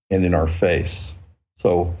and in our face.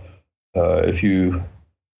 So if you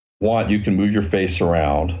want, you can move your face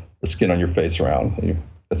around, the skin on your face around.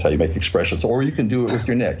 That's how you make expressions. Or you can do it with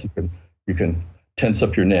your neck. You can tense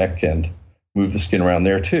up your neck and move the skin around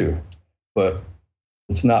there too. But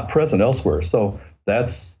it's not present elsewhere. So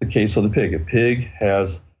that's the case with a pig. A pig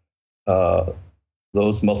has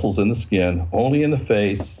those muscles in the skin only in the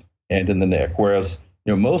face and in the neck, whereas,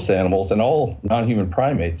 you know, most animals and all non-human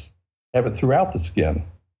primates have it throughout the skin.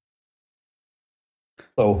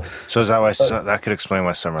 So is that why that could explain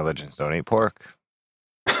why some religions don't eat pork?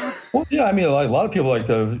 Well, yeah, I mean, a lot of people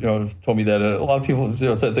told me that. A lot of people,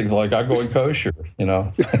 said things like, "I'm going kosher," you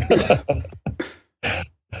know. Okay,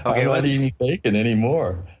 I'm not eating bacon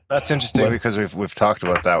anymore. That's interesting because we've talked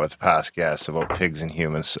about that with past guests about pigs and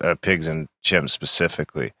humans, pigs and chimps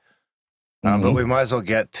specifically. But we might as well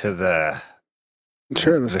get to the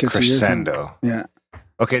let's get crescendo. Yeah.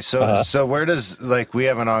 Okay, so where does, like, we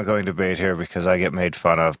have an ongoing debate here because I get made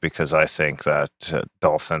fun of because I think that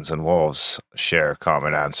dolphins and wolves share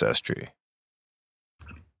common ancestry.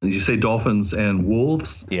 Did you say dolphins and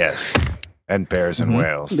wolves? Yes, and bears and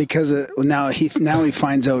whales. Because now he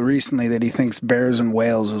finds out recently that he thinks bears and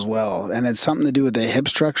whales as well, and it's something to do with the hip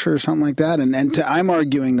structure or something like that. I'm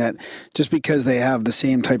arguing that just because they have the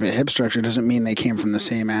same type of hip structure doesn't mean they came from the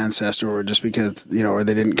same ancestor, or just because or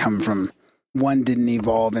they didn't come from one didn't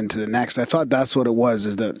evolve into the next. I thought that's what it was,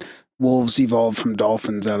 is that wolves evolved from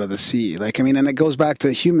dolphins out of the sea. And it goes back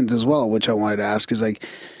to humans as well, which I wanted to ask is like,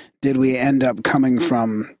 did we end up coming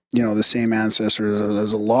from the same ancestor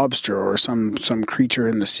as a lobster or some creature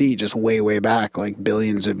in the sea just way back, like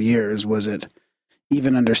billions of years? Was it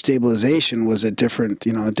even under stabilization? Was it different?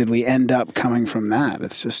 Did we end up coming from that?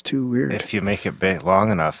 It's just too weird. If you make it big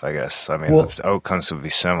long enough, I guess. I mean, the outcomes would be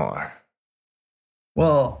similar.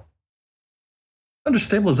 Well, under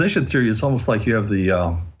stabilization theory, it's almost like you have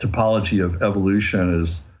the topology of evolution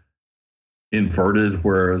is inverted,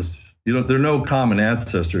 whereas there are no common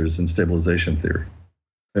ancestors in stabilization theory.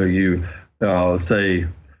 You say,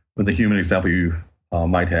 with the human example, you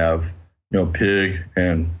might have pig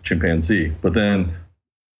and chimpanzee, but then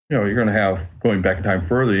you're going to have, going back in time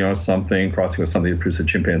further, something crossing with something to produce a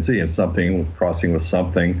chimpanzee, and something crossing with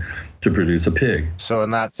something to produce a pig. So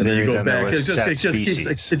in that theory, then there was set species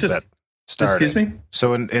that started. Excuse me?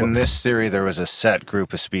 So in this theory, there was a set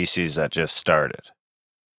group of species that just started.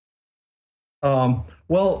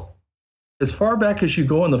 Well, as far back as you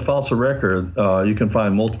go in the fossil record, you can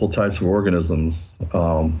find multiple types of organisms.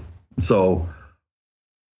 So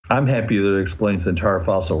I'm happy that it explains the entire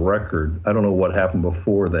fossil record. I don't know what happened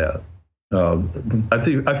before that.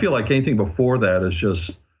 I feel like anything before that is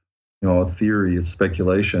just a theory, it's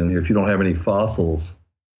speculation. If you don't have any fossils,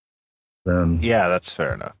 then yeah, that's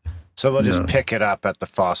fair enough. So we'll just pick it up at the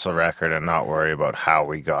fossil record and not worry about how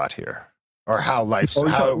we got here. Or how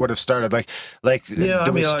how it would have started. Do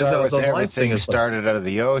we start with everything started out of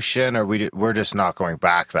the ocean, or we're just not going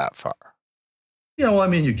back that far? Yeah, well, I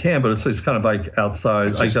mean, you can, but it's kind of like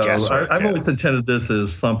outside. I've always intended this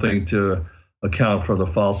as something to account for the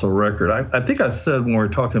fossil record. I think I said when we were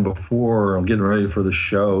talking before, I'm getting ready for the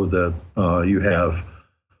show, that you have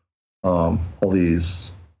all these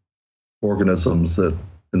organisms that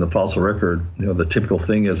in the fossil record, the typical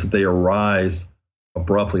thing is that they arise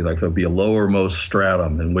abruptly, like there'll be a lowermost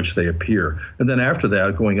stratum in which they appear. And then after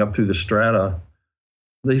that, going up through the strata,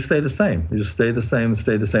 they stay the same. They just stay the same and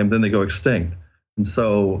stay the same. Then they go extinct. And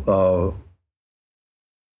so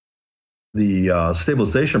the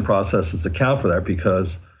stabilization processes account for that,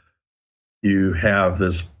 because you have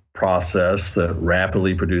this process that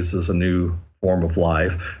rapidly produces a new form of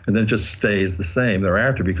life and then just stays the same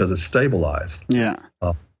thereafter because it's stabilized. Yeah.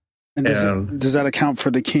 And does that account for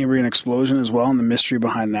the Cambrian explosion as well, and the mystery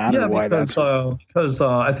behind that, or why that's? Because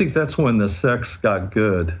I think that's when the sex got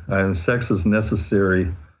good, and sex is necessary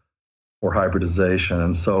for hybridization.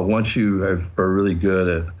 And so once you are really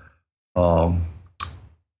good at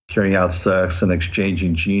carrying out sex and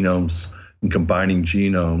exchanging genomes and combining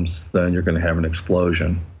genomes, then you're going to have an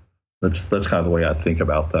explosion. That's kind of the way I think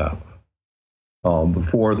about that.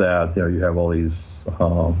 Before that, you have all these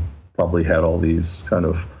probably had all these kind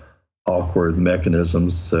of awkward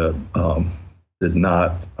mechanisms that did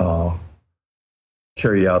not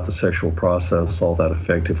carry out the sexual process all that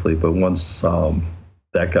effectively. But once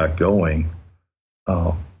that got going,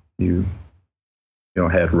 you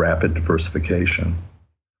had rapid diversification.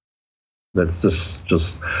 That's just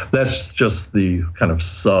the kind of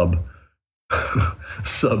sub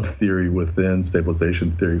theory within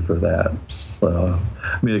stabilization theory for that.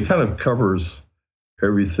 I mean, it kind of covers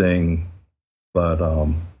everything, but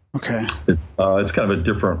okay, it's kind of a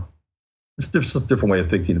different way of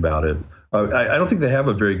thinking about it. I don't think they have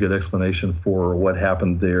a very good explanation for what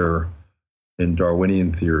happened there in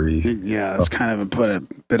Darwinian theory. Yeah, it's kind of put a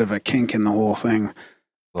bit of a kink in the whole thing.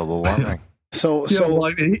 Global warming. So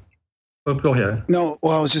go ahead. No,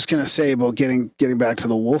 well, I was just going to say about getting back to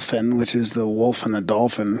the wolfin, which is the wolf and the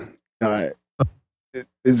dolphin.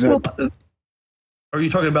 Is that? Are you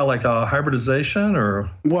talking about like hybridization, or?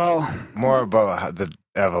 Well, more about the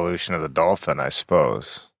evolution of the dolphin, I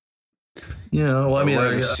suppose. Yeah, well, I mean,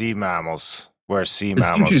 where sea mammals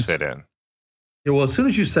fit in. Yeah, well, as soon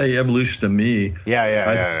as you say evolution to me,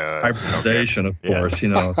 hybridization, of course.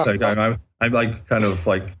 Like, I'm like kind of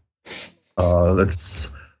like that's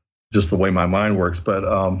just the way my mind works. But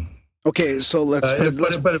okay, so let's.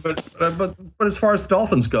 But as far as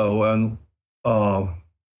dolphins go,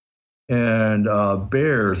 and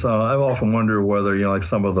bears, I've often wondered whether like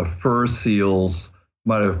some of the fur seals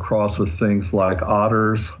might have crossed with things like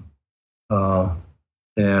otters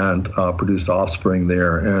and produced offspring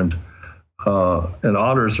there. And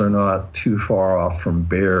otters are not too far off from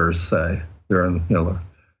bears, say. They're in the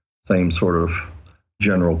same sort of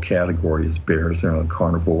general category as bears. They're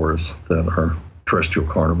carnivores that are terrestrial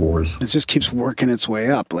carnivores. It just keeps working its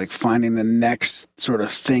way up, like finding the next sort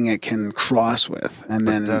of thing it can cross with, and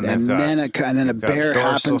then a bear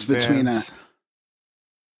happens between a. So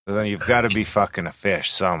then you've got to be fucking a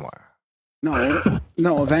fish somewhere. No.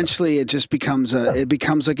 Eventually, it just becomes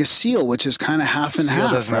like a seal, which is kind of half and half. Seal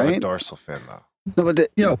doesn't have a dorsal fin, though.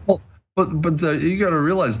 No, but you got to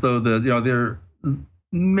realize though that there are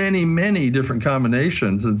many different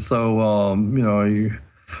combinations, and so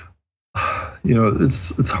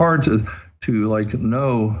it's hard to like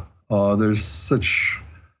know. There's such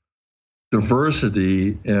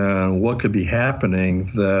diversity in what could be happening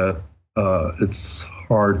that it's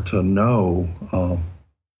hard to know.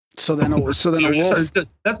 So then a wolf.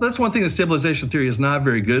 That's one thing that stabilization theory is not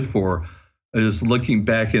very good for, is looking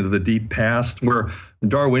back into the deep past. Where in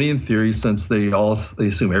Darwinian theory, since they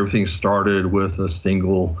assume everything started with a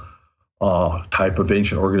single type of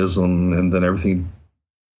ancient organism, and then everything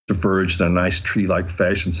diverged in a nice tree-like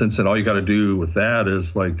fashion. Since then, all you got to do with that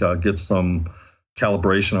is like get some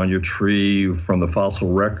calibration on your tree from the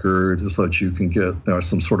fossil record, so that you can get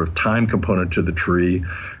some sort of time component to the tree,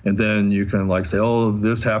 and then you can like say, oh,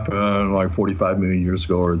 this happened like 45 million years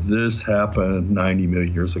ago, or this happened 90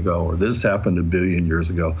 million years ago, or this happened a billion years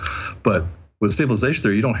ago. But with stabilization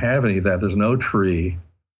theory, you don't have any of that. There's no tree.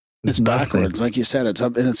 It's backwards, like you said. It's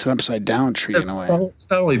an upside down tree in a way. It's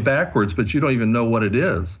not only backwards, but you don't even know what it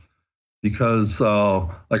is. Because,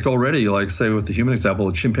 like already, like say with the human example,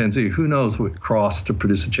 a chimpanzee, who knows what crossed to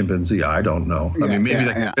produce a chimpanzee? I don't know. I mean,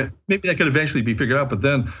 maybe that could eventually be figured out. But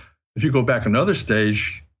then, if you go back another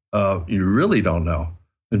stage, you really don't know,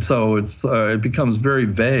 and so it becomes very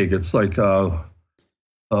vague. It's like, I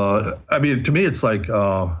mean, to me, it's like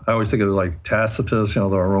I always think of it like Tacitus, the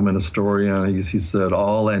Roman historian. He said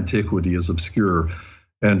all antiquity is obscure.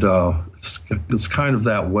 And it's kind of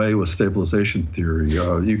that way with stabilization theory.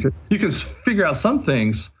 You can figure out some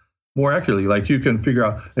things more accurately, like you can figure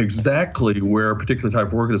out exactly where a particular type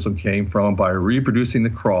of organism came from by reproducing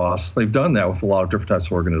the cross. They've done that with a lot of different types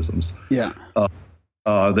of organisms. Yeah.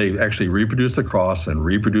 They actually reproduce the cross and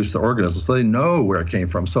reproduce the organism, so they know where it came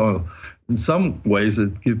from. So in some ways,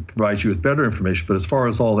 it provides you with better information. But as far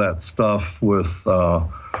as all that stuff with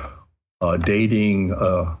dating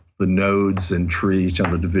the nodes in trees,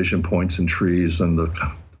 the division points in trees, and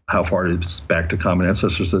how far it's back to common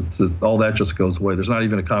ancestors, all that just goes away. There's not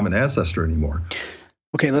even a common ancestor anymore.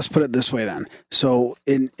 Okay, let's put it this way then. So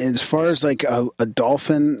as far as like a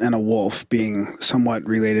dolphin and a wolf being somewhat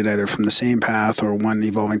related, either from the same path or one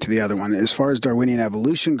evolving to the other one, as far as Darwinian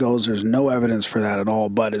evolution goes, there's no evidence for that at all.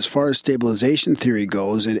 But as far as stabilization theory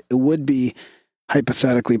goes, it would be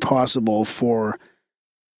hypothetically possible for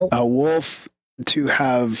a wolf to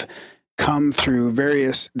have come from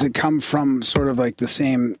sort of like the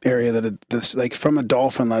same area that's like from a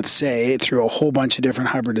dolphin, let's say, through a whole bunch of different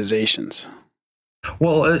hybridizations.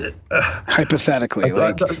 Well, hypothetically,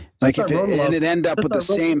 it end up with the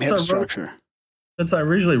same hip structure. Since I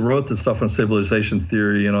originally wrote this stuff on stabilization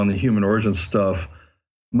theory and on the human origin stuff,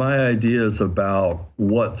 my ideas about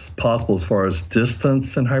what's possible as far as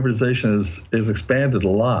distance and hybridization is expanded a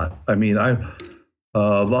lot. I mean, a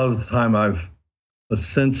lot of the time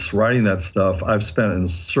since writing that stuff, I've spent in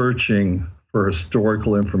searching for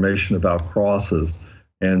historical information about crosses.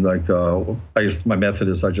 And like, I guess my method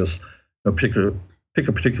is I just pick a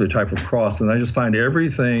particular type of cross, and I just find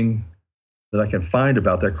everything that I can find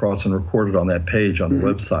about that cross and record it on that page on the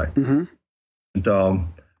website. Mm-hmm.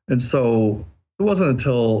 And so it wasn't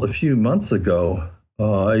until a few months ago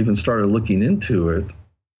I even started looking into it.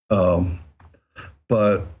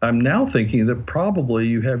 But I'm now thinking that probably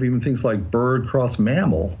you have even things like bird cross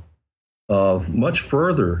mammal much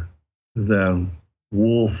further than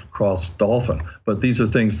wolf cross dolphin. But these are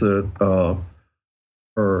things that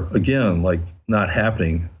are, again, like not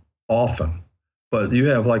happening often. But you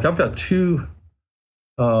have, like, I've got two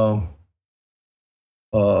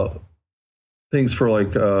things for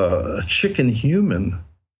like a chicken human.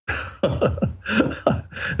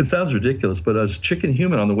 It sounds ridiculous, but a chicken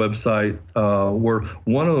human on the website, where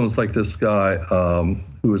one of them was like this guy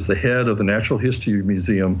who was the head of the Natural History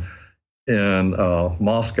Museum in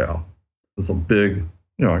Moscow. It was a big,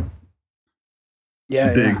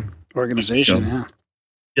 big organization.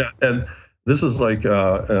 Yeah, and this is like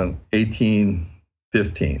in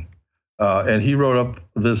 1815, and he wrote up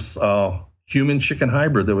this human chicken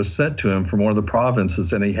hybrid that was sent to him from one of the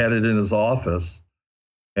provinces, and he had it in his office.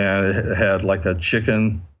 and it had like a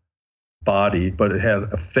chicken body, but it had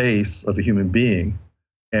a face of a human being.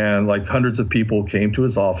 And like hundreds of people came to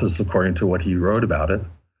his office, according to what he wrote about it.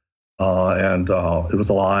 And it was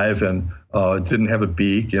alive, and it didn't have a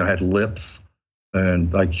beak, it had lips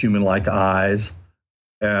and like human-like eyes.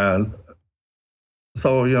 And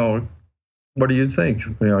so, what do you think?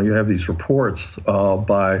 You have these reports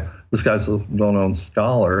by, this guy's a well-known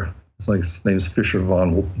scholar. His name is Fisher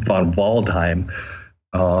von Waldheim.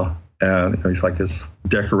 And he's like this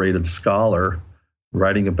decorated scholar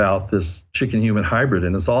writing about this chicken-human hybrid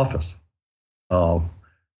in his office.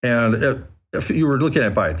 And if you were looking at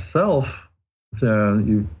it by itself, then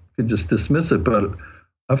you could just dismiss it. But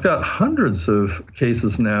I've got hundreds of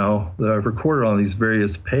cases now that I've recorded on these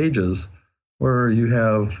various pages where you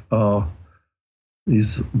have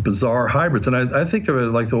these bizarre hybrids. And I think of it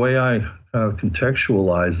like the way I kind of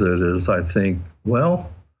contextualize it is, I think, well,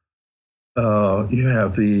 you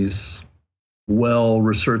have these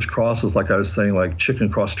well-researched crosses, like I was saying, like chicken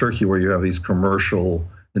cross turkey, where you have these commercial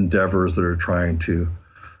endeavors that are trying to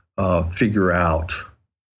figure out,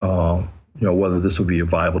 whether this would be a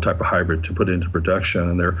viable type of hybrid to put into production.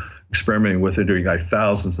 And they're experimenting with it, doing like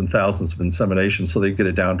thousands and thousands of inseminations, so they get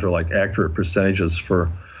it down to like accurate percentages for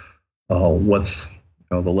what's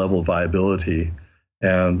the level of viability.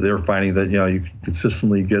 And they're finding that you can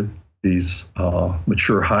consistently get these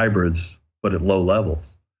mature hybrids, but at low levels.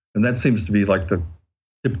 And that seems to be like the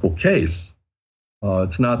typical case.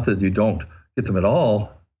 It's not that you don't get them at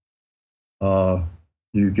all.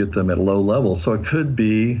 You get them at low levels. So it could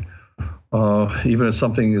be, even if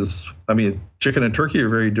something is, chicken and turkey are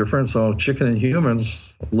very different. So chicken and humans,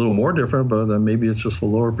 a little more different, but then maybe it's just a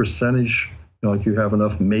lower percentage. Like you have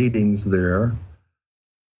enough matings there.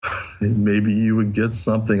 Maybe you would get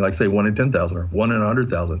something like, say, 1 in 10,000 or 1 in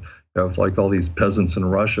 100,000. You have like all these peasants in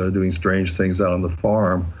Russia doing strange things out on the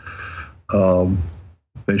farm.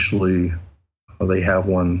 Eventually, they have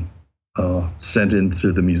one sent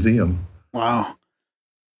into the museum. Wow.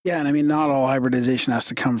 Yeah, and not all hybridization has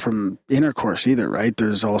to come from intercourse either, right?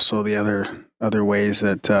 There's also the other ways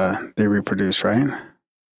that they reproduce, right?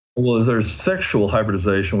 Well, there's sexual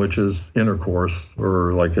hybridization, which is intercourse,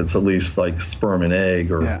 or like it's at least like sperm and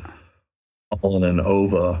egg, or pollen and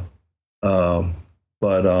ova.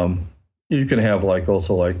 But you can have like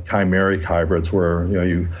also like chimeric hybrids, where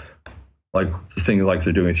you like the thing like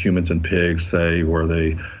they're doing with humans and pigs, say, where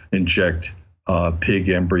they inject pig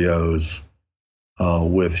embryos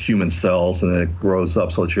with human cells, and then it grows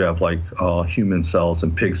up so that you have like human cells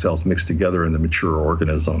and pig cells mixed together in the mature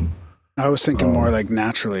organism. I was thinking more like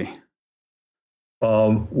naturally.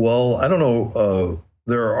 Well, I don't know.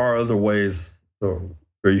 There are other ways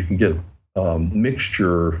where you can get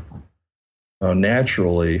mixture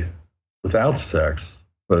naturally without sex,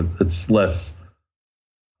 but it's less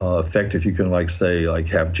effective. You can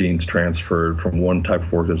have genes transferred from one type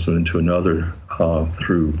of organism into another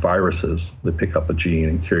through viruses. They pick up a gene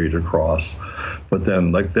and carry it across. But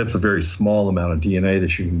then that's a very small amount of DNA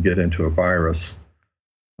that you can get into a virus.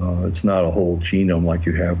 It's not a whole genome like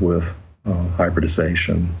you have with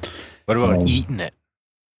hybridization. What about eating it?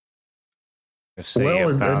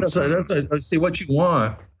 See, what you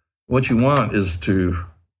want. What you want is to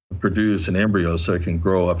produce an embryo so it can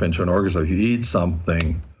grow up into an organism. If you eat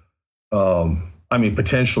something,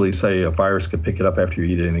 potentially, say, a virus could pick it up after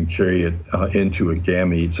you eat it and carry it into a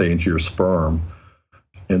gamete, say, into your sperm,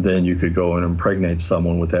 and then you could go and impregnate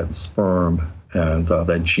someone with that sperm, and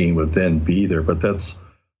that gene would then be there. But that's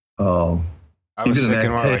I was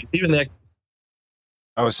thinking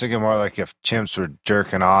more like if chimps were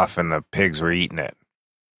jerking off and the pigs were eating it.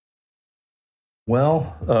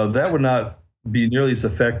 Well, that would not be nearly as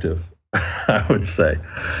effective, I would say.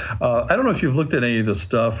 I don't know if you've looked at any of the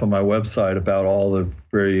stuff on my website about all the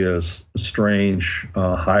various strange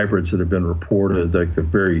hybrids that have been reported, like the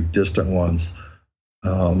very distant ones.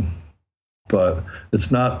 But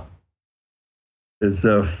it's not as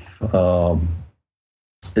if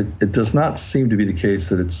it does not seem to be the case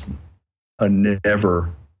that it's a never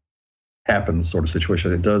happens sort of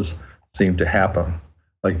situation. It does seem to happen.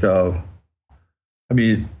 One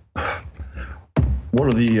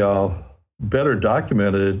of the better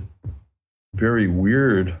documented, very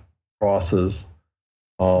weird crosses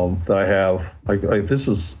that I have, I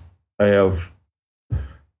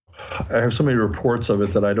have so many reports of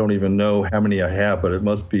it that I don't even know how many I have, but it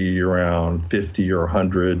must be around 50 or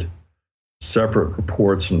 100 separate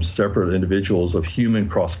reports from separate individuals of human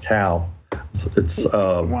cross cow. It's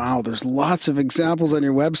wow, there's lots of examples on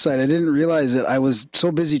your website. I didn't realize it. I was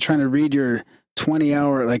so busy trying to read your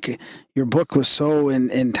 20-hour, your book was so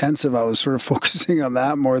intensive. I was sort of focusing on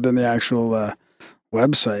that more than the actual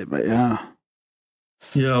website, but yeah.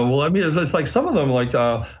 Yeah, well, I mean, it's like some of them, like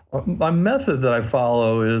my method that I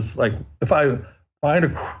follow is like if I find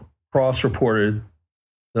a cross reported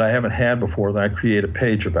that I haven't had before, then I create a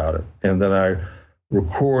page about it, and then I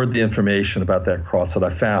record the information about that cross that I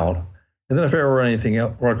found, and then if I ever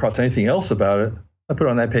run across anything else about it, I put it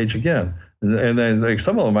on that page again, and then like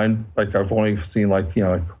some of them, I've only seen like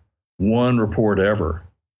one report ever,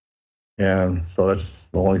 and so that's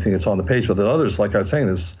the only thing that's on the page. But the others, like I was saying,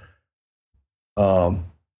 is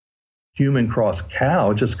human cross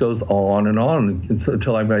cow. It just goes on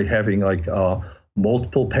until I'm having like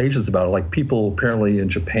multiple pages about it. Like people apparently in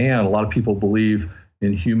Japan, a lot of people believe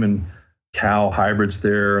in human cow hybrids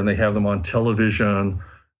there, and they have them on television,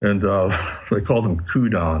 and they call them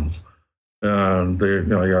kudons. And they,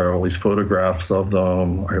 you have all these photographs of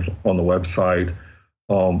them on the website.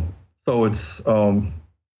 So it's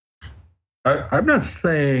I'm not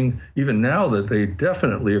saying even now that they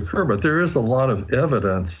definitely occur, but there is a lot of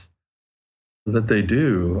evidence that they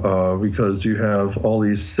do because you have all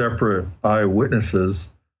these separate eyewitnesses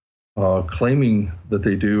claiming that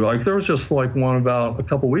they do. Like there was just like one about a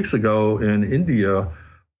couple weeks ago in India.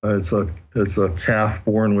 It's a calf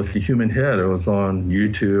born with a human head. It was on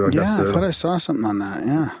YouTube. I thought I saw something on that.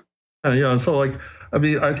 Yeah. Yeah. So like, I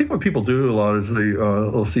mean, I think what people do a lot is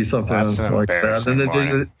they'll see something like that, and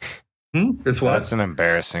then it's what? That's an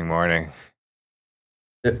embarrassing morning.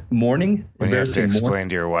 Morning? When you have to explain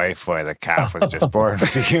to your wife why the calf was just born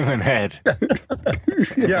with a human head.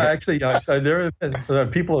 Yeah, actually, there have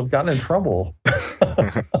been, people have gotten in trouble.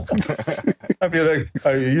 I mean,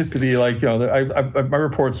 I used to be like, my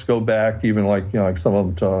reports go back even like, like some of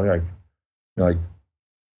them to like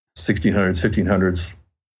 1600s, 1500s.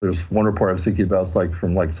 There's one report I was thinking about, it's like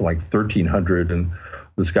from like 1300, and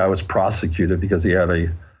this guy was prosecuted because he had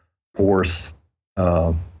a horse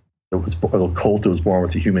a colt that was born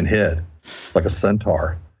with a human head. It's like a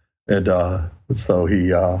centaur. And so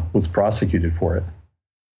he was prosecuted for it.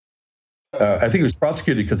 I think he was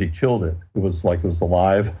prosecuted because he killed it. It was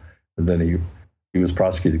alive, and then he was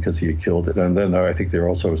prosecuted because he had killed it. And then I think they were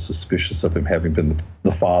also suspicious of him having been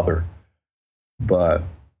the father. But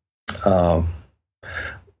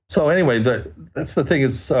so anyway, that's the thing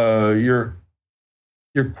is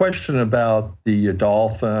your question about the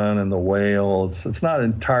dolphin and the whale, it's not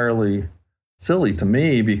entirely silly to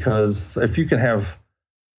me, because if you can have,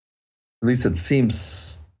 at least it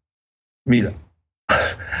seems, I mean,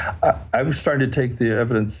 I was starting to take the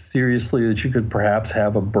evidence seriously that you could perhaps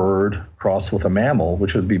have a bird cross with a mammal,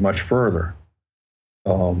 which would be much further.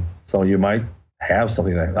 So you might have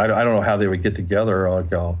something that, I don't know how they would get together,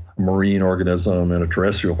 like a marine organism and a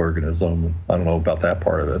terrestrial organism. I don't know about that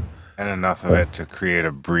part of it. And enough of it to create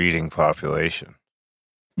a breeding population.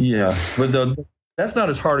 Yeah, but that's not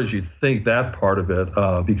as hard as you think, that part of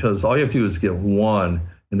it, because all you have to do is get one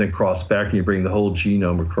and then cross back, and you bring the whole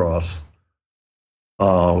genome across.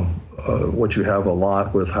 What you have a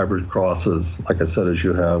lot with hybrid crosses, like I said, is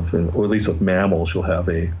you have, or at least with mammals, you'll have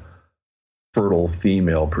a fertile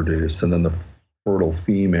female produced, and then the fertile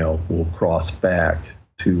female will cross back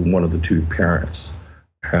to one of the two parents.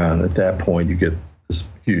 And at that point, you get this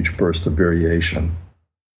huge burst of variation.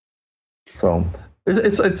 So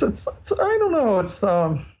it's I don't know. It's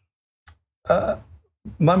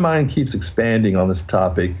my mind keeps expanding on this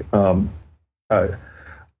topic.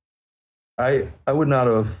 I would not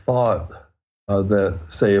have thought that,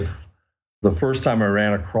 say, if the first time I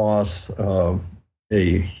ran across a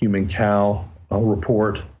human cow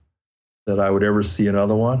report, that I would ever see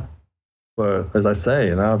another one. But as I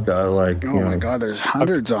say, now I've got like, my God, there's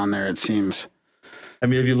hundreds on there, it seems. I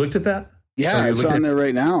mean, have you looked at that? Yeah, it's on there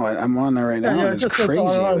right now. I'm on there right now. Yeah, it's crazy.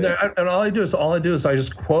 And all I do is I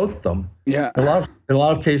just quote them. Yeah. In a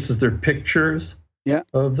lot of cases, they're pictures. Yeah.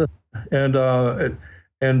 Of the,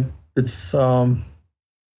 and it's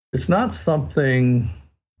not something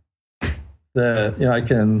that I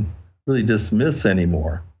can really dismiss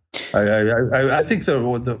anymore. I think that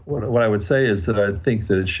what I would say is that I think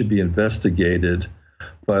that it should be investigated,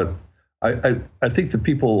 but I think that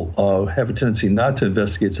people have a tendency not to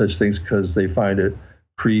investigate such things because they find it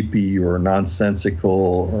creepy or nonsensical,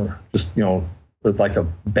 or just like a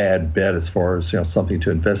bad bet as far as something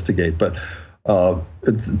to investigate. But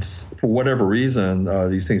it's for whatever reason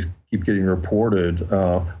these things keep getting reported.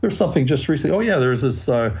 There's something just recently. Oh yeah, there's this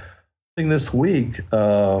thing this week.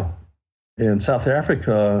 In South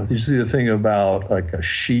Africa, did you see the thing about like a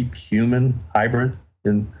sheep-human hybrid?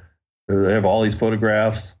 And they have all these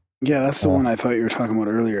photographs. Yeah, that's the one I thought you were talking about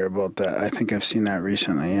earlier about that. I think I've seen that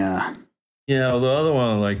recently, yeah. Yeah, the other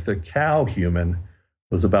one, like the cow-human,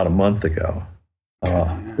 was about a month ago.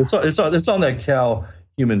 It's on that cow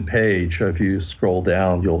human page. If you scroll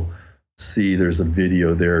down, you'll see there's a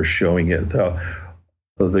video there showing it.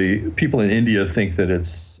 The people in India think that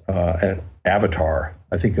it's an avatar.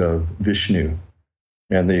 I think of Vishnu,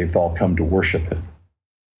 and they've all come to worship it.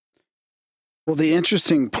 Well, the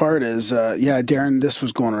interesting part is, Darren, this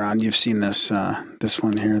was going around. You've seen this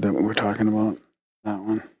one here that we're talking about. That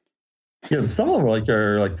one. Yeah, some of them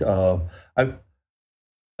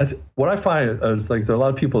what I find is like there are a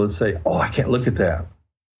lot of people that say, "Oh, I can't look at that,"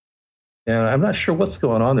 and I'm not sure what's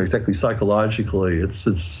going on there exactly psychologically. It's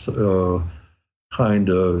kind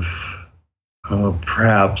of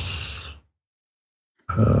perhaps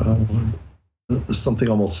something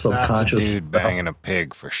almost subconscious. That's a dude banging a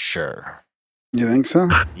pig for sure. You think so?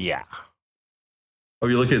 Yeah. Oh,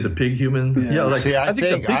 you look at the pig human? Yeah. See, I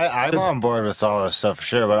think I'm on board with all this stuff for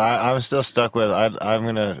sure, but I'm still stuck with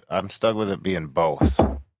I'm stuck with it being both.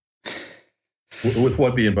 With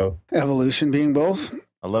what being both? Evolution being both.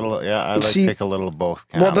 A little, yeah. I to take a little of both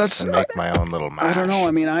camps and make my own little mash. I don't know.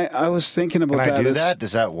 I mean, I was thinking about that. Can I do that?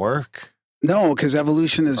 Does that work? No, because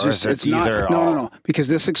evolution is just it's not. No. Because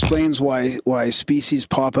this explains why species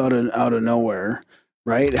pop out of nowhere.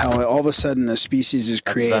 Right? How all of a sudden a species is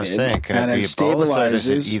created That's what I'm saying. Can and it be stabilizes. Both, or is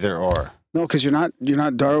it either or? No, because you're not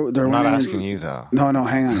Darwin. I'm not asking you though. No,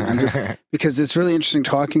 hang on. I'm just because it's really interesting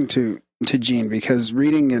talking to Gene, because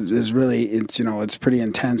reading is really it's pretty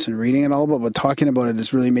intense in reading it all, but talking about it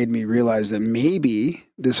has really made me realize that maybe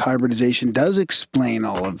this hybridization does explain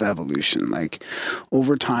all of evolution. Like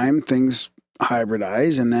over time, things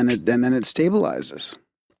hybridize and then it stabilizes.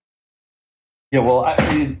 Yeah, well, I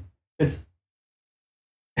mean, it's.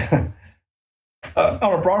 On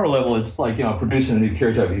a broader level, it's like, producing a new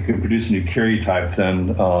karyotype. If you can produce a new karyotype,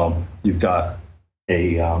 then you've got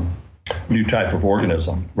a new type of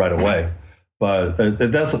organism right away. But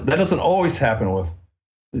that doesn't always happen with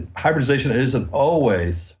hybridization. It isn't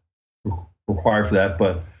always required for that,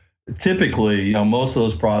 but typically, most of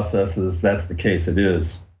those processes, that's the case. It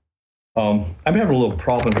is. I'm having a little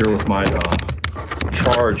problem here with my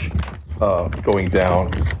charge going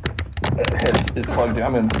down. It plugged in.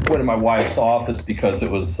 I'm in one of my wife's office because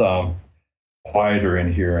it was quieter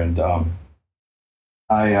in here, and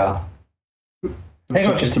hang on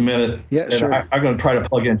just a minute. Yeah, sure. I'm going to try to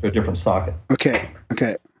plug into a different socket. Okay.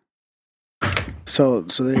 So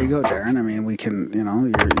there you go, Darren. I mean, we can,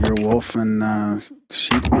 your wolf and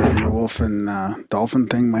sheep, or your wolf and dolphin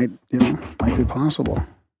thing might be possible.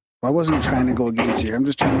 I wasn't trying to go against you. I'm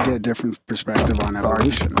just trying to get a different perspective on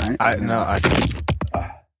evolution, right? I think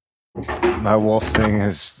my wolf thing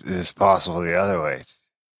is possible the other way.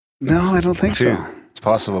 No, I don't think so. It's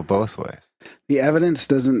possible both ways. The evidence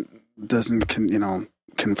doesn't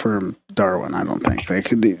confirm Darwin, I don't think.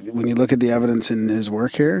 When you look at the evidence in his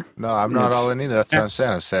work here. No, I'm not all in either. That's what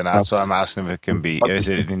I'm saying. That's why I'm asking if it can be. Is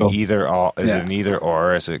it an either or? Is it an either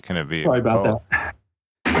or? Is it can it be? Sorry about that.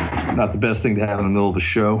 Not the best thing to have in the middle of the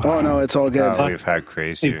show. Oh no, it's all good. We've had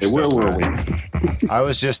crazy. Where were we? I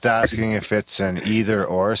was just asking if it's an either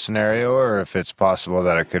or scenario, or if it's possible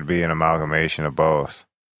that it could be an amalgamation of both.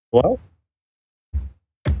 Well,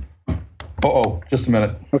 just a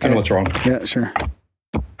minute. Okay. I know what's wrong. Yeah, sure.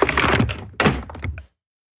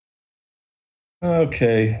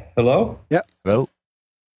 Okay. Hello? Yeah. Hello?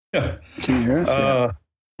 Yeah. Can you hear us?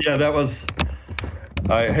 Yeah, that was...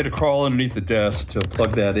 I had to crawl underneath the desk to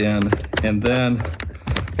plug that in, and then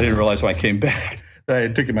I didn't realize when I came back that I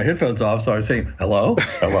had taken my headphones off, so I was saying, hello?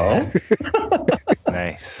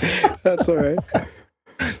 Nice. That's all right.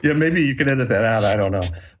 Yeah, maybe you can edit that out. I don't know.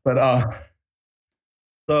 But,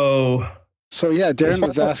 So yeah, Darren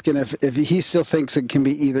was asking if he still thinks it can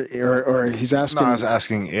be either, or he's asking. No, I was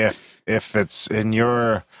asking if it's in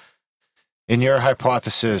your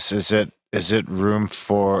hypothesis, is it room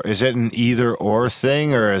for, is it an either or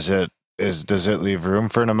thing, or does it leave room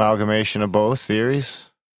for an amalgamation of both theories?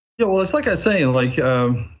 Yeah, well, it's like I was saying,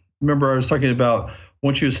 remember I was talking about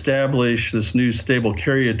once you establish this new stable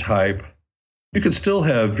karyotype, you can still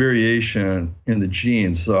have variation in the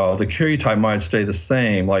genes. So the karyotype might stay the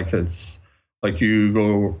same, it's like you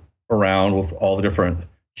go around with all the different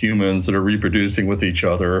humans that are reproducing with each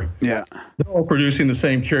other. Yeah. They're all producing the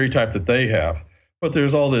same karyotype that they have. But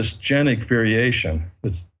there's all this genic variation.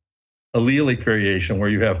 It's allelic variation where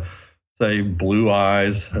you have, say, blue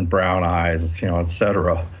eyes and brown eyes, et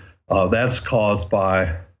cetera. That's caused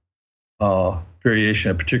by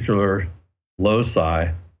variation in particular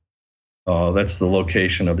loci. That's the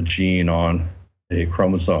location of a gene on a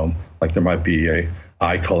chromosome. Like there might be a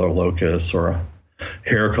eye color locus or a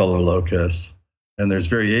hair color locus, and there's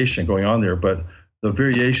variation going on there. But the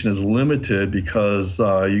variation is limited because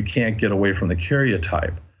you can't get away from the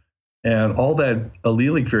karyotype. And all that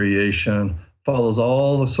allelic variation follows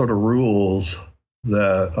all the sort of rules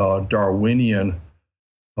that Darwinian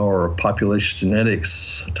or population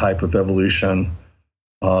genetics type of evolution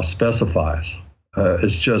specifies.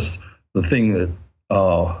 It's just the thing that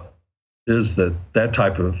is that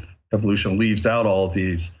type of evolution leaves out all of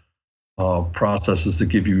these processes that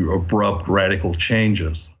give you abrupt radical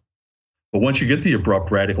changes. But once you get the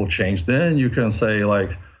abrupt radical change, then you can say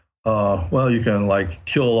like, you can like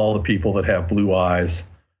kill all the people that have blue eyes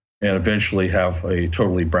and eventually have a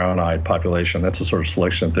totally brown-eyed population. That's the sort of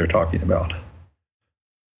selection that they're talking about.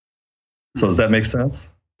 So does that make sense?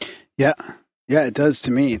 Yeah. Yeah, it does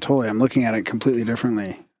to me. Totally. I'm looking at it completely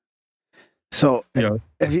So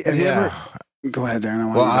have you ever... Go ahead,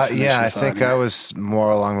 Darren. I think I was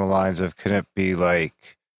more along the lines of, can it be like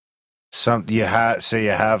you have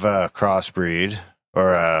a crossbreed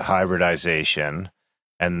or a hybridization,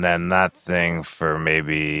 and then that thing for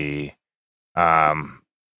maybe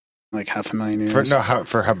like 500,000 years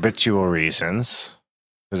for habitual reasons,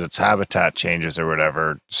 because its habitat changes or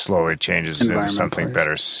whatever, slowly changes into something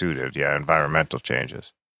better suited. Yeah, environmental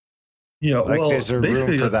changes. Yeah, is there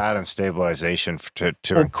room for that in stabilization to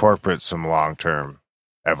incorporate some long-term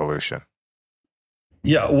evolution?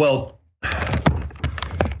 Yeah, well,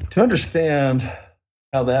 to understand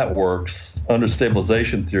how that works under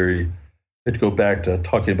stabilization theory, you have to go back to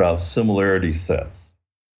talking about similarity sets.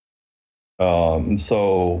 And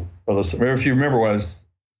so, if you remember what I was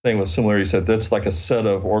saying with similarity set, that's like a set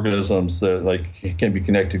of organisms that like can be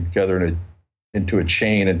connected together into a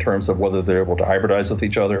chain in terms of whether they're able to hybridize with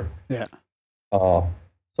each other. Yeah.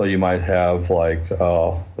 So you might have like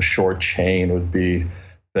a short chain would be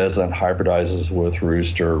pheasant hybridizes with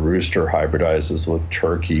rooster, rooster hybridizes with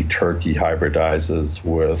turkey, turkey hybridizes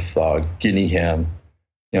with guinea hen.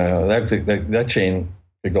 That chain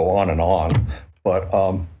could go on and on. But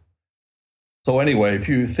so anyway, if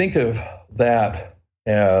you think of that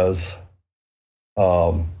as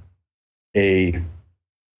a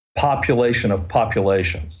population of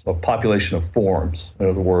populations, a population of forms, in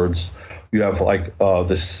other words, you have like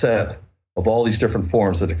this set of all these different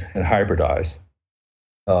forms that can hybridize.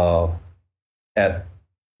 At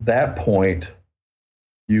that point,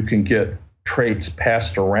 you can get traits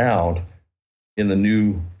passed around in the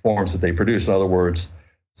new forms that they produce. In other words,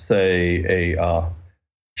 say a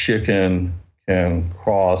chicken can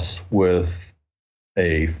cross with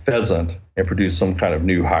a pheasant and produce some kind of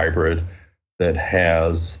new hybrid that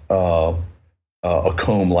has a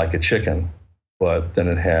comb like a chicken, but then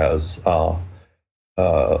it has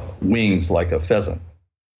wings like a pheasant.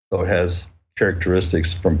 So it has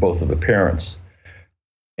characteristics from both of the parents.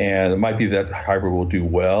 And it might be that hybrid will do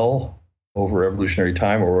well over evolutionary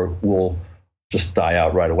time, or will just die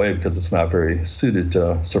out right away because it's not very suited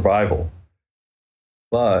to survival.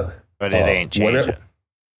 But it ain't changing.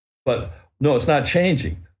 But no, it's not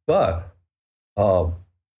changing. But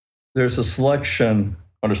there's a selection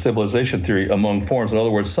under stabilization theory among forms. In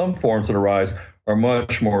other words, some forms that arise are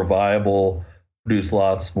much more viable, produce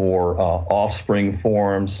lots more offspring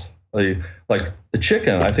forms. Like the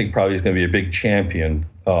chicken, I think probably is going to be a big champion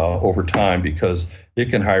over time because it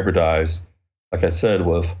can hybridize, like I said,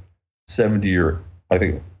 with 70 or I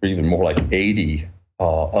think even more like 80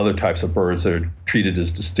 other types of birds that are treated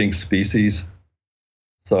as distinct species.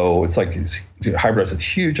 So it's like it hybridizes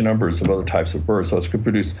huge numbers of other types of birds. So it's going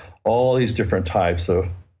to produce all these different types of,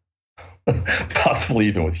 possibly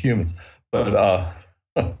even with humans. But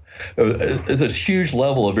there's this huge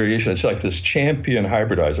level of variation. It's like this champion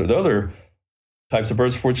hybridizer. The other types of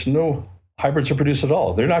birds for which no hybrids are produced at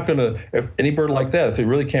all. They're not going to, if any bird like that, if it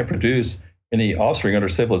really can't produce any offspring under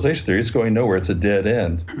stabilization theory, it's going nowhere. It's a dead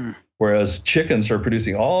end. Whereas chickens are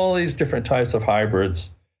producing all these different types of hybrids,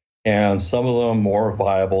 and some of them more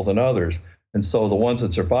viable than others. And so the ones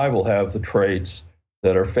that survive will have the traits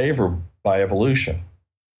that are favored by evolution.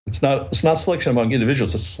 It's not selection among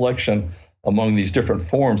individuals, it's selection among these different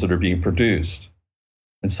forms that are being produced.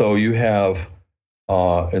 And so you have,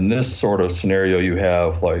 in this sort of scenario, you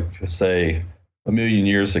have, like, say, 1 million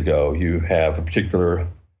years ago, you have a particular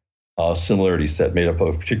similarity set made up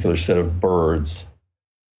of a particular set of birds.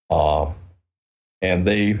 And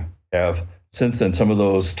they have, since then, some of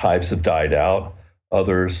those types have died out.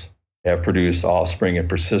 Others have produced offspring and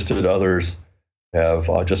persisted. Others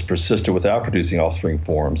have just persisted without producing offspring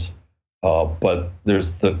forms. But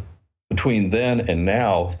there's between then and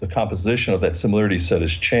now, the composition of that similarity set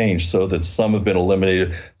has changed so that some have been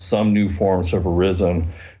eliminated, some new forms have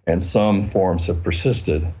arisen, and some forms have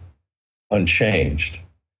persisted unchanged.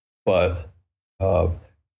 But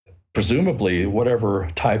presumably whatever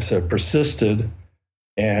types have persisted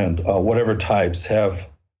and whatever types have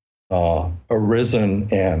arisen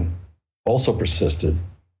and also persisted,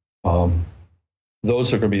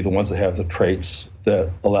 those are going to be the ones that have the traits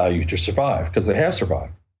that allow you to survive, because they have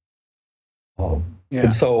survived.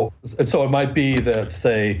 And so it might be that,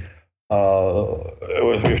 say,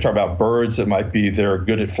 if you're talking about birds, it might be they're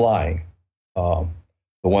good at flying.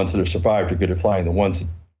 The ones that have survived are good at flying. The ones that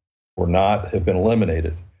were not have been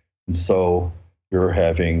eliminated. And so you're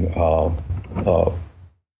having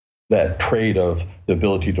that trait of the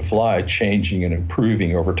ability to fly changing and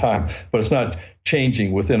improving over time. But it's not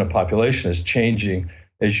changing within a population. It's changing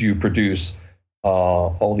as you produce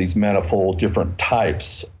all these manifold different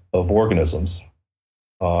types of organisms.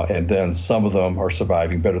 And then some of them are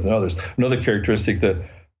surviving better than others. Another characteristic that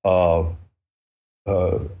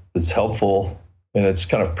is helpful, and it's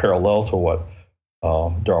kind of parallel to what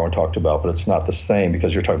Darwin talked about, but it's not the same,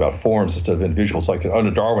 because you're talking about forms instead of individuals. Like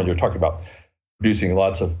under Darwin, you're talking about producing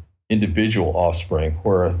lots of individual offspring,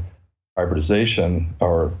 where hybridization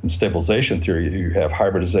or in stabilization theory, you have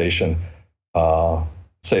hybridization,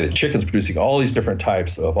 say the chicken's producing all these different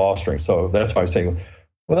types of offspring. So that's why I'm saying,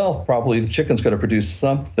 well, probably the chicken's going to produce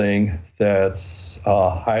something that's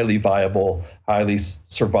highly viable, highly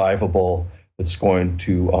survivable. It's going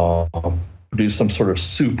to produce some sort of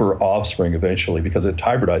super offspring eventually, because it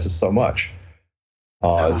hybridizes so much.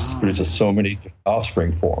 It produces so many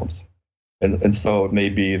offspring forms. And so it may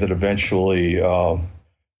be that eventually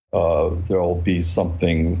there'll be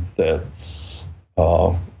something that's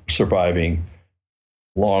surviving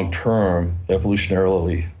long-term,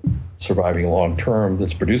 evolutionarily surviving long-term,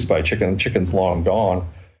 that's produced by a chicken. The chicken's long gone,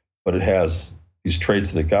 but it has these traits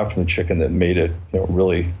that it got from the chicken that made it,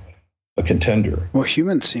 really a contender. Well,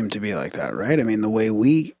 humans seem to be like that, right? I mean, the way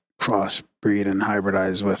we crossbreed and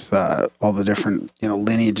hybridize with all the different,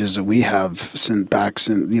 lineages that we have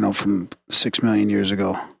from 6 million years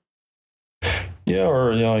ago. Yeah,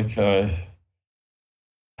 or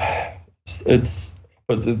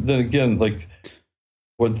but then again, like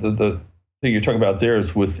what the thing you're talking about there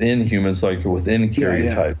is within humans, like within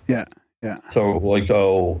karyotype. Yeah. So like,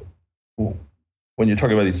 when you're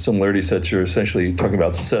talking about these similarity sets, you're essentially talking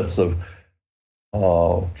about sets of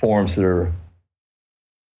forms that are,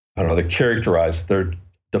 they're characterized, they're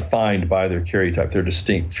defined by their karyotype, they're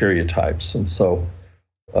distinct karyotypes. And so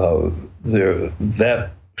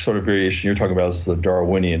that sort of variation you're talking about is the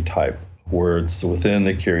Darwinian type, where it's within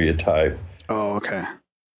the karyotype. Oh, okay.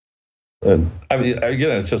 And I mean,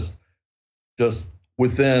 again, it's just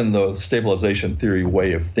within the stabilization theory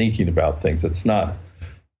way of thinking about things. It's not.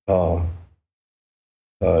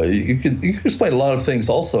 You can explain a lot of things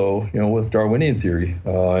also, with Darwinian theory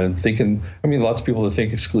and thinking. I mean, lots of people that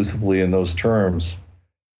think exclusively in those terms,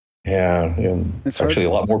 and it's actually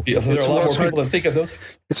a lot more people. There are a lot more people that think of those.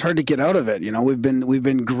 It's hard to get out of it. We've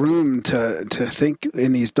been groomed to think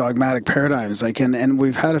in these dogmatic paradigms. And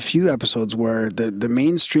we've had a few episodes where the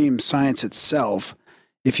mainstream science itself,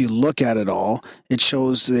 if you look at it all, it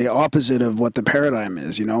shows the opposite of what the paradigm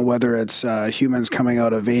is, whether it's humans coming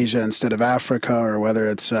out of Asia instead of Africa, or whether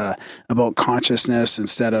it's about consciousness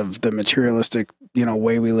instead of the materialistic,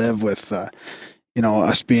 way we live with,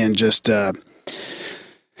 us being just, a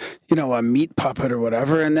meat puppet or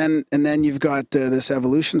whatever. And then you've got this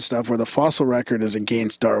evolution stuff where the fossil record is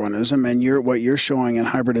against Darwinism, and what you're showing in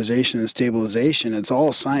hybridization and stabilization, it's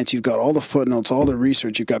all science. You've got all the footnotes, all the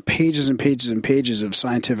research. You've got pages and pages and pages of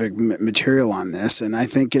scientific material on this, and I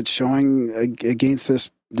think it's showing against this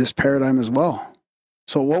paradigm as well.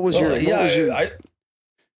 So what was your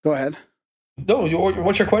go ahead. No,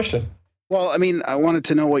 what's your question? Well, I mean, I wanted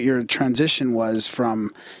to know what your transition was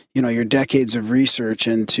from, your decades of research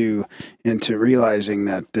into realizing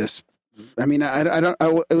that this. I mean,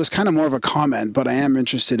 it was kind of more of a comment, but I am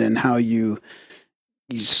interested in how you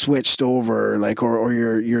switched over,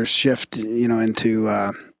 or your shift, into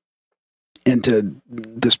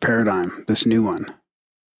this paradigm, this new one.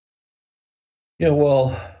 Yeah,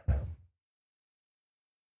 well,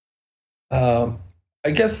 I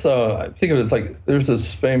guess I think of it as like there's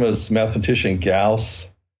this famous mathematician Gauss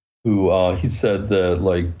who he said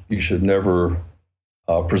that you should never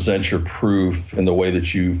present your proof in the way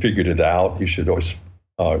that you figured it out. You should always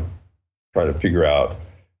try to figure out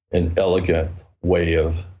an elegant way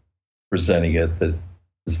of presenting it that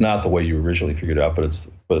is not the way you originally figured it out, but it's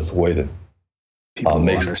the way that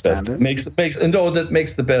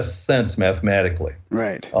makes the best sense mathematically.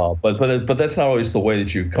 Right. But that's not always the way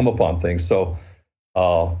that you come upon things. So.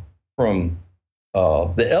 From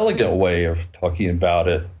the elegant way of talking about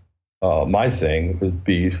it, my thing would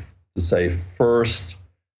be to say first,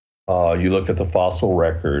 you look at the fossil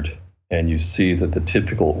record and you see that the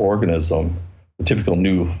typical organism, the typical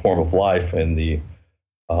new form of life in the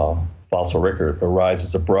fossil record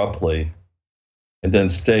arises abruptly and then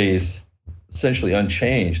stays essentially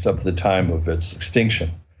unchanged up to the time of its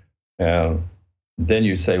extinction. And then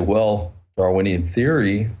you say, well, Darwinian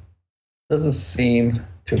theory doesn't seem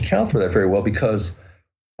to account for that very well, because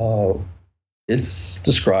it's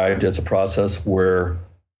described as a process where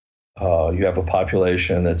you have a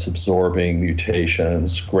population that's absorbing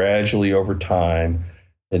mutations gradually over time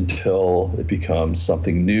until it becomes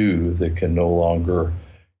something new that can no longer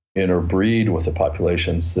interbreed with the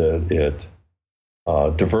populations that it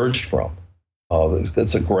diverged from.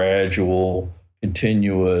 It's a gradual,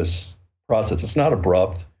 continuous process. It's not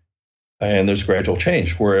abrupt, and there's gradual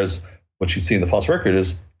change, whereas what you'd see in the fossil record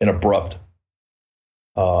is an abrupt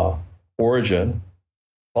origin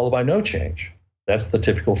followed by no change. That's the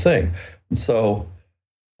typical thing. And so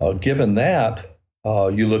given that,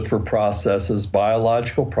 you look for processes,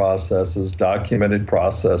 biological processes, documented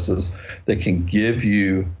processes that can give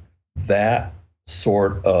you that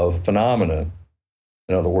sort of phenomenon.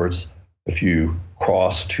 In other words, if you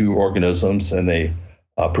cross two organisms and they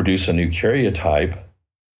produce a new karyotype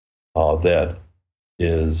that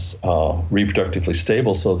is reproductively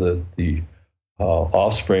stable so that the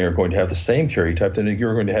offspring are going to have the same karyotype, then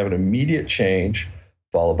you're going to have an immediate change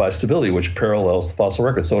followed by stability, which parallels the fossil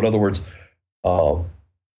record. So in other words,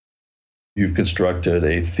 you've constructed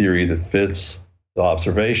a theory that fits the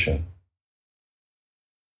observation.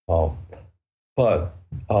 But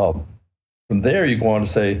from there, you go on to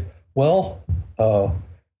say, well,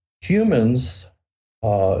 humans,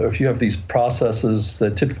 if you have these processes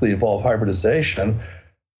that typically involve hybridization,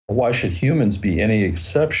 why should humans be any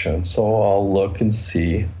exception? So I'll look and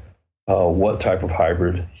see what type of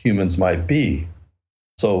hybrid humans might be.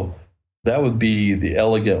 So that would be the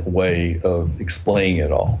elegant way of explaining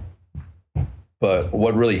it all. But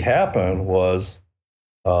what really happened was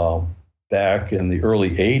back in the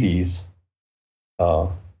early 80s,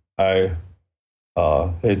 I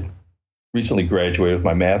had recently graduated with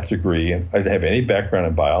my math degree. I didn't have any background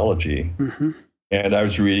in biology. Mm-hmm. And I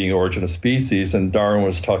was reading Origin of Species, and Darwin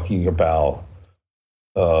was talking about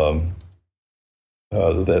that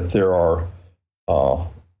there are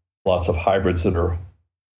lots of hybrids that are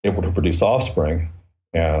able to produce offspring.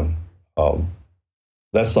 And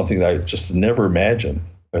that's something that I just never imagined.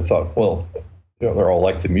 I thought, well, they're all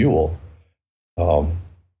like the mule. And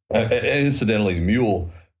incidentally,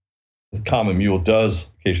 the common mule does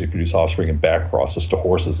occasionally produce offspring in back crosses to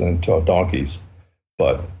horses and to donkeys.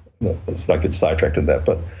 But let's not get sidetracked in that.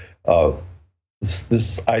 But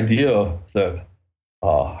this idea that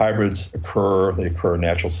hybrids occur, they occur in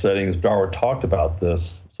natural settings. Darwin talked about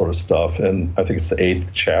this sort of stuff, and I think it's the 8th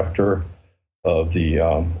chapter of the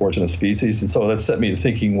Origin of Species. And so that set me to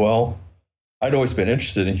thinking, well, I'd always been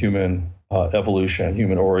interested in human evolution,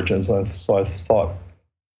 human origins. So I thought,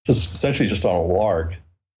 essentially just on a lark,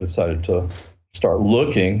 decided to start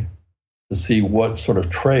looking to see what sort of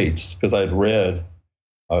traits, because I'd read,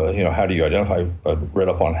 how do you identify, I read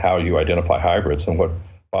up on how you identify hybrids, and what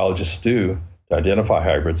biologists do to identify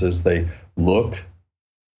hybrids is they look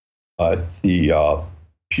at the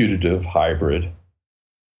putative hybrid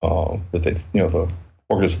that they, the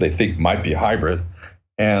organism they think might be a hybrid,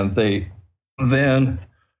 and they then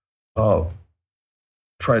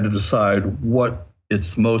try to decide what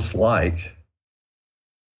it's most like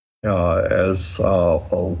as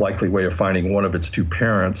a likely way of finding one of its two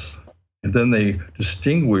parents. And then they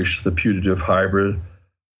distinguish the putative hybrid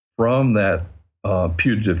from that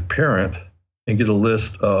putative parent and get a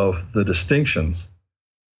list of the distinctions.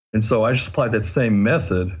 And so I just applied that same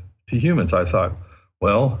method to humans. I thought,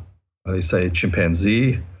 well, they say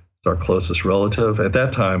chimpanzee is our closest relative. At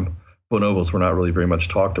that time, bonobos were not really very much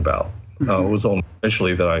talked about. It was only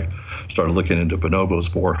initially that I started looking into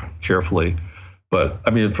bonobos more carefully. But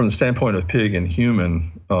I mean, from the standpoint of pig and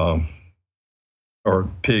human, or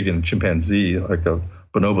pig and chimpanzee, like a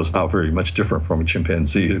bonobo is not very much different from a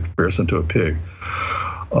chimpanzee in comparison to a pig.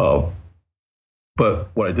 But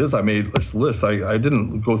what I did is I made this list. I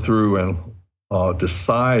didn't go through and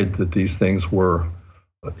decide that these things were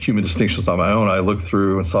human distinctions on my own. I looked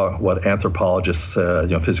through and saw what anthropologists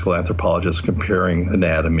said, physical anthropologists comparing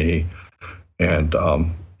anatomy, and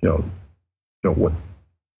what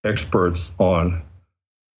experts on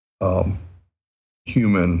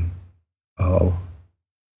human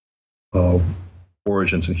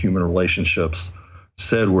origins and human relationships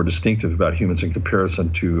said were distinctive about humans in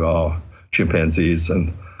comparison to chimpanzees.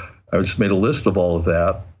 And I just made a list of all of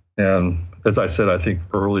that. And as I said, I think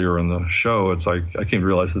earlier in the show, it's like I came to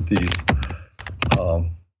realize that these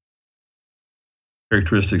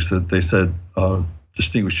characteristics that they said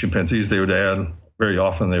distinguish chimpanzees, they would add, very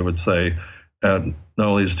often they would say, not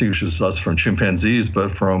only distinguishes us from chimpanzees,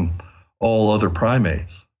 but from all other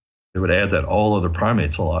primates. They would add that all other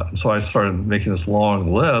primates a lot. And so I started making this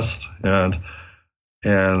long list, and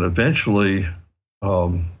eventually,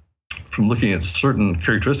 from looking at certain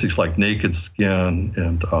characteristics like naked skin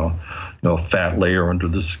and fat layer under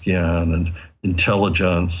the skin and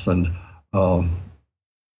intelligence and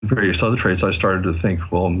various other traits, I started to think,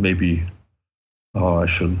 well, maybe I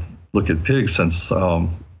should look at pigs, since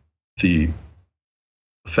the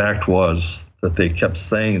fact was that they kept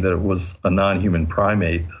saying that it was a non-human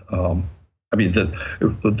primate. That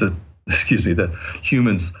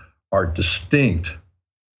humans are distinct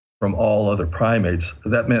from all other primates.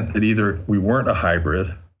 That meant that either we weren't a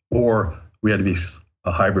hybrid, or we had to be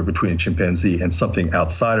a hybrid between a chimpanzee and something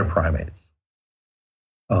outside of primates.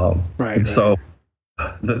 So,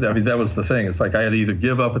 that was the thing. It's like I had to either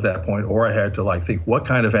give up at that point, or I had to think, what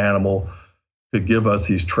kind of animal could give us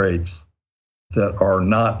these traits that are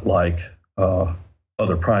not like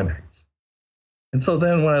other primates? And so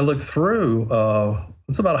then when I looked through,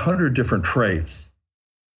 it's about 100 different traits.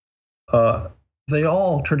 They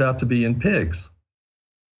all turned out to be in pigs.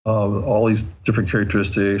 All these different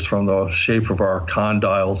characteristics, from the shape of our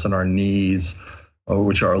condyles and our knees,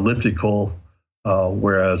 which are elliptical,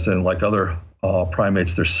 whereas in other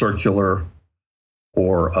primates, they're circular,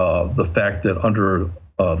 or the fact that under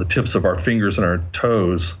the tips of our fingers and our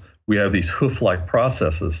toes, we have these hoof-like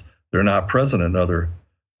processes. They're not present in other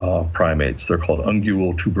primates. They're called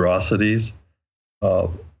ungual tuberosities.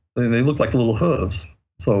 They look like little hooves.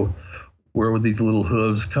 So where would these little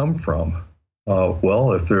hooves come from?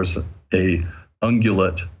 Well, if there's a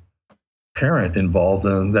ungulate parent involved,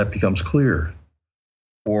 then that becomes clear.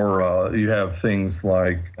 Or you have things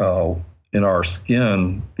like in our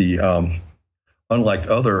skin, unlike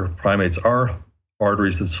other primates, our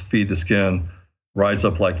arteries that feed the skin rise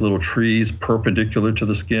up like little trees perpendicular to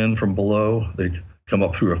the skin from below. They come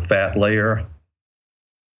up through a fat layer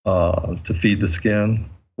to feed the skin,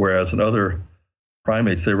 whereas in other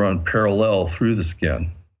primates, they run parallel through the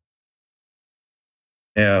skin.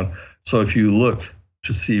 And so if you look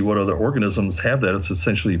to see what other organisms have that, it's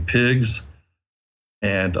essentially pigs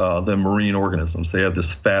and the marine organisms. They have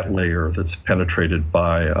this fat layer that's penetrated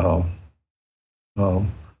by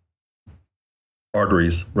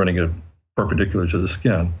arteries running it perpendicular to the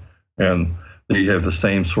skin. And they have the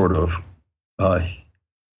same sort of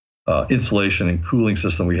insulation and cooling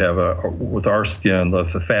system we have with our skin.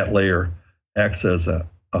 The fat layer acts as an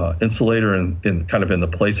insulator in kind of in the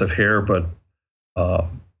place of hair, but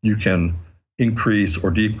you can increase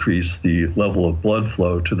or decrease the level of blood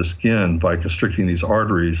flow to the skin by constricting these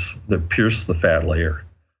arteries that pierce the fat layer.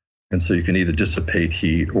 And so you can either dissipate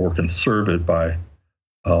heat or conserve it by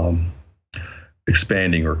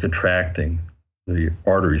expanding or contracting the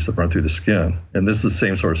arteries that run through the skin. And this is the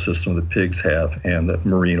same sort of system that pigs have and that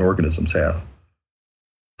marine organisms have.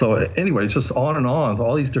 So anyway, it's just on and on,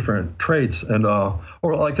 all these different traits. And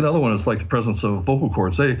or like another one is like the presence of vocal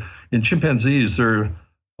cords. In chimpanzees, they're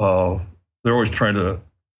always trying to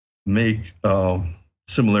make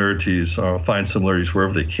similarities, find similarities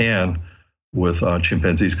wherever they can with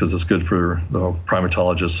chimpanzees, because it's good for the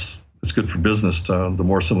primatologists. It's good for business. The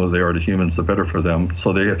more similar they are to humans, the better for them.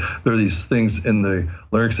 So there are these things in the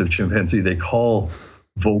larynx of chimpanzee they call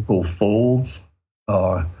vocal folds.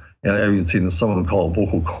 And I've even seen some of them called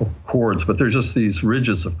vocal cords, but they're just these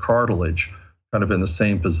ridges of cartilage kind of in the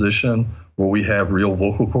same position where we have real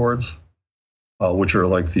vocal cords, which are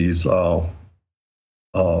like these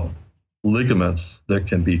ligaments that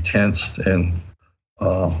can be tensed and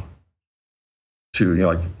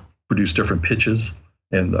to produce different pitches,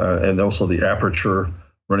 and also the aperture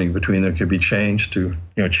running between them can be changed to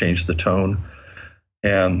change the tone.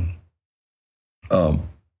 And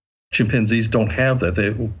chimpanzees don't have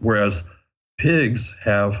that. Whereas pigs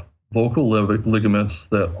have vocal ligaments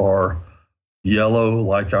that are yellow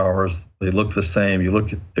like ours. They look the same.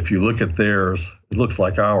 If you look at theirs, it looks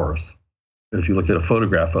like ours. If you look at a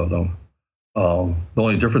photograph of them, the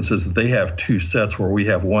only difference is that they have two sets where we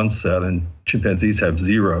have one set, and chimpanzees have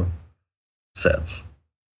 0 sets.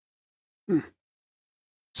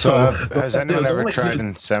 So has anyone ever tried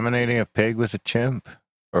inseminating a pig with a chimp,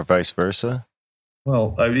 or vice versa?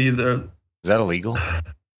 Well, is that illegal?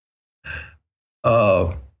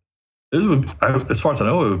 As far as I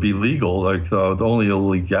know, it would be legal. Like the only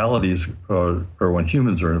illegalities are when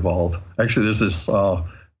humans are involved. Actually, there's this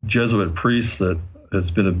Jesuit priest that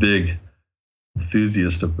has been a big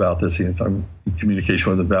enthusiast about this. I'm in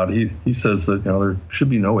communication with him about it. He says that there should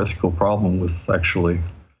be no ethical problem with actually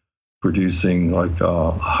producing like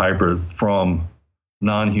a hybrid from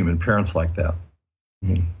non-human parents like that. I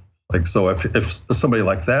mean, like, so if somebody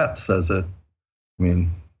like that says it, I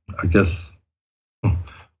mean, I guess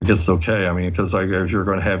it's okay. I mean, because if you're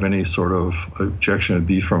going to have any sort of objection, it'd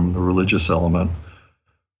be from the religious element,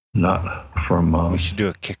 not from. We should do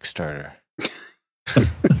a Kickstarter.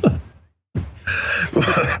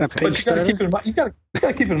 But you got to keep in mind. You got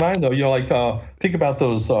to keep in mind, though. You know, like think about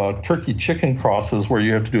those turkey chicken crosses where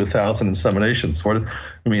you have to do 1,000 inseminations.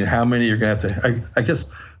 I mean, how many you're going to have to? I guess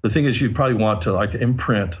the thing is, you'd probably want to like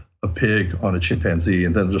imprint a pig on a chimpanzee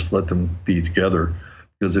and then just let them be together.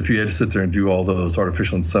 Because if you had to sit there and do all those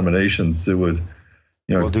artificial inseminations, it would,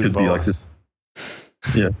 you know, it could be like this.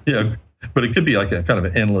 Yeah, but it could be like a kind of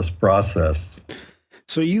an endless process.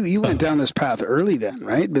 So you went down this path early then,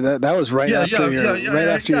 right? But that was right after your.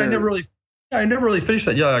 I never really finished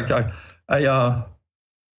that. Yeah, I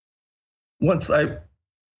once I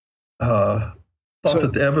thought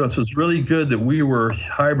that the evidence was really good that we were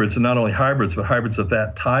hybrids, and not only hybrids, but hybrids of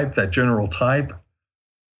that type, that general type.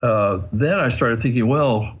 Then I started thinking,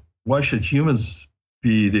 well, why should humans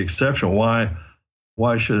be the exception? Why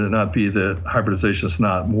should it not be that hybridization is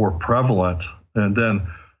not more prevalent? And then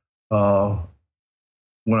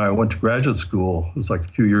when I went to graduate school, it was like a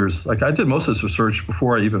few years, like I did most of this research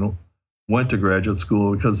before I even went to graduate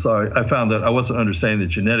school, because I found that I wasn't understanding the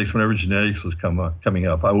genetics. Whenever genetics was coming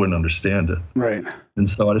up, I wouldn't understand it. Right. And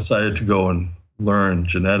so I decided to go and learn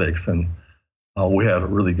genetics, and we had a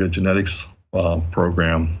really good genetics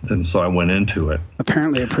program, and so I went into it.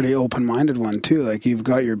 Apparently a pretty open-minded one too. Like, you've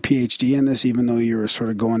got your Ph.D. in this, even though you were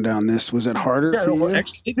sort of going down this. Was it harder for you?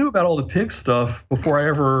 Actually, they knew about all the pig stuff before I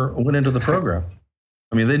ever went into the program.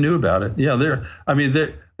 I mean, they knew about it. Yeah, they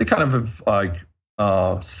kind of have like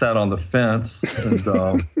sat on the fence, and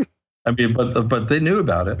I mean, but they knew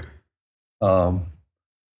about it. But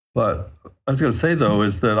I was going to say though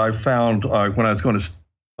is that I found when I was going to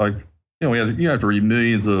like. You know, you have to read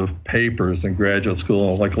millions of papers in graduate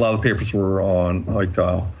school. Like, a lot of the papers were on like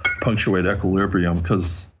punctuated equilibrium,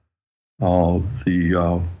 because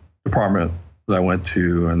the department that I went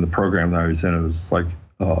to and the program that I was in, it was like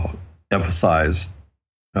emphasized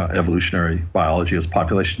evolutionary biology as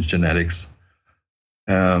population genetics.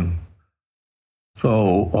 And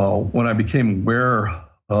so when I became aware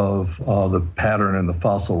of the pattern in the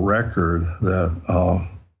fossil record that,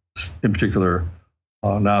 in particular,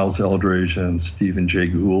 Niles Eldridge and Stephen Jay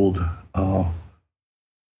Gould, wrote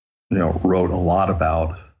a lot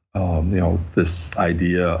about, this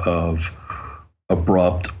idea of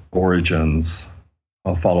abrupt origins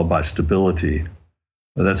followed by stability.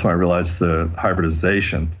 And that's when I realized that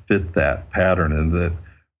hybridization fit that pattern, and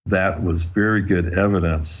that was very good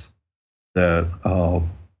evidence that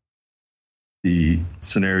the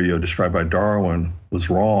scenario described by Darwin was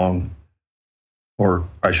wrong, or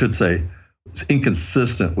I should say, it's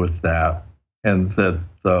inconsistent with that, and that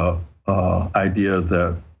the idea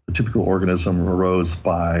that the typical organism arose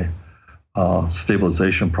by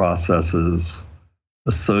stabilization processes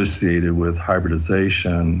associated with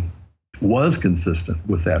hybridization was consistent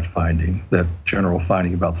with that finding, that general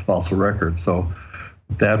finding about the fossil record. So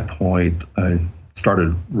at that point, I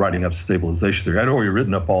started writing up stabilization theory. I'd already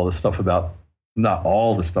written up all the stuff about, not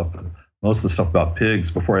all the stuff, but most of the stuff about pigs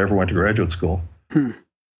before I ever went to graduate school.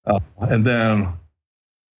 And then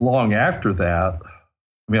long after that,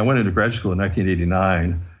 I mean, I went into graduate school in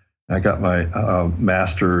 1989, and I got my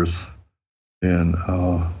master's in,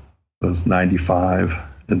 it was 95.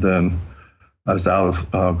 And then I was out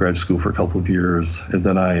of graduate school for a couple of years. And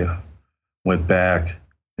then I went back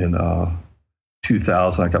in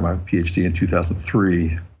 2000. I got my Ph.D. in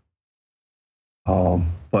 2003.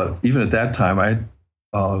 But even at that time, I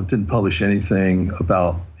didn't publish anything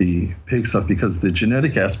about the pig stuff, because the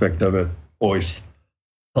genetic aspect of it always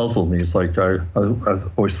puzzled me. It's like I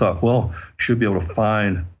always thought, well, should be able to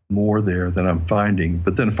find more there than I'm finding.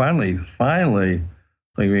 But then finally,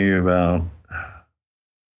 like maybe about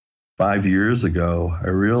 5 years ago, I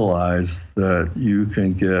realized that you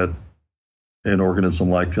can get an organism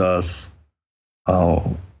like us,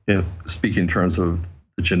 speaking in terms of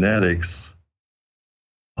the genetics,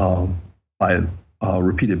 by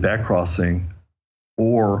repeated backcrossing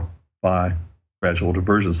or by gradual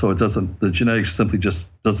divergence. So the genetics simply just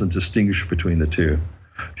doesn't distinguish between the two.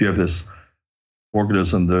 If you have this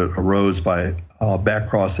organism that arose by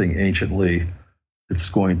backcrossing anciently, it's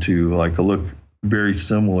going to look very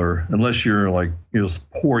similar, unless you're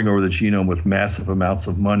pouring over the genome with massive amounts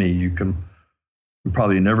of money. You're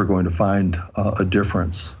probably never going to find a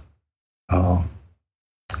difference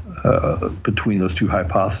between those two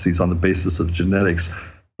hypotheses on the basis of genetics.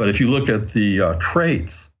 But if you look at the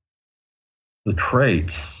traits the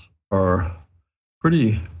traits are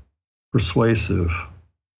pretty persuasive.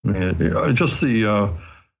 I mean, just the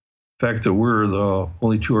fact that we're the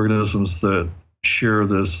only two organisms that share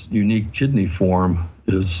this unique kidney form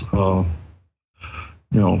is,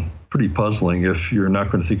 pretty puzzling if you're not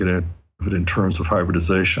going to think of it in terms of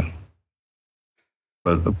hybridization.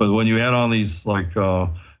 But when you add on these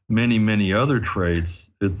many, many other traits,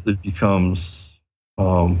 it becomes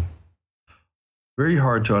very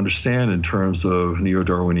hard to understand in terms of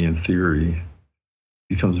neo-Darwinian theory.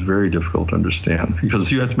 It becomes very difficult to understand because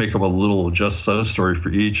you have to make up a little just story for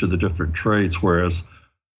each of the different traits, whereas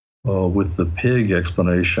with the pig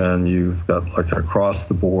explanation, you've got like an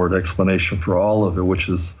across-the-board explanation for all of it, which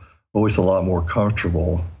is always a lot more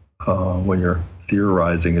comfortable when you're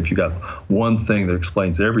theorizing. If you got one thing that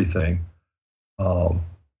explains everything, you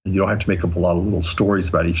don't have to make up a lot of little stories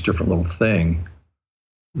about each different little thing,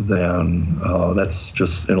 then that's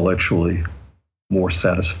just intellectually more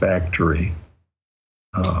satisfactory.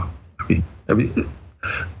 Don't you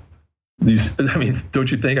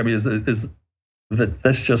think? I mean, is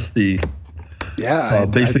that's just the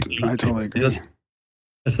basic? I totally agree.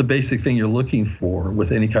 That's the basic thing you're looking for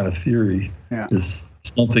with any kind of theory. Yeah. Is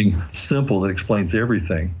something simple that explains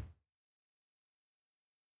everything.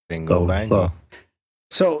 Bingo, bango.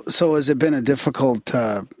 So has it been a difficult?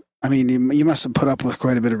 You must have put up with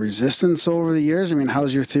quite a bit of resistance over the years. I mean,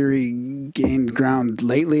 how's your theory gained ground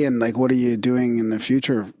lately, and what are you doing in the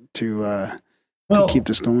future to keep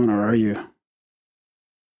this going, or are you?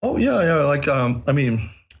 Oh yeah.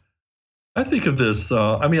 I think of this.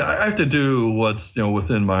 I have to do what's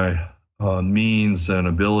within my means and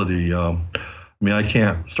ability. I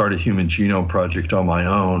can't start a human genome project on my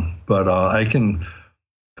own, but I can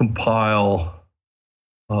compile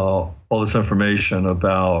all this information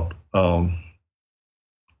about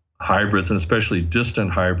hybrids, and especially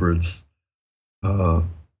distant hybrids, some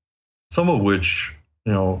of which,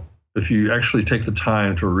 if you actually take the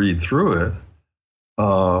time to read through it,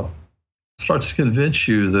 starts to convince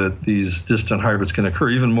you that these distant hybrids can occur,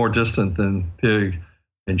 even more distant than pig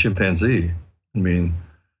and chimpanzee.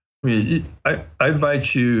 I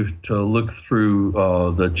invite you to look through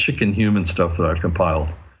the chicken human stuff that I've compiled.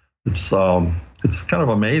 It's kind of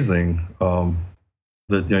amazing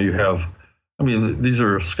that you have. These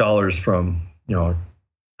are scholars from a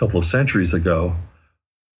couple of centuries ago,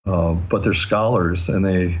 but they're scholars and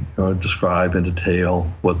they describe in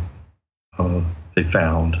detail what they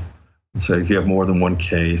found. So you have more than one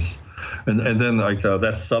case, and then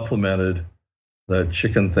that's supplemented. The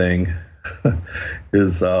chicken thing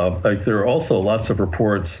is there are also lots of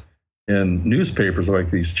reports in newspapers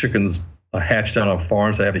like these chickens hatched out on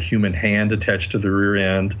farms that have a human hand attached to the rear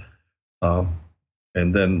end, and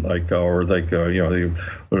then a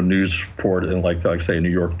news report in say a New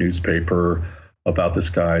York newspaper about this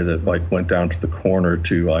guy that went down to the corner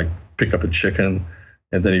to pick up a chicken.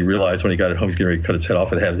 And then he realized when he got it home, he's getting ready to cut its head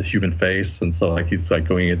off. It had a human face, and so he's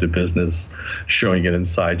going into business, showing it in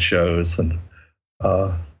sideshows, and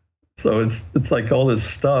so it's all this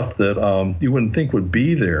stuff that you wouldn't think would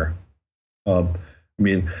be there. I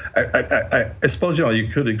suppose you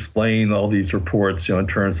could explain all these reports in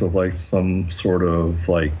terms of some sort of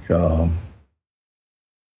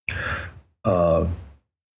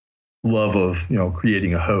love of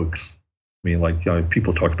creating a hoax.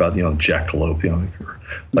 People talk about jackalope,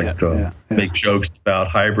 make jokes about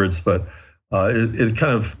hybrids, but it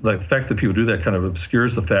kind of the fact that people do that kind of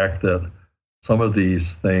obscures the fact that some of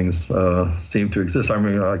these things seem to exist. I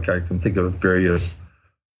can think of various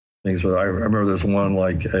things, but I remember there's one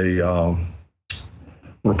a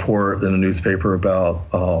report in a newspaper about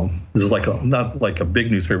this is not a big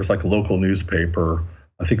newspaper, it's a local newspaper.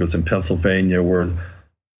 I think it was in Pennsylvania, where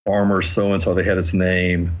farmer so and so, they had his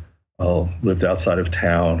name. Lived outside of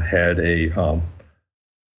town, had a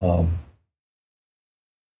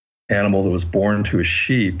animal that was born to a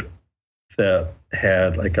sheep that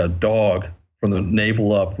had a dog. From the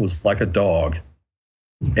navel up was like a dog,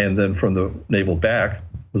 and then from the navel back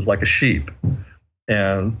was like a sheep.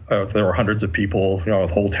 And there were hundreds of people, the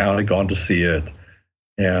whole town had gone to see it.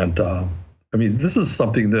 And this is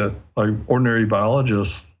something that ordinary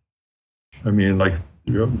biologists,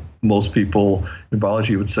 most people in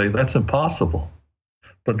biology would say that's impossible,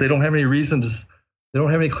 but they don't have any reason they don't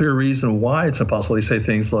have any clear reason why it's impossible. They say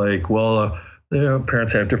things like, well,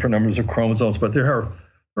 parents have different numbers of chromosomes, but there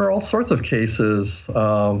are all sorts of cases,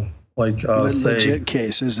 legit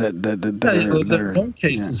cases there are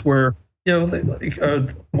cases where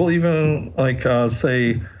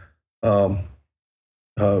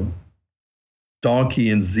donkey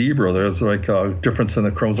and zebra, there's a difference in the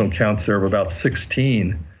chromosome counts there of about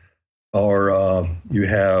 16. or you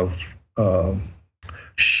have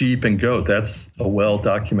sheep and goat. That's a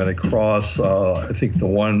well-documented cross. I think the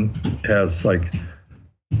one has like,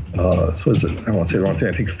 so is it? I don't want to say the wrong thing.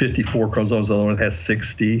 I think 54 chromosomes. The other one has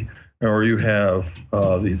 60. Or you have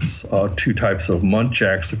these two types of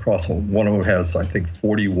muntjacs across. One of them has, I think,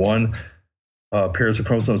 41 pairs of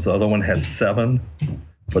chromosomes. The other one has 7,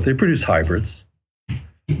 but they produce hybrids.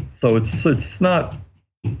 So it's not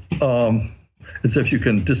as if you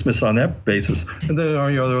can dismiss on that basis. And then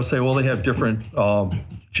they'll say, well, they have different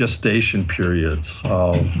gestation periods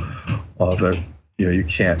that you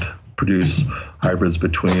can't produce hybrids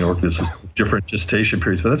between organisms, different gestation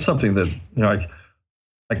periods. But that's something that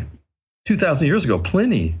like 2,000 years ago,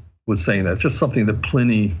 Pliny was saying that. It's just something that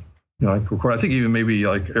Pliny, I think even maybe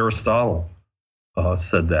like Aristotle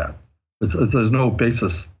said that. There's no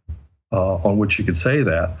basis on which you could say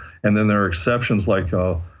that. And then there are exceptions like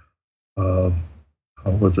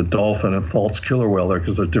was a dolphin and false killer whale there,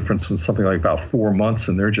 because there's a difference in something like about 4 months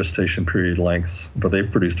in their gestation period lengths, but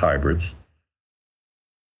they've produced hybrids.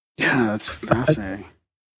 Yeah, that's fascinating.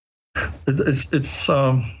 It's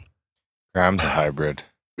Graham's a hybrid.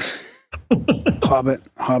 Hobbit,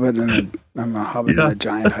 and I'm a hobbit and a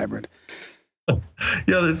giant hybrid.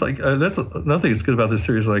 Yeah, it's like that's another thing that's good about this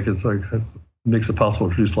series. It's like it makes it possible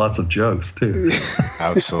to produce lots of jokes too.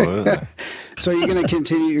 Absolutely. So you're going to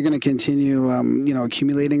continue. You're going to continue,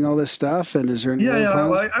 accumulating all this stuff. And is there any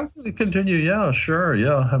other plans? I'm going to continue. Yeah, sure.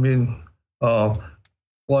 Yeah, I mean, I'm.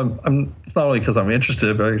 It's not only because I'm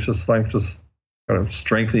interested, but it's just kind of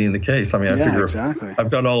strengthening the case. I mean, I figure exactly. I've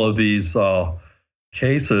got all of these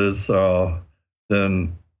cases.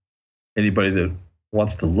 Then anybody that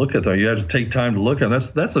wants to look at them, you have to take time to look at them.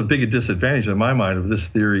 That's a big disadvantage in my mind of this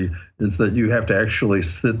theory, is that you have to actually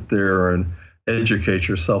sit there and educate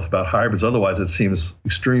yourself about hybrids. Otherwise, it seems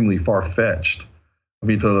extremely far-fetched. I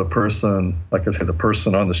mean, to the person, like I said, the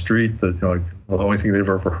person on the street, that the only thing they've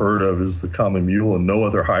ever heard of is the common mule and no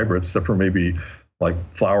other hybrids except for maybe like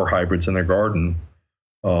flower hybrids in their garden.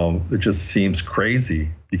 It just seems crazy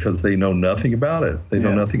because they know nothing about it. They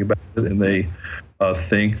know nothing about it, and they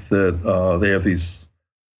think that they have these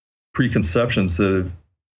preconceptions that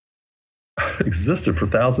have existed for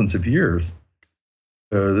thousands of years.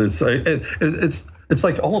 It's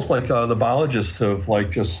like almost like the biologists have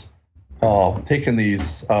just taken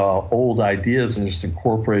these old ideas and just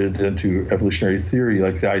incorporated it into evolutionary theory,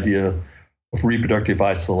 like the idea of reproductive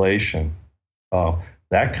isolation.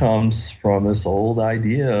 That comes from this old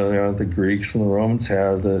idea the Greeks and the Romans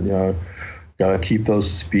had, that got to keep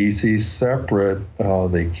those species separate.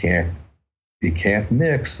 They can't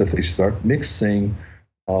mix. If they start mixing,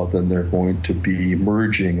 then they're going to be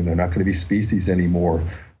merging, and they're not going to be species anymore.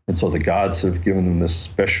 And so the gods have given them this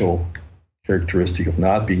special characteristic of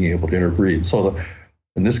not being able to interbreed. So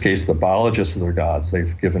in this case, the biologists are their gods.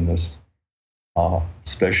 They've given this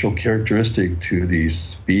special characteristic to these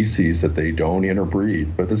species that they don't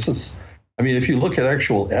interbreed. But this is, I mean, if you look at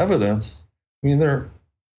actual evidence, I mean, there are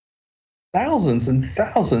thousands and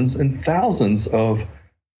thousands and thousands of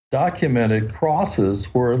documented crosses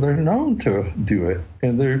where they're known to do it.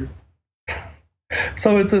 And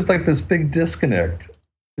so it's just like this big disconnect.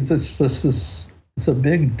 It's a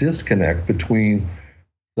big disconnect between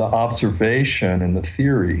the observation and the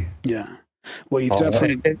theory. Yeah. Well, you've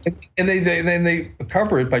definitely... And they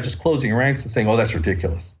cover it by just closing ranks and saying, oh, that's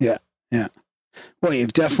ridiculous. Yeah, yeah. Well,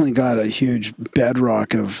 you've definitely got a huge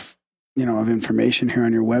bedrock of information here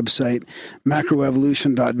on your website,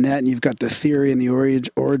 macroevolution.net, and you've got the theory and the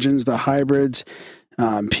origins, the hybrids,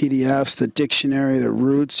 PDFs, the dictionary, the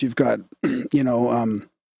roots. You've got,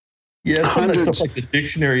 yeah, some of that stuff like the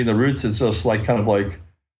dictionary and the roots is just like kind of like,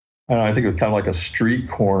 I think it's kind of like a street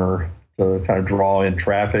corner to kind of draw in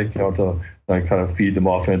traffic, to like kind of feed them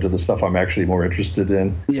off into the stuff I'm actually more interested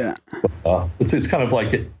in. Yeah. It's kind of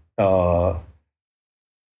like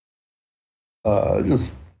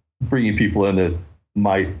just bringing people in that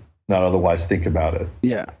might not otherwise think about it.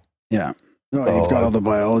 Yeah. Yeah. No, you've got all the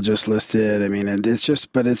biologists listed. I mean, it's just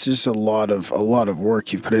a lot of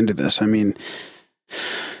work you've put into this. I mean,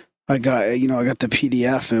 I got the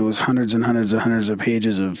PDF. It was hundreds and hundreds and hundreds of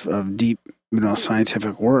pages of deep,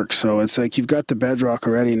 scientific work. So it's like you've got the bedrock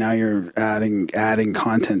already. Now you're adding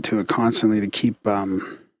content to it constantly to keep,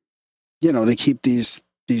 to keep these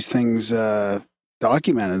things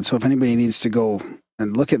documented. So if anybody needs to go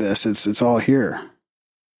and look at this, it's all here.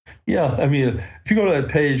 Yeah, I mean, if you go to that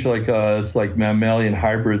page, it's like mammalian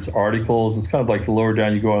hybrids articles. It's kind of like the lower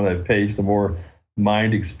down you go on that page, the more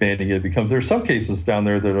mind expanding it becomes. There are some cases down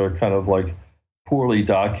there that are kind of like poorly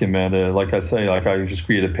documented. Like I say, I just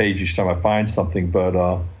create a page each time I find something,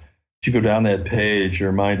 but you go down that page,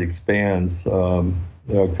 your mind expands,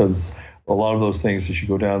 because a lot of those things as you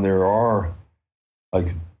go down there are like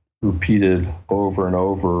repeated over and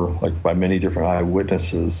over, like by many different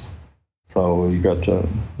eyewitnesses. So you got to,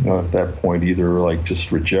 at that point, either like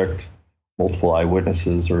just reject multiple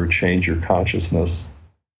eyewitnesses or change your consciousness.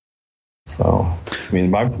 So, I mean,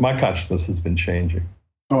 my consciousness has been changing.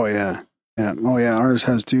 Oh yeah. Yeah. Oh yeah. Ours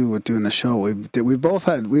has too with doing the show. We've both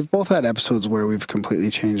had episodes where we've completely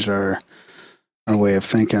changed our way of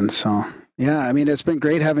thinking. So yeah, I mean, it's been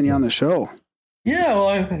great having you on the show. Yeah. Well,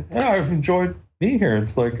 I've enjoyed being here.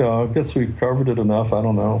 It's like, I guess we've covered it enough. I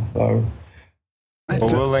don't know.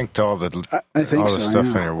 We'll link to all the stuff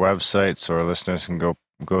yeah. on your website so our listeners can go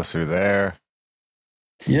through there.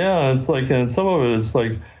 Yeah. It's like, and some of it is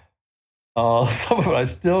like, some of it I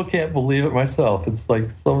still can't believe it myself. It's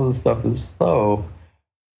like some of the stuff is so,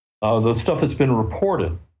 the stuff that's been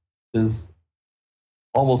reported is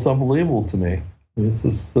almost unbelievable to me.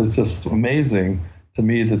 It's just amazing to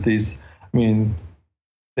me that these,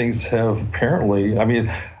 things have apparently,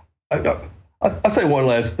 I'll say one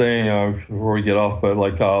last thing before we get off, but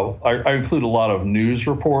like I include a lot of news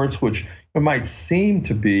reports, which it might seem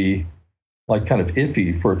to be like kind of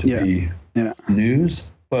iffy for it to be news,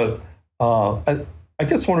 but I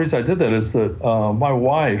guess one reason I did that is that my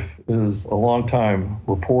wife is a longtime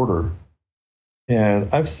reporter, and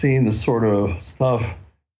I've seen the sort of stuff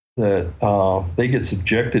that they get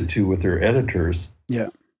subjected to with their editors. Yeah.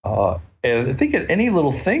 And if they get any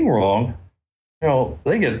little thing wrong,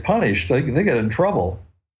 they get punished. They get in trouble,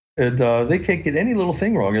 and they can't get any little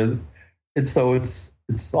thing wrong. It's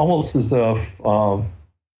almost as if.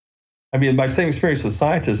 My same experience with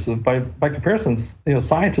scientists, by comparison,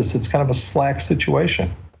 scientists, it's kind of a slack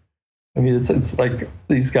situation. It's like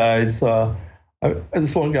these guys,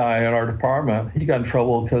 this one guy in our department, he got in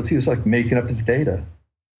trouble because he was like making up his data.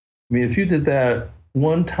 If you did that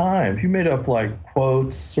one time, if you made up like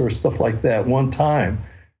quotes or stuff like that one time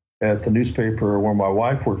at the newspaper where my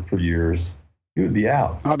wife worked for years, you would be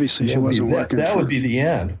out. Obviously, she wasn't working. That would be the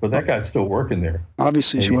end, but that guy's still working there.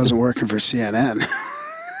 Obviously, she wasn't working for CNN.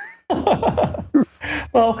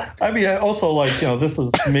 Well, also like, this is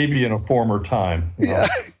maybe in a former time. Yeah,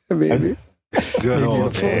 maybe. Good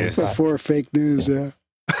old days. Before fake news, yeah.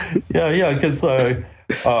 Yeah, because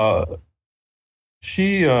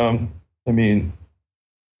she, has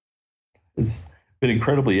been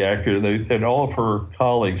incredibly accurate, and all of her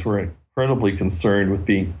colleagues were incredibly concerned with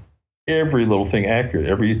being every little thing accurate,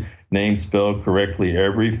 every name spelled correctly,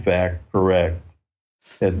 every fact correct.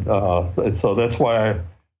 And so that's why I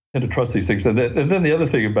tend to trust these things. And then the other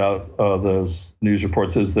thing about those news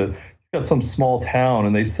reports is that you've got some small town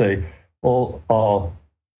and they say, well,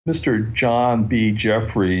 Mr. John B.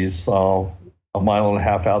 Jeffries, a mile and a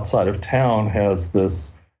half outside of town, has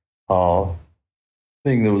this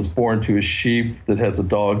thing that was born to a sheep that has a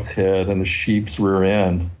dog's head and a sheep's rear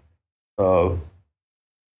end.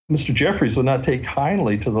 Mr. Jeffries would not take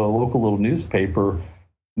kindly to the local little newspaper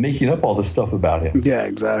making up all this stuff about him. Yeah,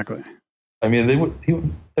 exactly. They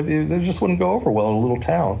just wouldn't go over well in a little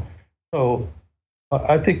town. So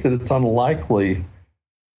I think that it's unlikely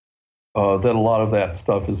that a lot of that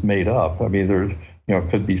stuff is made up. There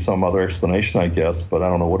could be some other explanation, I guess, but I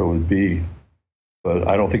don't know what it would be. But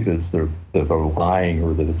I don't think that they're lying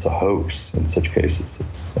or that it's a hoax in such cases.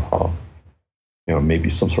 It's maybe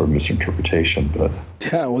some sort of misinterpretation. But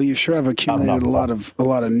yeah, well, you sure have accumulated a lot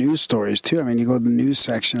of news stories too. You go to the news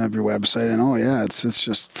section of your website, and it's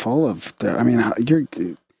just full of.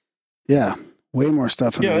 Way more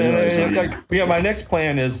stuff than I realize. My next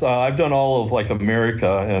plan is I've done all of like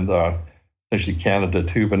America and essentially Canada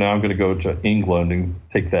too, but now I'm going to go to England and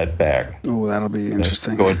take that back. Oh, that'll be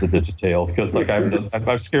interesting. Go into the detail because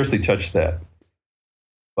I've scarcely touched that.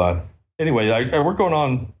 But anyway, we're going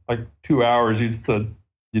on like 2 hours. You said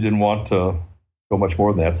you didn't want to go much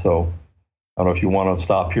more than that, so I don't know if you want to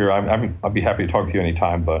stop here. I'd be happy to talk to you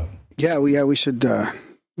anytime. But we should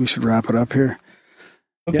wrap it up here.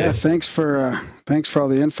 Okay. Yeah, thanks for all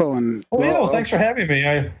the info and. Thanks for having me.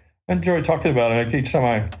 I enjoy talking about it. Each time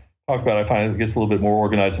I talk about it, I find it gets a little bit more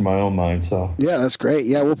organized in my own mind. So yeah, that's great.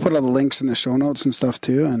 Yeah, we'll put all the links in the show notes and stuff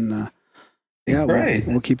too, and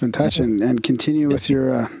we'll keep in touch and continue with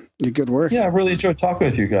your good work. Yeah, I really enjoyed talking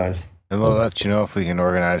with you guys. And we'll let you know if we can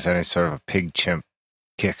organize any sort of a pig chimp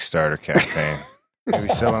Kickstarter campaign. Maybe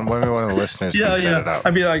one of the listeners can set it up.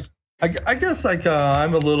 I guess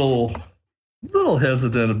I'm a little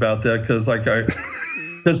hesitant about that because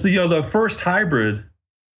the first hybrid,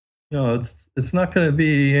 it's not going to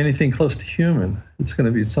be anything close to human. It's going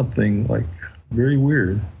to be something like very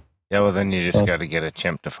weird. Yeah, well then you just got to get a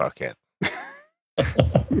chimp to fuck it.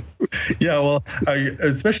 Yeah, well,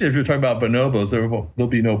 especially if you're talking about bonobos, there'll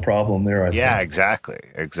be no problem there. I think.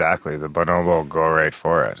 Exactly. The bonobo will go right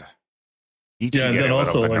for it. Each Yeah, and then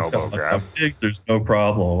also like pigs, there's no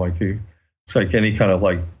problem. Like it's like any kind of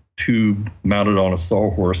like tube mounted on a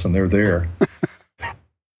sawhorse, and they're there.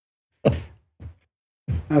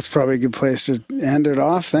 That's probably a good place to end it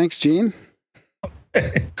off. Thanks, Gene.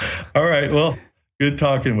 All right. Well, good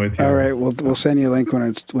talking with you. All right. We'll send you a link when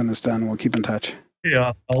it's done. We'll keep in touch.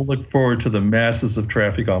 Yeah, I'll look forward to the masses of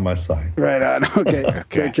traffic on my site. Right on. Okay.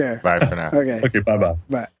 Take care. Bye for now. Okay. Okay. Bye.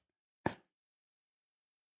 Bye.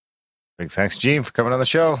 Big thanks, Gene, for coming on the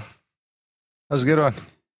show. That was a good one.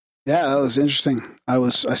 Yeah, that was interesting. I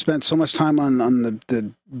spent so much time on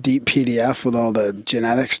the deep PDF with all the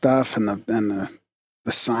genetic stuff and the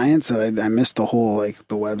science that I missed the whole, like,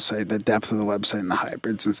 the website, the depth of the website and the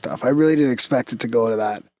hybrids and stuff. I really didn't expect it to go to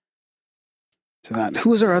that. Who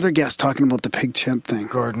was our other guest talking about the pig chimp thing?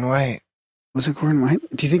 Gordon White. Was it Gordon White?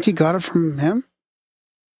 Do you think he got it from him?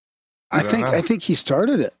 I think he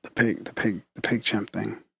started it. The pig chimp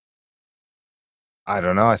thing. I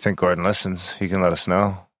don't know. I think Gordon listens. He can let us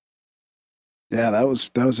know. Yeah, that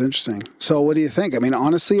was interesting. So, what do you think? I mean,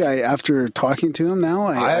 honestly, after talking to him now,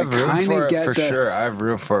 I have room for it for sure. I have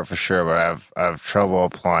room for it for sure, but I have trouble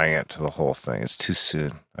applying it to the whole thing. It's too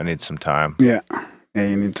soon. I need some time. Yeah,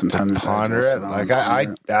 you need some time to ponder it. Like I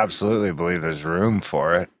absolutely believe there's room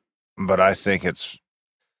for it, but I think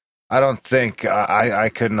I don't think I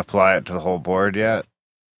couldn't apply it to the whole board yet.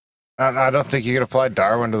 I don't think you could apply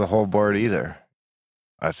Darwin to the whole board either.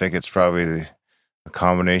 I think it's probably a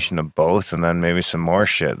combination of both, and then maybe some more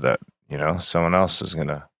shit that, someone else is going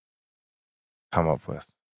to come up with.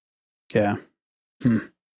 Yeah. I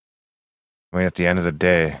mean, at the end of the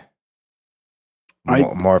day,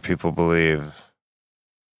 more people believe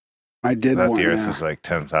that the Earth is like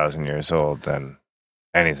 10,000 years old than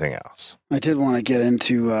anything else. I did want to get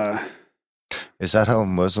into... is that how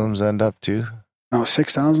Muslims end up too? No,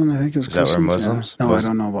 6,000, I think. Is that where Muslims? Yeah. No, I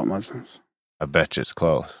don't know about Muslims. I bet you it's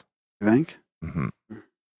close. You think? Mm-hmm.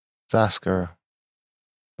 Let's ask our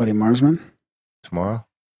buddy Marsman tomorrow.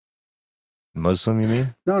 Muslim, you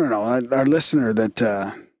mean? No. Our listener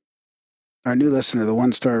our new listener, the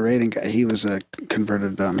 1-star rating guy, he was a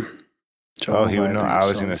converted Jehovah, he would know. I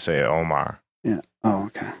was going to say Omar. Yeah. Oh,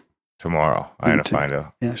 okay. Tomorrow. I'm going to find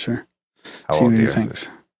out. Yeah, sure. How old he thinks.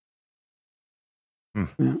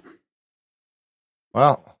 Yeah.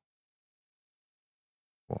 Well.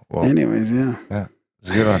 Anyways, yeah. Yeah.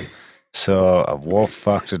 It's a good one. So a wolf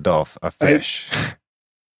fucked a fish.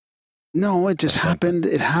 No, it just happened.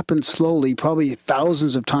 It happened slowly, probably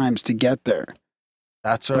thousands of times to get there.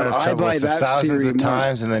 That's what I buy that thousands of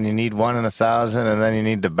times, and then you need 1 in 1,000, and then you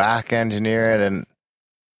need to back engineer it,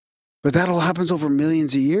 but that all happens over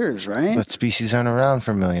millions of years, right? But species aren't around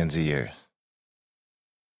for millions of years.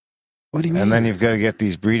 What do you mean? And then you've got to get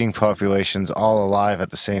these breeding populations all alive at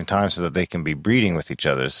the same time so that they can be breeding with each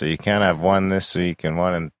other. So you can't have one this week and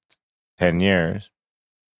one in 10 years.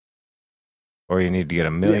 Or you need to get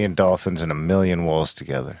 1 million dolphins and 1 million wolves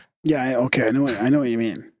together. Yeah, okay. I know what you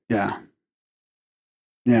mean. Yeah.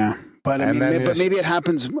 Yeah. But maybe it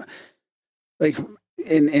happens like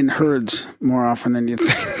in herds more often than you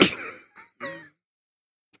think.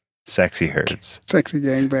 Sexy herds. Sexy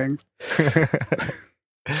gangbangs.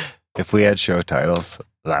 If we had show titles,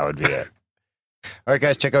 that would be it. All right,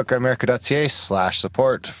 guys, check out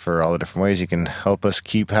grimerica.ca/support for all the different ways you can help us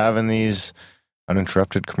keep having these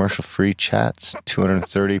uninterrupted commercial-free chats,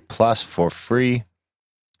 230 plus for free.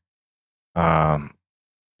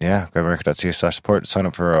 grimerica.ca/support. Sign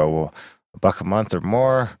up for $1 a month or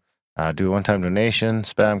more. Do a one-time donation,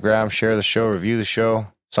 spam, gram, share the show, review the show,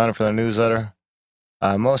 sign up for the newsletter.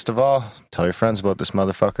 Most of all, tell your friends about this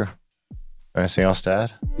motherfucker. Anything else to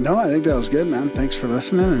add? No, I think that was good, man. Thanks for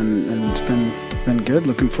listening, and it's been good.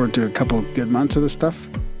 Looking forward to a couple good months of this stuff.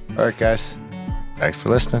 All right, guys. Thanks for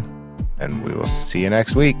listening, and we will see you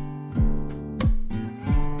next week.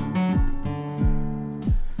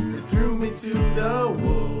 They threw me to the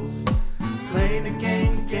wolves, playing a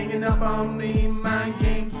game, ganging up on me, mind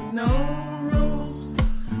games, no rules.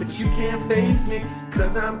 But you can't faze me,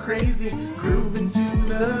 'cause I'm crazy, grooving to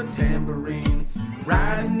the tambourine.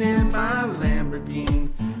 Riding in my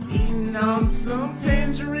Lamborghini, eating on some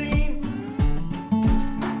tangerine.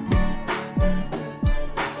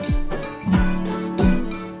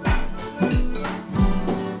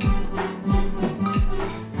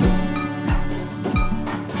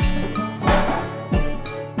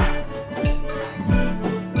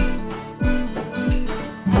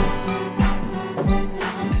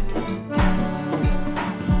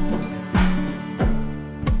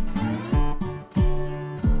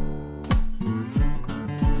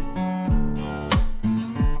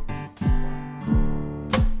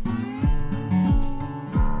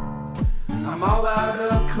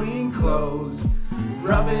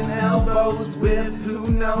 rubbing elbows with who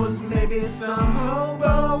knows, maybe some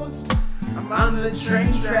hobos. I'm on the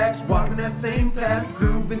train tracks, walking that same path,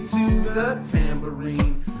 grooving to the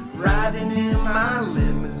tambourine, riding in my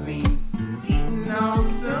limousine, eating on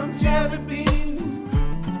some jelly beans.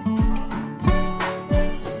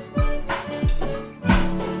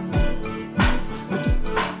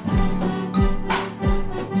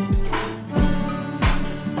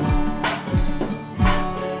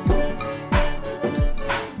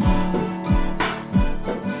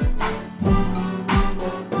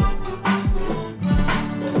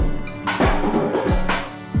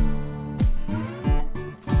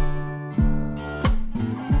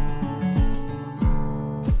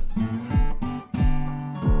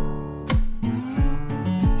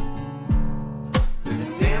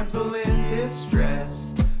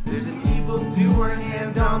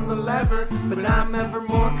 But I'm ever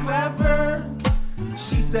more clever.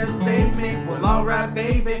 She says, save me. Well, alright,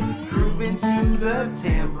 baby. Grooving to the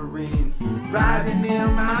tambourine, riding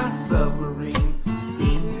in my submarine,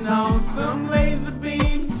 eating on some laser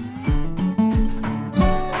beams.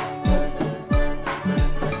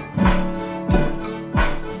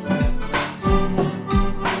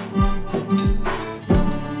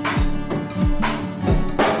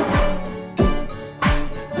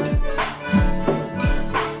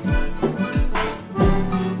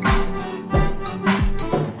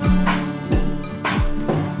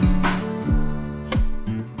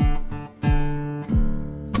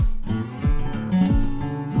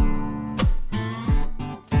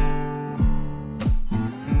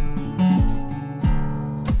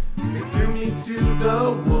 To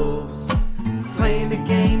the wolves, playing a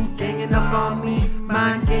game, ganging up on me,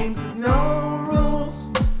 mind games with no rules.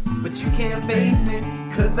 But you can't face me,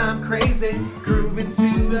 cause I'm crazy, grooving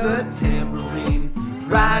to the tambourine,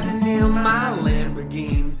 riding in my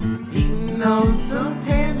Lamborghini, eating on some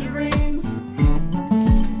tangerines.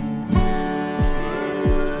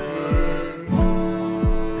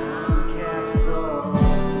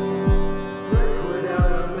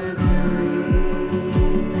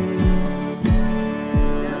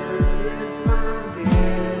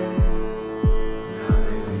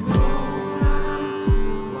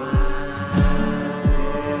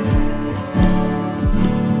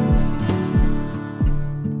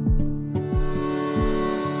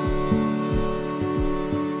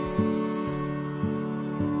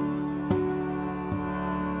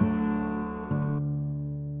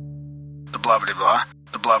 Blah blah,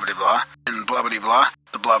 the blah blah, and blah blah,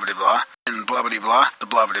 the blah blah, and blah blah, the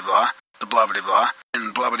blah blah, the blah blah,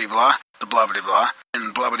 and blah blah, the blah blah,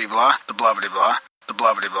 and blah blah, the blah blah, the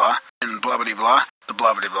blah blah, and blah blah, the blah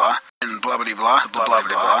blah, and blah blah, the blah blah, the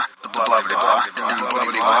blah blah, and blah blah, the blah blah, and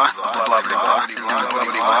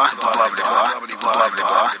blah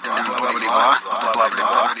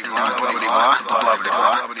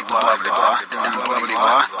blah,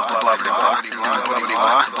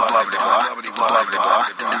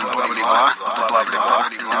 the blah blah,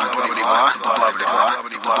 and blah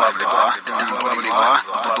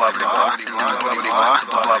blah,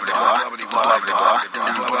 the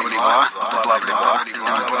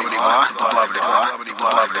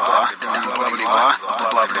blah blah, and blah blah, the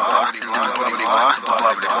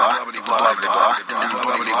blah blah, and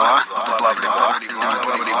blah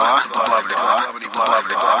blah, the blah blah, and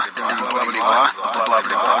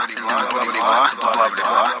blah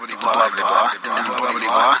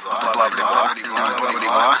blah,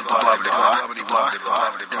 the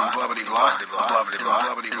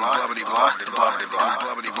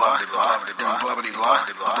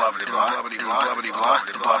blah blah, and blah blah, the blah blah, and blah blah,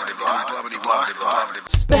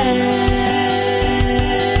 the Spam.